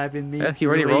that I've been meaning to you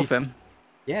already release. wrote them.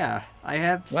 Yeah, I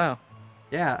have. Wow.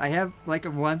 Yeah, I have like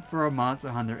one for a Monster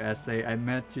Hunter essay I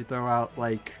meant to throw out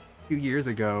like 2 years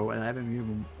ago, and I haven't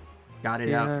even got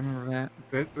it out. I remember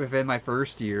that. Within my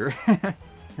first year.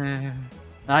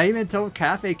 I even told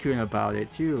Cafe-kun about it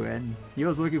too, and he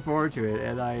was looking forward to it,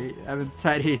 and I haven't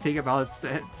said anything about it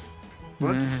since.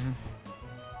 Whoops.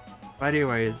 But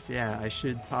anyways, yeah, I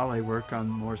should probably work on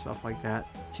more stuff like that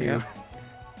too.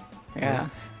 Yeah.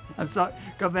 I'm sorry,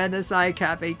 Command aside,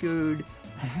 Cafe-kun.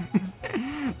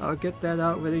 I'll get that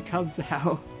out when it comes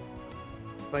out.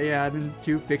 But yeah, I've been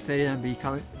too fixated on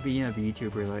being a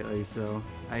VTuber lately, so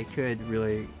I could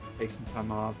really take some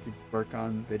time off to work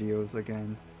on videos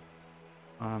again.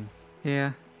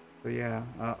 Yeah. So yeah,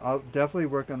 I'll definitely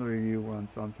work on the review one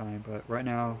sometime, but right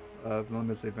now,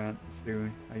 Columbus event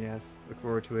soon, I guess. Look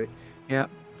forward to it. Yep.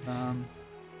 I'm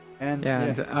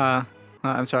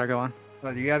sorry, go on.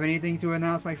 Do you have anything to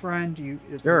announce, my friend?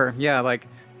 Sure, yeah, like,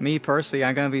 me personally,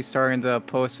 I'm gonna be starting to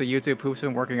post the YouTube hoops I've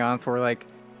been working on for, like,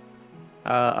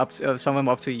 some of them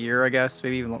up to a year, I guess,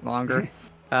 maybe even longer.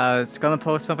 It's gonna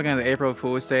post something on the April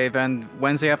Fool's Day, then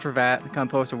Wednesday after that, gonna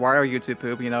post a Wario YouTube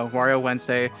poop, Wario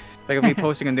Wednesday. Like, I'll be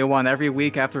posting a new one every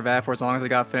week after that for as long as I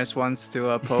got finished ones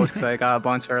to post, because I got a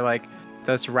bunch that are, like,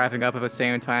 just wrapping up at the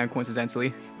same time,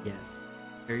 coincidentally. Yes.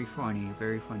 Very funny,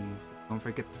 very funny. So don't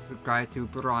forget to subscribe to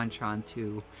Branchan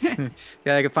too.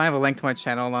 Yeah, I can find a link to my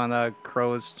channel on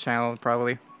Crow's channel,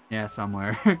 probably. Yeah,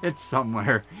 somewhere. It's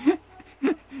somewhere.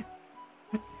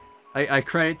 I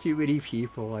credit too many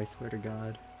people, I swear to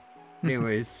God.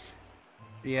 Anyways,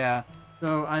 yeah.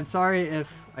 So I'm sorry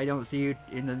if I don't see you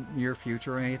in the near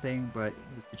future or anything, but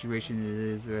the situation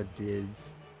is what it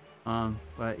is.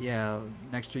 But yeah,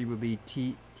 next stream will be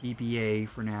TBA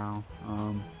for now.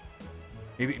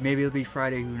 Maybe it'll be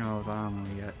Friday, who knows, I don't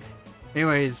know yet.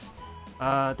 Anyways,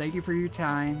 thank you for your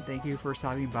time, thank you for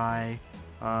stopping by.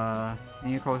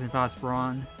 Any closing thoughts,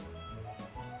 Braun?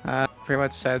 Pretty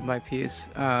much said my piece.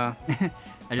 I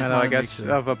guess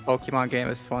of a Pokemon game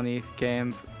is funny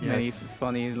game, many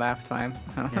funny laugh time.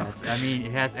 I don't know. Yes, I mean,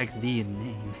 it has XD in the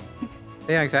name.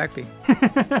 Yeah, exactly.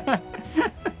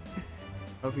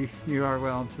 Hope you are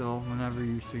well until whenever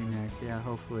you stream next. Yeah,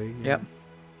 hopefully. Yeah. Yep.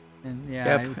 And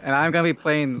yeah. And I'm gonna be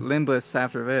playing Limbus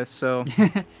after this, so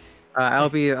I'll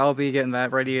be getting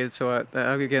that ready. So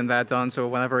I'll be getting that done. So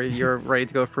whenever you're ready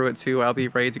to go through it too, I'll be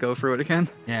ready to go through it again.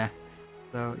 Yeah.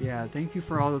 So yeah, thank you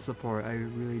for all the support. I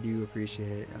really do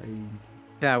appreciate it.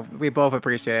 Yeah, we both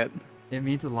appreciate it. It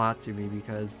means a lot to me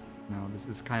because this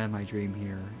is kind of my dream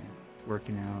here. And it's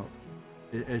working out.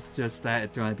 It's just that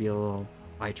it's going to be a little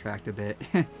sidetracked a bit.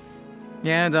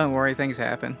 Yeah, don't worry, things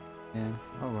happen. Yeah.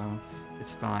 Oh well.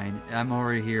 It's fine. I'm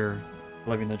already here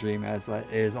living the dream as it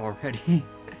is already.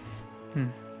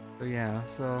 So yeah,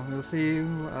 so we'll see you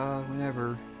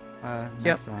whenever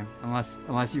next time.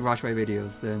 Unless you watch my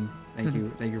videos, then thank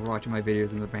you for watching my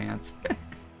videos in advance.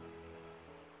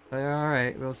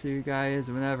 Alright, we'll see you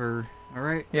guys whenever.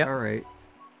 Alright? Yep. Alright.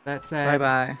 That's it. Bye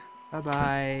bye. Bye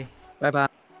bye. Bye bye.